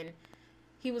 And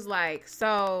he was like,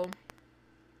 so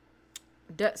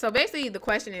basically the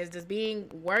question is, does being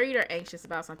worried or anxious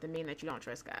about something mean that you don't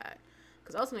trust God?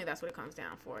 Because ultimately that's what it comes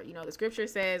down for. You know, the scripture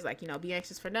says, like, you know, be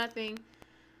anxious for nothing.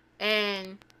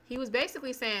 And he was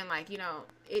basically saying, like, you know,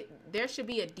 there should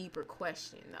be a deeper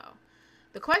question, though.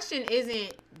 The question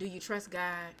isn't, do you trust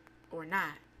God or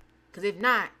not? Because if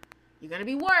not, you're going to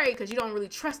be worried because you don't really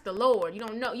trust the Lord. You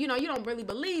don't know, you don't really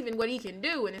believe in what He can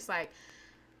do. And it's like,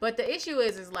 but the issue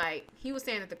is like, he was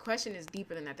saying that the question is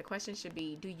deeper than that. The question should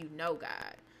be, do you know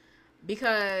God?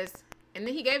 Because, and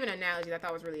then he gave an analogy that I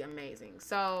thought was really amazing.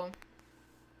 So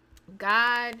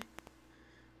God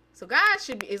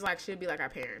should be like our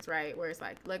parents, right? Where it's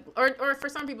like, or for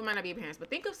some people it might not be parents,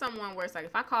 but think of someone where it's like,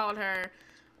 if I called her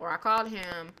or I called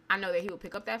him, I know that he would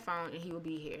pick up that phone and he would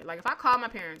be here. Like, if I called my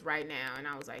parents right now and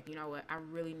I was like, you know what, I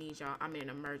really need y'all, I'm in an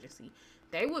emergency,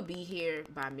 they would be here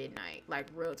by midnight. Like,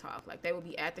 real talk. Like, they would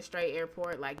be at the straight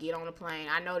airport, like, get on a plane.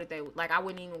 I know that they would, like, I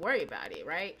wouldn't even worry about it,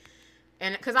 right?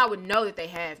 And because I would know that they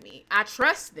have me. I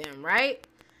trust them, right?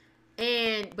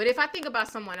 But if I think about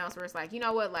someone else where it's like, you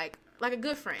know what, like a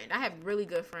good friend. I have really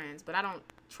good friends, but I don't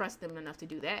trust them enough to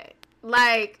do that.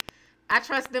 Like, I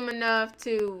trust them enough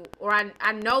to, or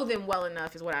I know them well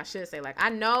enough is what I should say. Like, I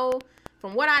know,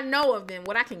 from what I know of them,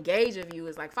 what I can gauge of you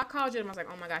is like, if I called you and I was like,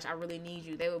 oh my gosh, I really need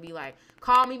you, they would be like,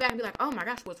 call me back and be like, oh my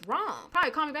gosh, what's wrong?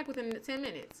 Probably call me back within 10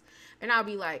 minutes. And I'll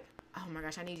be like, oh my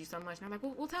gosh, I need you so much. And I'm like,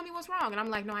 well, tell me what's wrong. And I'm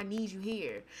like, no, I need you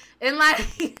here. And like,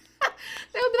 they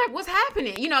would be like, what's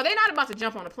happening? You know, they're not about to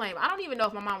jump on a plane. I don't even know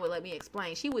if my mom would let me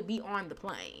explain. She would be on the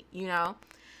plane, you know?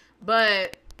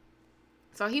 But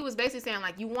so he was basically saying,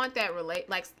 like, you want that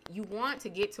you want to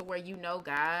get to where you know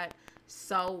God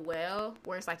so well,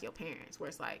 where it's like your parents, where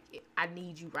it's like, I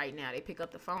need you right now. They pick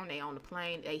up the phone, they on the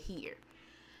plane, they here.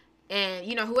 And,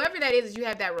 you know, whoever that is you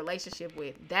have that relationship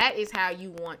with, that is how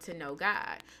you want to know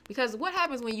God. Because what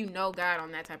happens when you know God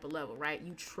on that type of level, right?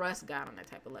 You trust God on that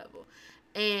type of level.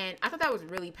 And I thought that was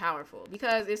really powerful.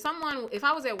 Because if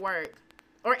I was at work,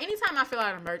 or anytime I fill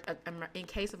out in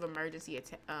case of emergency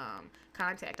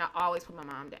contact, I always put my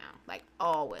mom down. Like,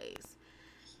 always.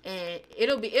 And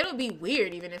it'll be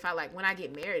weird even if I, like, when I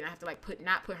get married and I have to, like,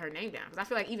 not put her name down. Because I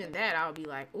feel like even that, I'll be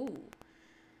like, ooh,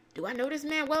 do I know this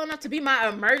man well enough to be my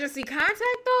emergency contact,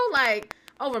 though? Like,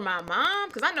 over my mom?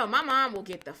 Because I know my mom will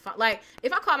get the phone. Like,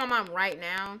 if I call my mom right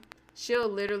now, she'll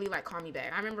literally, like, call me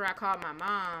back. I remember I called my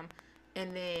mom,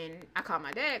 and then I called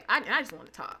my dad. I just wanted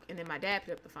to talk. And then my dad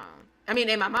picked up the phone.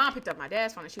 And my mom picked up my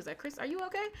dad's phone, and she was like, Chris, are you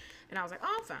okay? And I was like,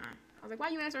 oh, I'm fine. I was like, why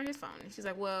are you answering his phone? And she's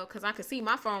like, well, because I could see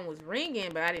my phone was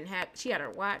ringing, but she had her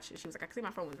watch. And she was like, I could see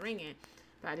my phone was ringing,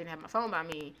 but I didn't have my phone by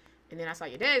me. And then I saw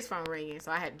your dad's phone ringing,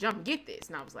 so I had to jump and get this.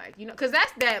 And I was like, you know, because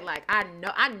that's that, like, I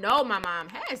know my mom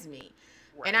has me.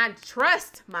 Right. And I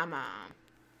trust my mom.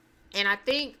 And I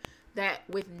think that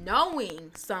with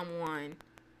knowing someone,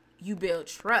 you build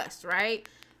trust, right?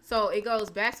 So it goes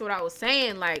back to what I was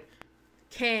saying, like,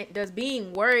 does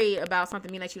being worried about something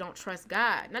mean that you don't trust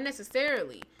God? Not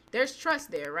necessarily. There's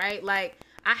trust there, right? Like,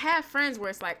 I have friends where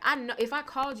it's like, I know if I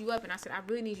called you up and I said, I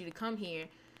really need you to come here,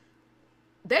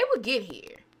 they would get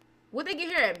here. Would they get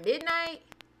here at midnight?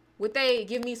 Would they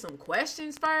give me some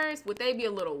questions first? Would they be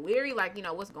a little weary, like, you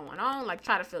know, what's going on? Like,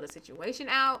 try to feel the situation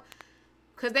out?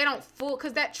 Because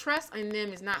because that trust in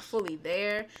them is not fully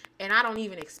there. And I don't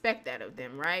even expect that of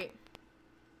them, right?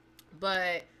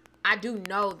 But I do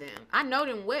know them. I know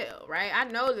them well, right? I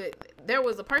know that there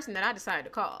was a person that I decided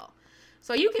to call.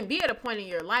 So you can be at a point in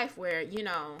your life where, you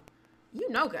know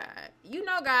God. You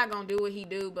know God gonna do what he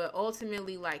do, but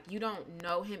ultimately, like, you don't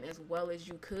know him as well as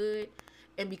you could.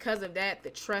 And because of that, the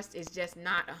trust is just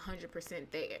not 100%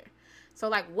 there. So,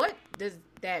 like, what does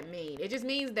that mean? It just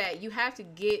means that you have to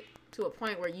get to a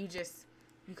point where you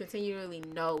continually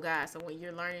know God. So when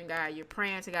you're learning God, you're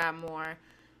praying to God more,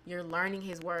 you're learning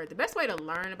his word. The best way to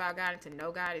learn about God and to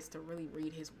know God is to really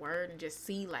read his word and just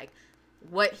see, like,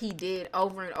 what he did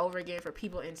over and over again for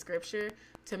people in scripture.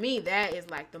 To me, that is,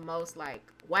 like, the most, like,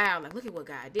 wow, like, look at what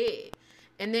God did.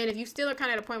 And then if you still are kind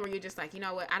of at a point where you're just like, you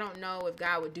know what, I don't know if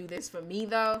God would do this for me,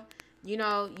 though. You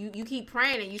know, you keep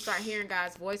praying and you start hearing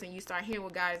God's voice and you start hearing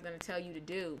what God is going to tell you to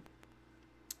do.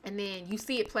 And then you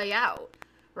see it play out,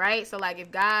 right? So, like, if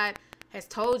God has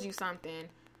told you something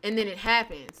and then it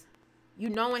happens, you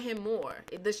knowing him more.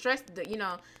 The stress, you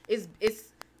know, it's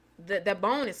the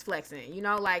bone is flexing, you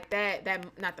know, like that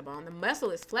not the bone, the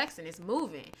muscle is flexing, it's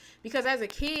moving. Because as a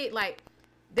kid, like,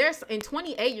 there's, in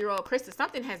 28-year-old Krista,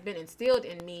 something has been instilled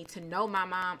in me to know my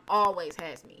mom always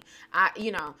has me.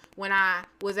 You know, when I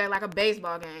was at like a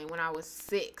baseball game when I was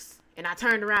 6 and I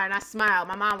turned around and I smiled,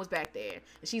 my mom was back there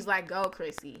and she's like, "Go,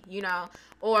 Chrissy," you know.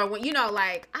 Or when, you know,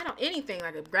 like, anything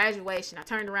like a graduation, I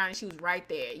turned around and she was right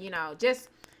there, you know. Just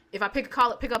if I pick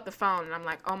up the phone and I'm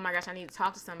like, "Oh my gosh, I need to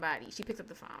talk to somebody," she picks up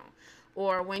the phone.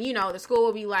 Or when, you know, the school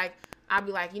will be like, I'll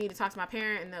be like, "You need to talk to my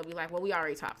parent," and they'll be like, "Well, we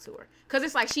already talked to her." Because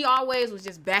it's like she always was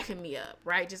just backing me up,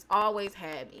 right? Just always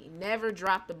had me. Never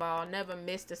dropped the ball, never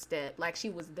missed a step. Like, she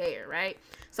was there, right?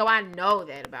 So I know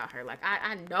that about her. Like,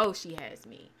 I know she has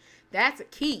me. That's a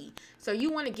key. So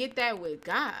you want to get that with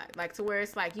God, like, to where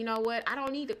it's like, you know what? I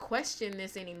don't need to question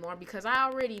this anymore because I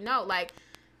already know. Like,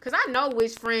 because I know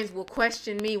which friends will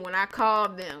question me when I call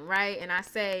them, right? And I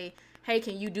say, "Hey,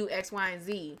 can you do X, Y, and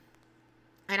Z?"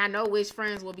 And I know which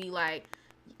friends will be like,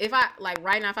 if I, like,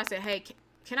 right now, if I said, "Hey,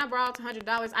 can I borrow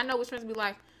 $100? I know which friends will be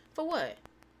like, "For what?"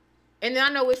 And then I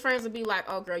know which friends will be like,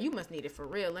 "Oh, girl, you must need it for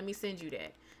real. Let me send you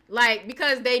that." Like,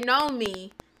 because they know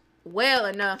me well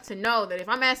enough to know that if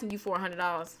I'm asking you for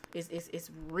 $100,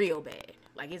 it's real bad.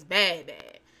 Like, it's bad.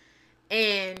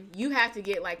 And you have to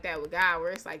get like that with God,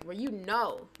 where it's like, where you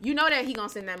know that he gonna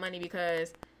send that money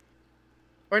because,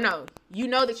 or no, you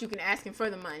know that you can ask him for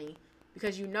the money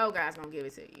because you know God's gonna give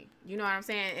it to you. You know what I'm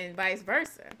saying? And vice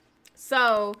versa.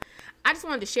 So I just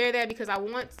wanted to share that because I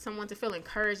want someone to feel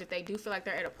encouraged if they do feel like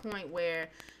they're at a point where,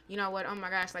 you know what, oh my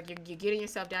gosh, like, you're getting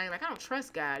yourself down. You're like, I don't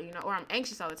trust God, you know, or I'm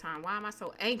anxious all the time. Why am I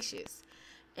so anxious?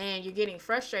 And you're getting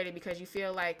frustrated because you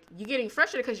feel like you're getting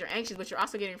frustrated because you're anxious, but you're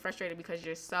also getting frustrated because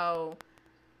you're so,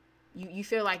 you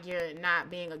feel like you're not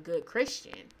being a good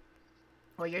Christian,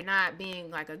 or you're not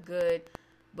being like a good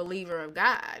believer of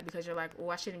God because you're like, "Oh,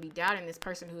 I shouldn't be doubting this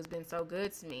person who's been so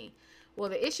good to me." Well,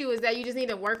 the issue is that you just need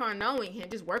to work on knowing him.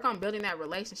 Just work on building that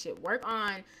relationship. Work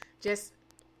on just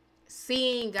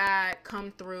seeing God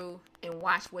come through and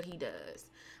watch what he does.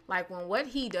 Like, when what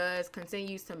he does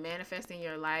continues to manifest in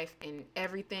your life and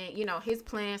everything, you know, his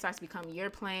plans starts to become your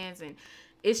plans, and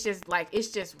it's just like, it's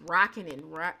just rocking and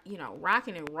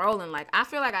rolling. Like, I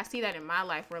feel like I see that in my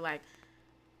life where, like,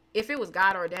 if it was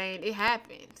God ordained, it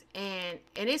happened. And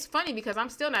it's funny because I'm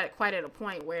still not quite at a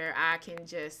point where I can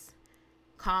just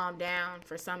calm down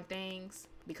for some things,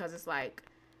 because it's like,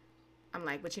 I'm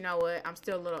like, but you know what? I'm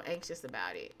still a little anxious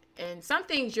about it. And some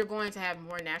things you're going to have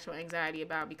more natural anxiety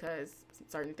about because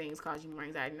certain things cause you more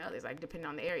anxiety than others, like, depending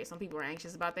on the area. Some people are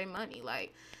anxious about their money.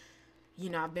 Like, you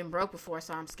know, I've been broke before,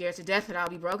 so I'm scared to death that I'll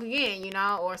be broke again, you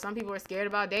know. Or some people are scared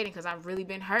about dating because I've really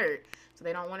been hurt, so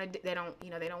they don't want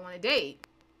to date.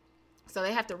 So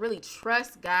they have to really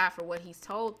trust God for what he's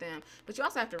told them. But you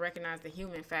also have to recognize the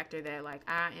human factor that, like,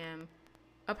 I am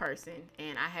a person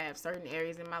and I have certain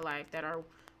areas in my life that are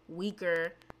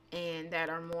weaker and that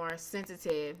are more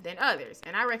sensitive than others.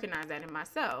 And I recognize that in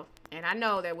myself. And I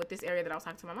know that with this area that I was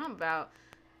talking to my mom about,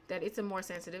 that it's a more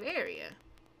sensitive area.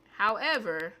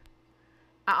 However,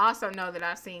 I also know that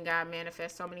I've seen God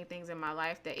manifest so many things in my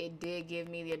life that it did give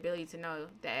me the ability to know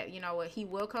that, you know what, he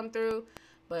will come through.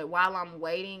 But while I'm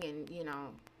waiting and, you know,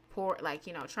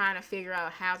 trying to figure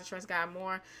out how to trust God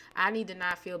more, I need to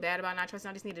not feel bad about not trusting.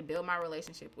 I just need to build my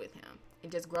relationship with him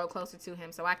and just grow closer to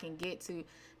him so I can get to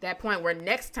that point where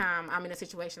next time I'm in a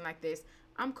situation like this,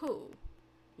 I'm cool.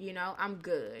 You know, I'm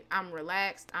good. I'm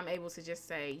relaxed. I'm able to just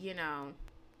say, you know,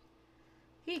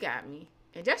 he got me.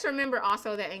 And just remember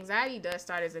also that anxiety does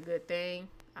start as a good thing.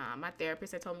 My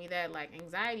therapist had told me that, like,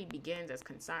 anxiety begins as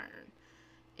concern.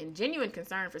 And genuine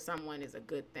concern for someone is a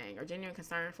good thing, or genuine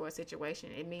concern for a situation.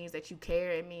 It means that you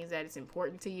care. It means that it's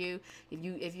important to you.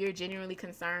 If you're genuinely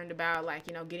concerned about, like,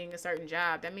 you know, getting a certain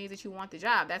job, that means that you want the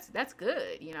job. That's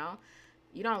good, you know.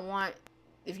 You don't want,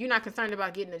 if you're not concerned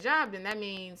about getting a job, then that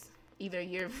means either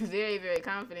you're very, very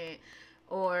confident,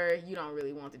 or you don't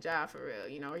really want the job for real,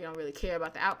 you know, or you don't really care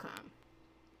about the outcome.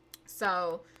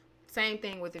 So same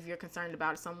thing with if you're concerned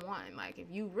about someone. Like, if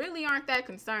you really aren't that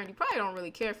concerned, you probably don't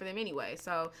really care for them anyway.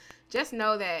 So just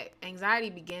know that anxiety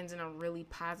begins in a really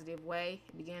positive way.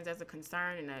 It begins as a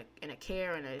concern and a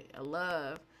care and a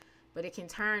love, but it can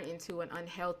turn into an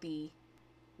unhealthy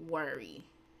worry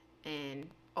and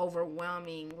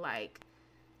overwhelming, like,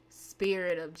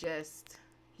 spirit of just,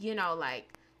 you know,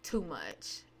 like, too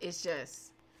much. It's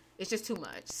just too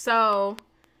much. So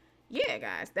yeah,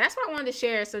 guys, that's what I wanted to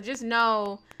share. So just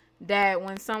know that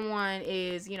when someone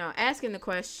is, you know, asking the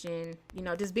question, you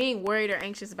know, just being worried or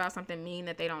anxious about something mean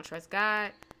that they don't trust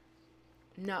God?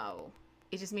 No.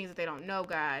 It just means that they don't know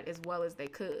God as well as they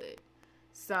could.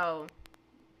 So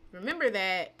remember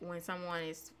that when someone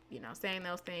is saying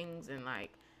those things and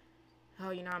like,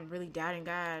 oh, I'm really doubting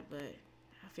God, but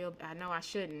I know I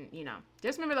shouldn't,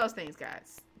 Just remember those things,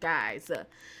 guys.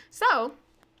 So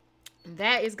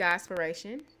that is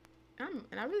Godspiration.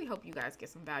 And I really hope you guys get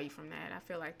some value from that. I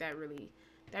feel like that really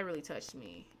touched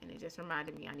me, and it just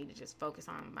reminded me I need to just focus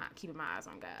on keeping my eyes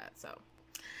on God. So,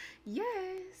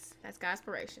 yes, that's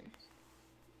Godspiration.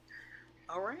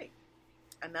 All right,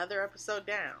 another episode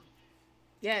down.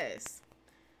 Yes.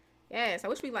 I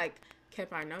wish we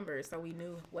kept our numbers so we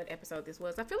knew what episode this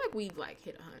was. I feel like we've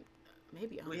hit 100,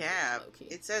 maybe 100. We have.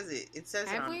 It says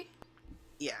have we?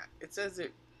 Yeah, it says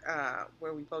it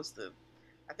where we post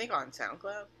I think on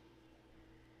SoundCloud.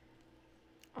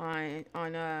 On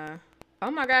oh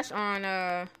my gosh, on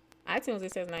iTunes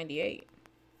it says 98.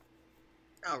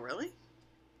 Oh really?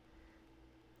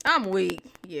 I'm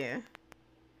weak. Yeah.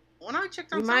 When I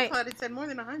checked on SoundCloud, it said more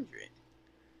than 100.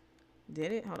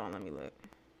 Did it? Hold on, let me look.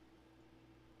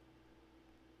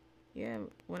 Yeah,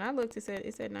 when I looked, it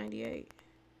said 98.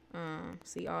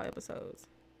 See all episodes.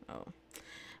 Oh,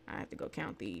 I have to go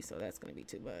count these, so that's gonna be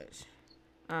too much.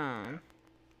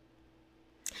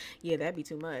 Yeah, that'd be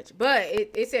too much. But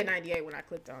it said 98 when I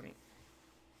clicked on it.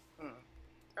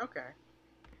 Okay.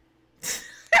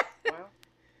 Well,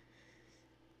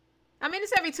 I mean,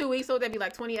 it's every 2 weeks, so that'd be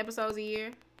 20 episodes a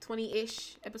year,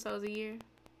 20-ish episodes a year.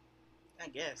 I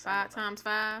guess 5 times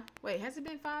 5. Wait, has it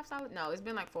been 5 solid? No, it's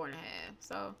been 4.5.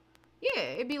 So, yeah,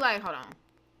 it'd be hold on.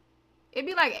 It'd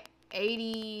be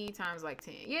 80 times 10.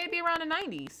 Yeah, it'd be around the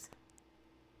 90s.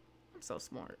 I'm so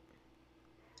smart.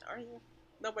 Are you?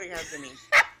 Nobody has any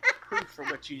proof for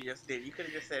what you just did. You could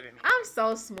have just said anything. I'm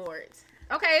so smart.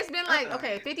 Okay, it's been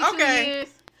 52 years.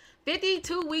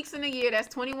 52 weeks in a year. That's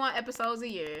 21 episodes a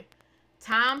year.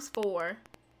 Times 4.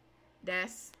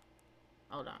 That's,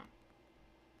 hold on.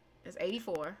 That's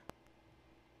 84.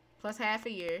 Plus half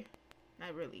a year.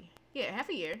 Not really. Yeah, half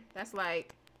a year. That's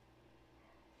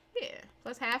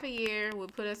plus half a year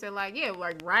would put us at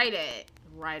right at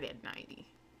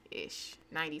 90-ish.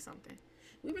 90 something.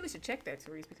 We really should check that,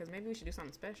 Therese, because maybe we should do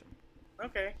something special.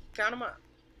 Okay. Count them up.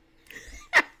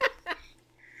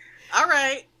 All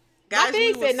right. Guys, my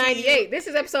thing said 98. This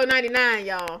is episode 99,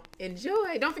 y'all.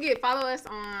 Enjoy. Don't forget, follow us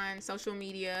on social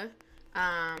media.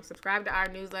 Subscribe to our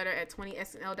newsletter at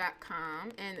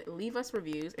 20snl.com and leave us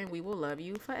reviews, and we will love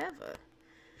you forever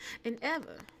and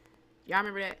ever. Y'all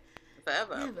remember that?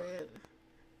 Forever.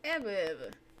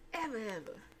 Ever.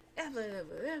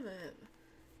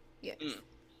 Yes.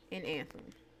 An anthem.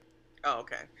 Oh,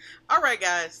 okay. All right,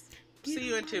 guys. See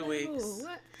you in 2 weeks.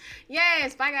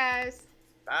 Yes. Bye, guys.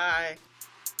 Bye.